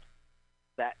places. That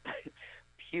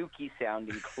pukey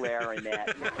sounding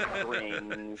clarinet and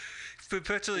strings. It's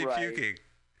perpetually Right. puking.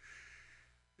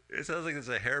 It sounds like it's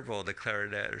a hairball, the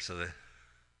clarinet or something.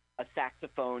 A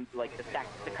saxophone, like the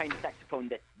kind of saxophone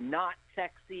that's not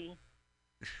sexy.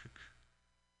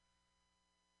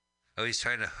 Oh, he's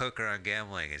trying to hook her on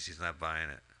gambling and she's not buying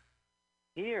it.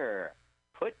 Here,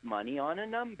 put money on a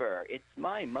number. It's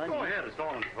my money. Go ahead, it's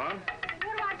all in fun.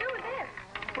 What do I do with this?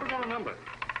 Put it on a number.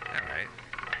 All right.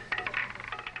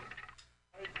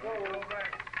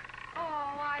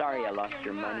 Sorry, I lost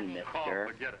your money, mister.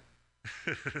 Forget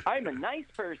it. I'm a nice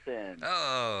person.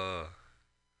 Oh.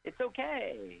 It's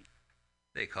okay.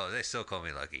 They still call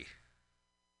me Lucky.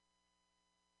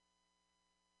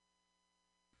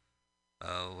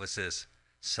 Oh, what's this?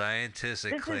 Scientists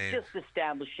This acclaim. is just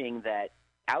establishing that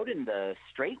out in the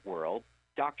straight world,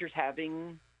 doctors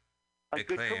having a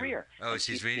good acclaim. career. Oh, And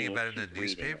she's she's reading seeing about it in she's the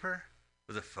reading it. newspaper?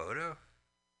 With a photo?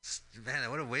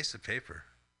 Man, what a waste of paper.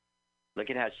 Look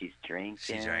at how she's drinking.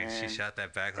 She drank. She shot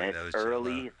that back And like that was it's too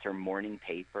early. low. It's her morning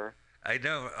paper. I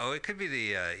know. Oh, it could be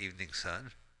the Evening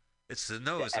Sun. It's the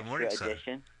The it's the Morning extra Sun.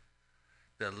 edition.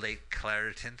 The late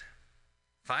Claritin.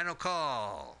 Final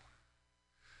call.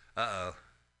 Uh-oh.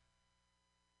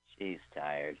 She's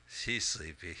tired. She's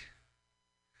sleepy.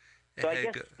 So I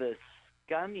Hey, guess the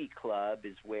Scummy Club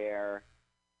is where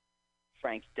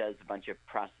Frank does a bunch of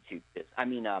prostitute business.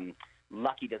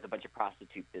 Lucky does a bunch of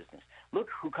prostitute business. Look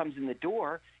who comes in the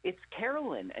door. It's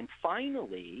Carolyn. And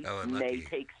finally, Oh, and May Lucky.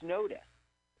 takes notice.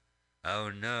 Oh,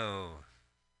 no.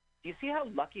 Do you see how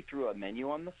Lucky threw a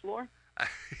menu on the floor?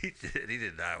 He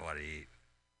did not want to eat.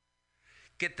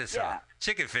 Get this Yeah. off.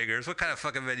 Chicken fingers. What kind of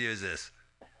fucking menu is this?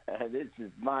 This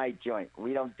is my joint.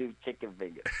 We don't do chicken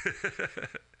fingers.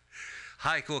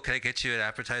 Hi, cool. Can I get you an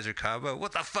appetizer combo?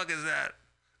 What the fuck is that?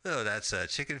 Oh, that's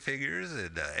chicken fingers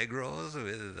and egg rolls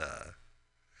with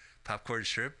popcorn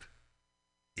shrimp.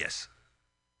 Yes.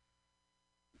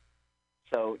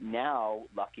 So now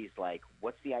Lucky's like,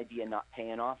 what's the idea not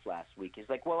paying off last week? He's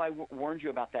like, well, I warned you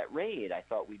about that raid. I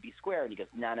thought we'd be square. And he goes,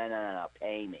 no,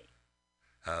 pay me.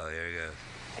 Oh, there you go.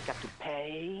 I got to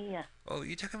pay. Oh,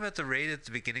 you talking about the raid at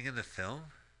the beginning of the film?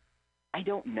 I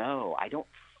don't know. I don't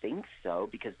think so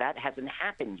because that hasn't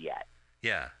happened yet.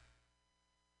 Yeah.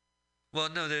 Well,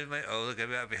 no, there might. Oh, look,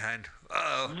 I'm out behind.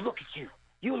 Oh. Look at you.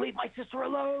 You leave my sister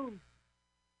alone.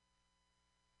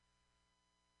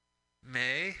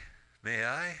 May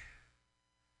I?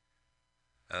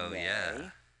 Oh, May. yeah.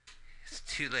 It's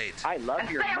too late. I love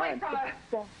your Stay away month. from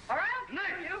her. All right, I'll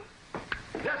kill you.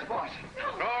 Yes, boss.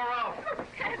 Go around.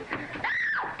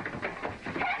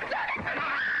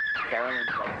 Carolyn's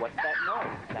like, what's that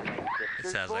noise? Is that my It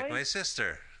sister's sounds like voice? my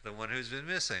sister, the one who's been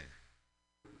missing.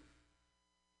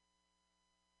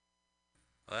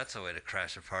 Well, that's a way to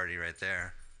crash a party right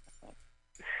there.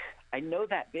 I know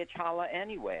that bitch holla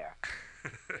anywhere.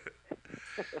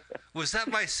 Was that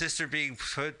my sister being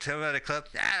put at a club?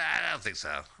 I don't think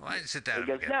so. Why don't you sit down? He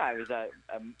goes, again? no, it was a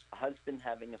husband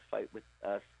having a fight with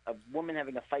a woman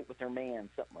having a fight with her man,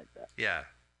 something like that. Yeah.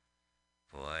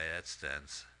 Boy, that's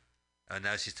dense. Oh,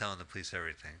 now she's telling the police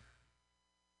everything.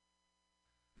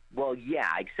 Well, yeah,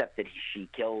 except that she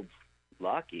killed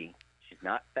Lucky. She's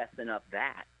not fessing up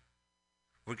that.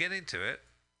 We're getting to it.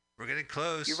 We're getting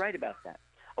close. You're right about that.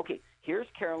 Okay, here's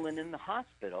Carolyn in the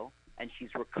hospital, and she's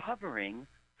recovering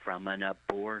from an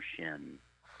abortion.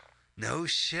 No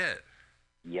shit.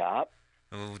 Yup.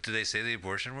 Oh, do they say the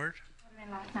abortion word?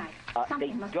 Last night. They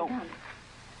Something must don't. be done.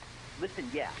 Listen,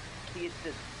 yeah. See, it's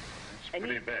this. Any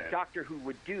pretty bad. doctor who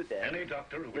would do this. Any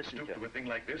doctor who would listen stoop to to a thing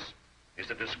like this is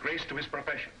a disgrace to his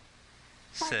profession.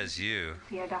 Says you.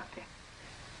 Dear doctor.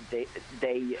 They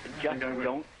just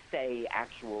don't say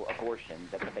actual abortion,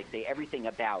 but they say everything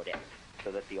about it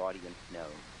so that the audience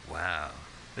knows. Wow.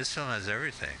 This film has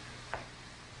everything.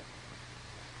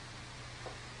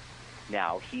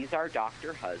 Now, he's our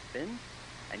doctor husband,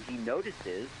 and he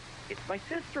notices it's my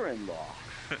sister-in-law.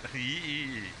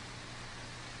 Yee.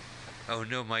 Oh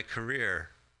no, my career.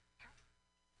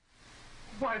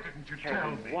 Why didn't you tell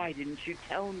Carolyn, me? why didn't you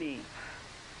tell me?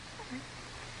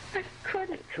 I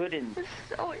couldn't. Couldn't. I'm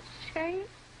so ashamed.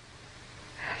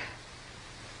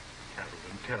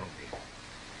 Carolyn, tell me.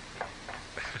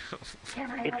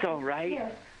 Can I It's help all you? right.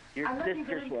 Yes. Your I'm looking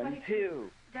for sister's the one, 22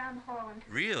 too. Down the hall into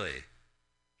Really?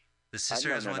 The sister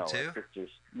no, has no, one no, too? her sister's,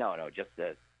 no, just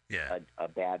Yeah. a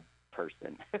bad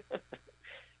person.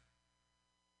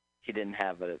 She didn't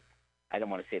have I don't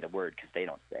want to say the word because they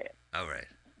don't say it. All right.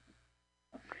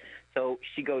 So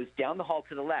she goes down the hall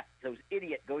to the left. So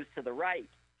idiot goes to the right.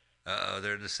 Uh-oh,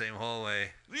 they're in the same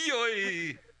hallway.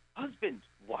 Yoy! Husband,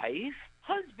 wife,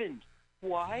 husband,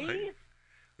 wife.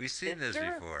 We've seen this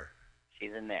Sister? before.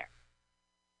 She's in there.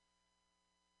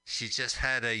 She just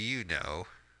had a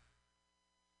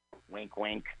Wink,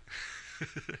 wink.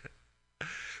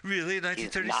 Really? She's not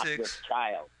 1936? this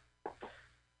child.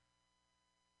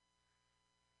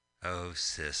 Oh,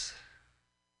 sis.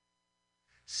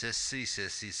 Sissy,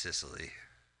 Sicily.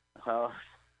 Oh,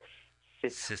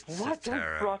 what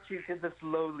has brought you to this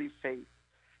lowly fate?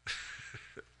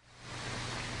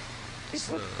 It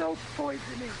was so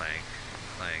poisoning. Clank,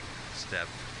 clank, step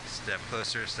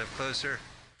closer, step closer.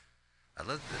 I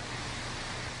love this.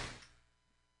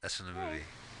 That's from the movie.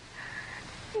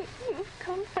 You've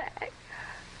come back.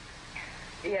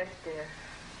 Yes, dear.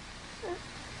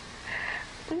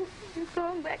 You're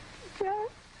going back to John?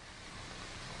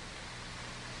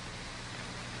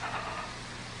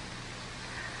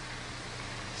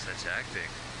 Such acting.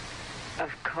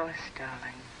 Of course,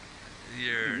 darling.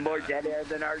 You're more not. dead air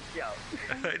than our show.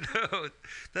 I know.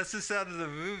 That's the sound of the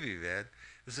movie, man.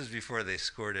 This was before they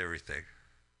scored everything.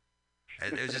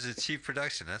 And it was just a cheap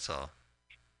production, that's all.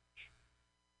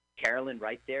 Carolyn,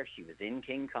 right there, she was in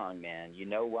King Kong, man. You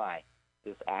know why?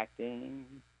 This acting.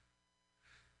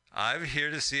 I'm here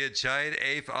to see a giant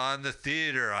ape on the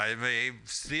theater. I'm a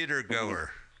theater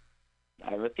goer.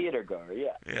 I'm a theater goer,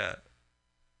 yeah. Yeah.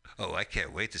 Oh, I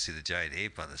can't wait to see the giant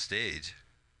ape on the stage.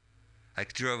 I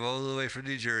drove all the way from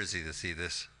New Jersey to see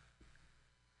this.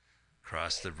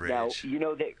 Cross the bridge. Now, you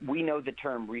know that we know the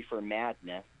term reefer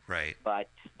madness. Right. But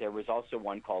there was also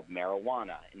one called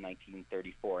marijuana in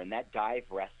 1934, and that dive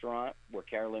restaurant where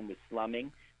Carolyn was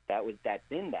slumming, that's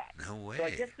in that. No way. So I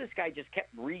guess this guy just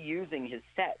kept reusing his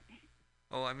set.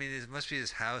 Oh, I mean, it must be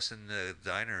his house and the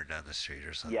diner down the street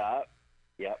or something.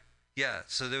 Yep. Yeah,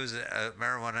 so there was a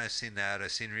marijuana. I've seen that.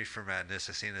 I've seen Reefer Madness.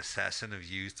 I've seen Assassin of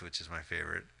Youth, which is my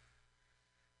favorite.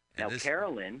 And Now,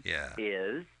 Carolyn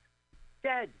is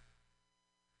dead.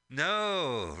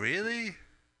 No, really?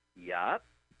 Yup.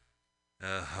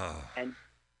 Oh. And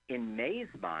in May's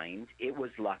mind, it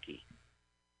was Lucky.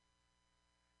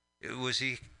 Was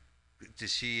he? Did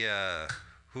she?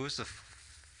 Who was the?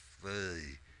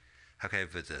 How can I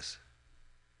put this?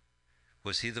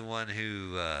 Was he the one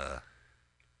who?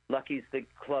 Lucky's the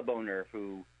club owner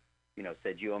who,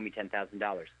 said you owe me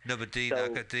 $10,000. No, but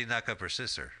did he knock up her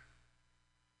sister?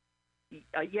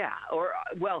 Yeah,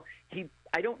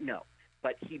 I don't know,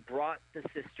 but he brought the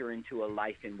sister into a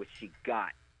life in which she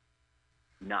got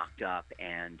knocked up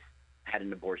and had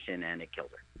an abortion, and it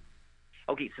killed her.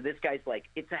 Okay, so this guy's like,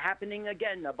 it's a happening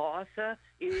again, boss.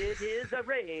 It is a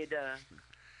raid.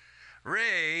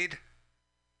 Raid?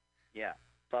 Yeah,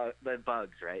 the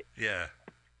bugs, right? Yeah.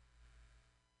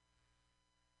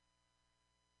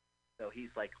 So he's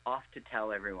like off to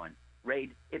tell everyone,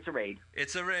 raid, it's a raid.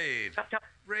 It's a raid. Top, top.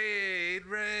 Raid.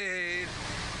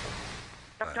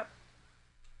 Top, top.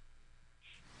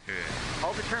 Good.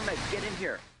 All the termites, get in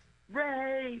here.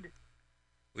 Raid.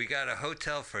 We got a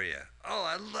hotel for you. Oh,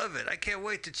 I love it. I can't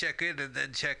wait to check in and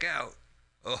then check out.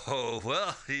 Oh,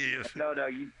 well. No,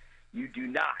 you do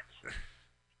not.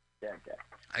 Okay.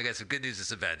 I got some good news and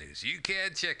some bad news. You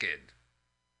can check in.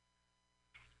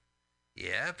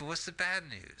 Yeah, but what's the bad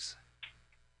news?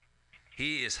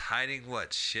 He is hiding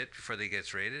what? Shit before they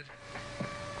gets raided?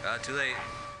 Too late.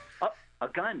 Oh, a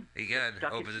gun. A gun.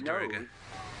 Open the door again.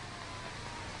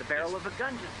 The barrel of a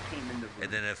gun just came in the room.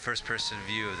 And then a first-person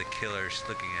view of the killer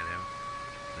looking at him.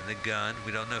 Then the gun.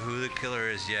 We don't know who the killer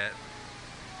is yet.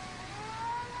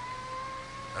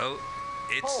 Oh,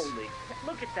 it's... Holy,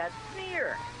 look at that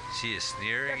sneer. She is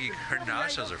sneering. Her That's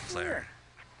nostrils are right flaring.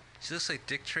 She looks like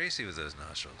Dick Tracy with those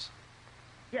nostrils.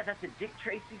 Yeah, that's a Dick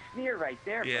Tracy sneer right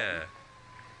there. Yeah. Buddy.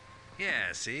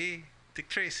 Yeah, see? Dick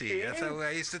Tracy. See? That's how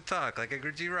I used to talk, like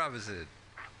Edgar G. Robinson.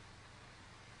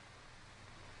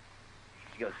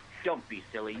 She goes, don't be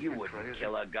silly. You wouldn't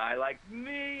kill a guy like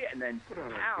me. And then,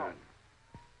 pow.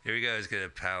 Here we go. He's going to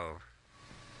pow.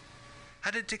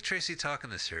 How did Dick Tracy talk in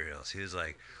the serials? He was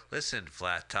like, listen,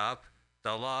 flat top,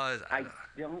 the law is... I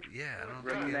don't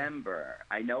remember.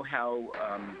 I know how...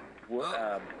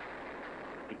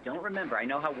 I don't remember. I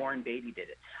know how Warren Beatty did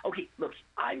it. Okay, look,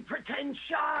 I'm pretend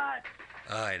shot.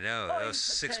 Oh, I know. Those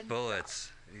 6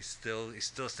 bullets. He's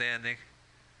still standing.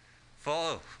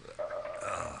 Follow.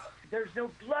 There's no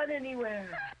blood anywhere.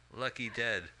 Lucky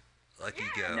dead. Lucky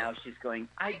go. And now she's going,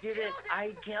 I did it.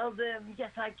 I killed him.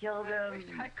 Yes, I killed him.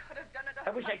 I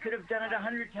wish I could have done it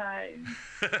 100 times.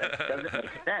 That doesn't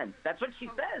make sense. That's what she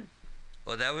says.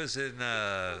 Well, that was in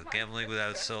Gambling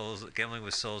with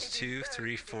Souls 2,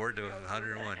 3, 4 to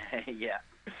 101. Yeah.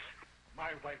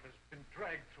 My wife has been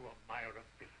dragged through a mire of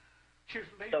fear.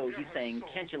 So he's saying,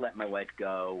 can't you let my wife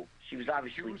go? She was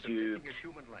obviously duped.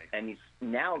 And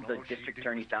now the district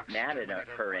attorney's not mad at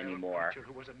her anymore.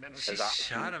 She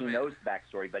shot him. He knows the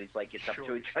backstory, but he's like, it's up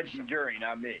to a judge and jury,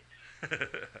 not me.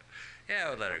 Yeah, I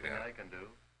would let her go. I can do.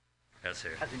 That's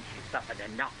her. Hasn't she suffered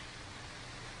enough?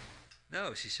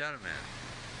 No, she shot a man.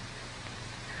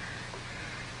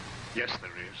 Yes, there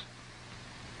is.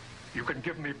 You can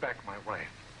give me back my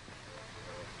wife.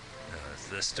 No, it's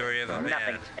the story of a man.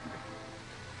 Nothing.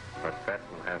 But that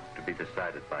will have to be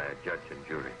decided by a judge and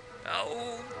jury.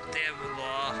 Oh, damn the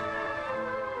law.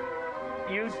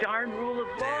 You darn rule of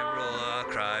law. Damn rule of law.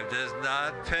 Crime does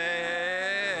not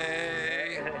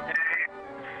pay.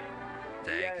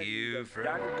 Thank you for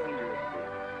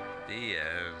the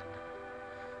end.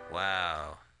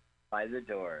 Wow. By the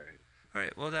door. All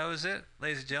right, well, that was it,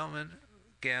 ladies and gentlemen.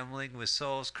 Gambling with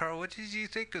Souls. Carl, what did you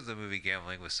think of the movie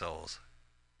Gambling with Souls?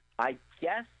 I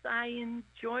guess I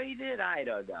enjoyed it. I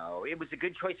don't know. It was a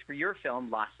good choice for your film.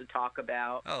 Lots to talk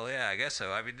about. Oh, yeah, I guess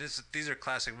so. I mean, these are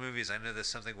classic movies. I know that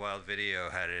Something Wild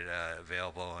Video had it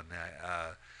available. And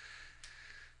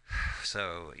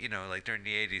so, like during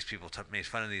the 80s, people made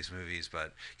fun of these movies.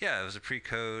 But, yeah, it was a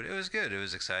pre-code. It was good. It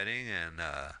was exciting.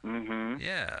 And,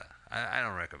 yeah, I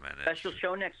don't recommend it. Special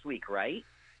show next week, right?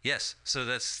 Yes. So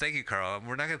thank you, Carl.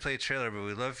 We're not going to play a trailer, but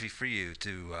we'd love for you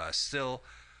to still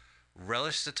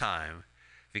relish the time,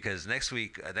 because next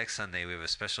Sunday, we have a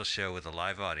special show with a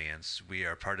live audience. We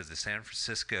are part of the San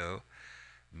Francisco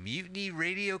Mutiny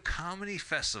Radio Comedy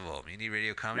Festival. Mutiny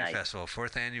Radio Comedy Festival,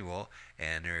 4th annual,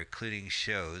 and they're including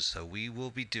shows. So we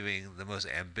will be doing the most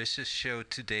ambitious show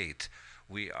to date.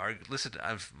 Listen,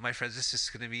 my friends, this is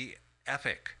going to be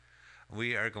epic.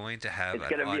 We are going to have It's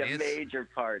going to be a major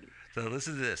party. So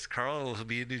listen to this. Carl will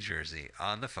be in New Jersey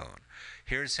on the phone.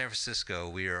 Here in San Francisco,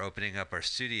 we are opening up our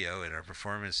studio in our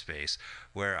performance space,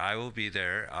 where I will be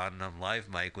there on a live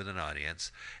mic with an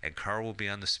audience, and Carl will be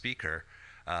on the speaker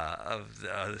of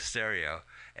the stereo,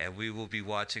 and we will be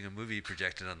watching a movie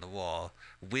projected on the wall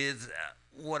with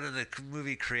one of the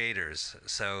movie creators.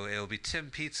 So it will be Tim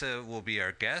Pizza will be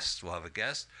our guest. We'll have a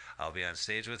guest. I'll be on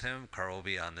stage with him. Carl will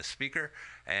be on the speaker,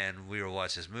 and we will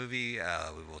watch this movie.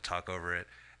 We will talk over it,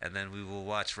 and then we will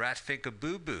watch Rat Finka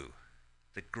Boo Boo.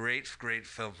 the great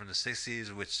film from the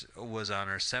 60s, which was on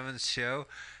our 7th show.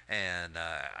 And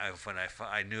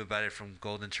I knew about it from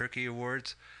Golden Turkey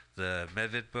Awards, the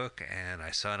Medved book, and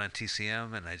I saw it on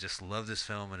TCM, and I just love this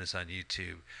film, and it's on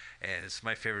YouTube. And it's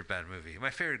my favorite bad movie. My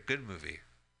favorite good movie.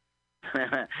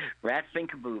 Rat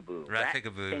Fink a Boo Boo. Rat Fink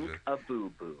a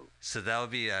Boo Boo. So that'll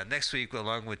be next week,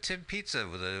 along with Tim Pizza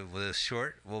with a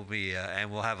short. We'll be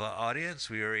and we'll have an audience.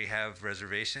 We already have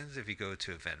reservations. If you go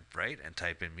to Eventbrite and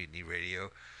type in Mutiny Radio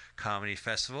Comedy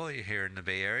Festival, you're here in the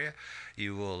Bay Area,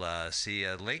 you will see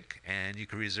a link, and you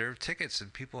can reserve tickets.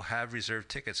 And people have reserved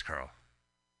tickets, Carl.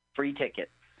 Free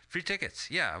tickets. Free tickets,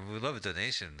 yeah. We love a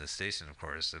donation. The station, of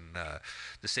course, and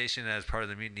the station, as part of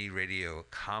the Mutiny Radio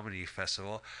Comedy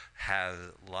Festival,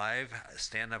 have live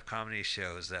stand-up comedy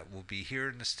shows that will be here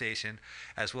in the station,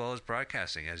 as well as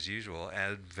broadcasting as usual,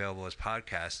 and available as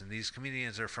podcasts. And these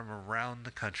comedians are from around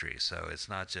the country, so it's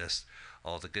not just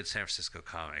all the good San Francisco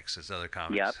comics. It's other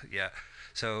comics. Yep. Yeah.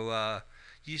 So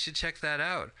you should check that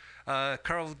out.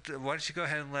 Carl, why don't you go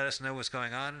ahead and let us know what's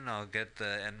going on, and I'll get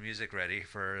the end music ready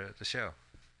for the show.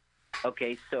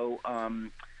 Okay, so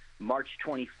March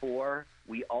 24,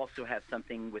 we also have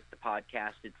something with the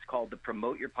podcast. It's called the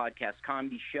Promote Your Podcast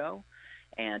Comedy Show,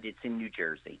 and it's in New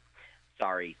Jersey.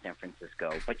 Sorry, San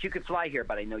Francisco. But you could fly here,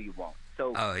 but I know you won't.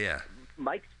 So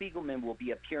Mike Spiegelman will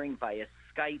be appearing via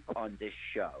Skype on this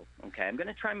show. Okay, I'm going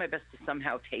to try my best to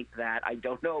somehow tape that. I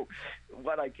don't know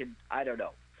what I can. I don't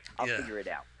know. I'll figure it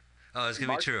out. Oh, it's going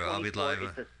to be true. I'll be live.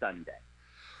 It's a Sunday.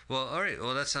 Well, all right.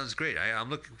 Well, that sounds great. I'm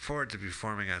looking forward to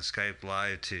performing on Skype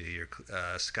live to your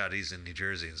Scotty's in New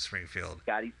Jersey in Springfield.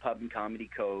 Scotty's Pub and Comedy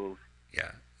Cove.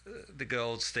 Yeah, the good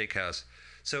old steakhouse.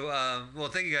 So, well,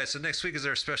 thank you guys. So next week is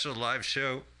our special live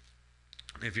show.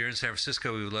 If you're in San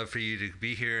Francisco, we would love for you to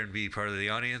be here and be part of the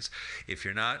audience. If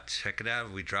you're not, check it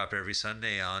out. We drop every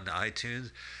Sunday on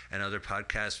iTunes and other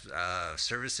podcast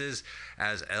services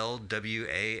as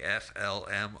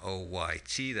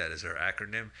LWAFLMOYT. That is our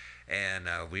acronym. And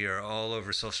we are all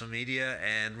over social media,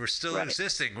 and we're still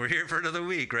existing. We're here for another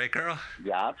week, right, Carl?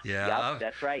 Yep,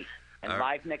 that's right. And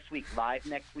live next week. Buy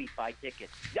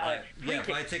tickets. Buy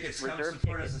tickets. Come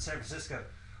support us in San Francisco.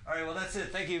 All right, well, that's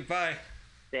it. Thank you. Bye.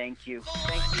 Thank you.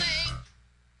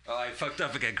 Oh, I fucked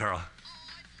up again, Carl.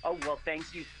 Oh, well,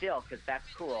 thank you still, because that's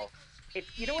cool.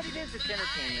 You know what it is? It's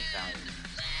entertainment value.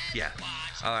 Yeah.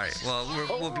 All right. Well,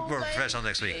 we'll be more professional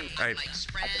next week. All right.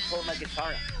 I can pull my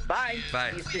guitar out. Bye. Bye.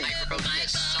 I wrote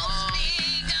this song.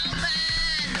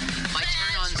 My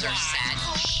turn-ons are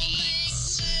satin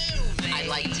sheets. I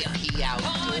like to pee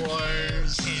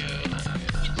outdoors.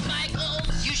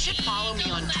 You should follow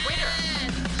me on Twitter.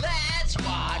 It's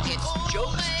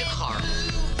Jokes de Carl.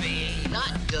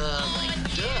 Not duh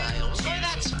like duh. So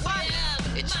that's funny.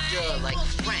 It's duh like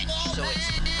French. So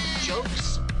it's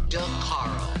Jokes de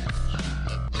Carl.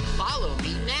 Follow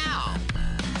me now.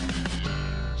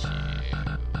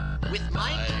 With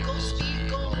Michael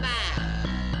Spiegelman.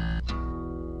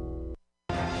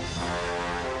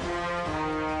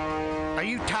 Are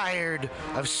you tired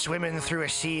of swimming through a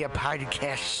sea of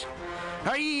podcasts?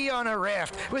 Are ye on a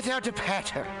raft without a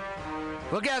paddle?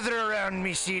 Well, gather around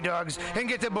me, sea dogs, and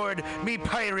get aboard me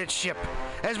pirate ship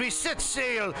as we set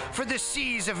sail for the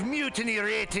seas of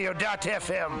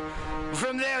MutinyRadio.fm.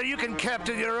 From there, you can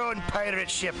captain your own pirate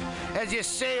ship as you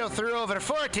sail through over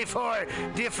 44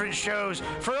 different shows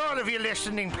for all of your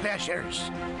listening pleasures.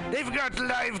 They've got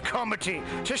live comedy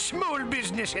to small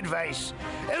business advice,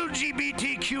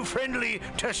 LGBTQ-friendly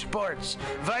to sports,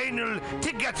 vinyl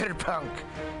to gutter punk.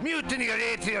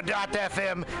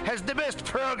 MutinyRadio.fm has the best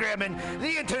programming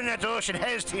the internet ocean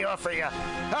has to offer you.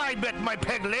 I bet my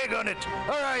peg leg on it,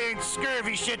 or I ain't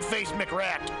scurvy shit-faced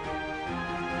McRat.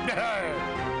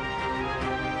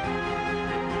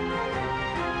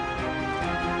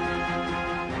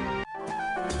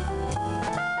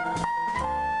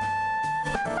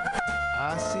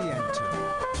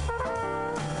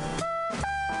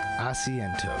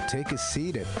 Asiento. Take a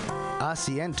seat at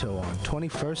Asiento on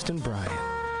 21st and Bryant.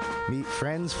 Meet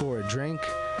friends for a drink,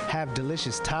 have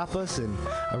delicious tapas, and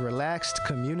a relaxed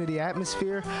community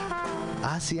atmosphere.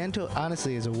 Asiento,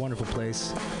 honestly, is a wonderful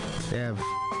place. They have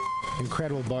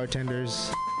incredible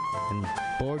bartenders and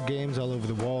board games all over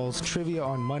the walls, trivia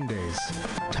on Mondays,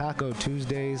 Taco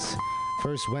Tuesdays,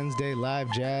 First Wednesday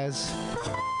live jazz,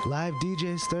 live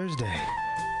DJs Thursday,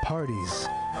 parties.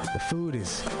 The food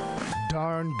is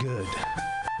darn good.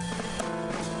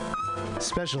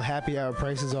 Special happy hour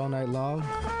prices all night long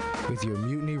with your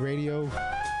Mutiny Radio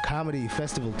Comedy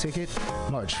Festival ticket,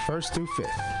 March 1st through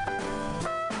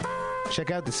 5th.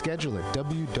 Check out the schedule at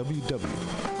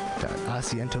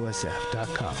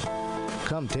www.asientosf.com.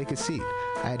 Come take a seat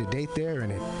I had a date there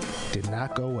and it did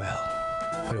not go well.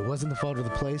 But it wasn't the fault of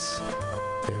the place.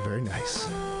 They're very nice.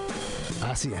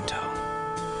 Asiento.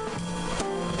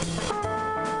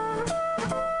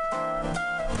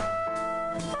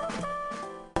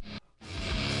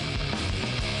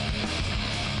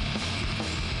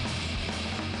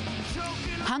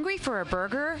 Hungry for a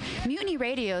burger? Mutiny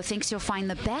Radio thinks you'll find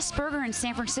the best burger in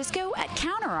San Francisco at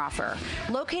Counteroffer,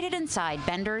 located inside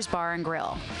Bender's Bar and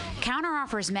Grill.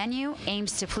 Counteroffer's menu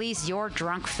aims to please your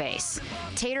drunk face.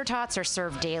 Tater tots are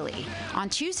served daily. On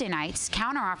Tuesday nights,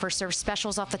 Counteroffer serves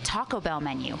specials off the Taco Bell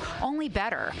menu, only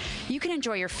better. You can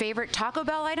enjoy your favorite Taco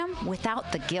Bell item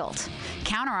without the guilt.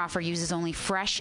 Counteroffer uses only fresh,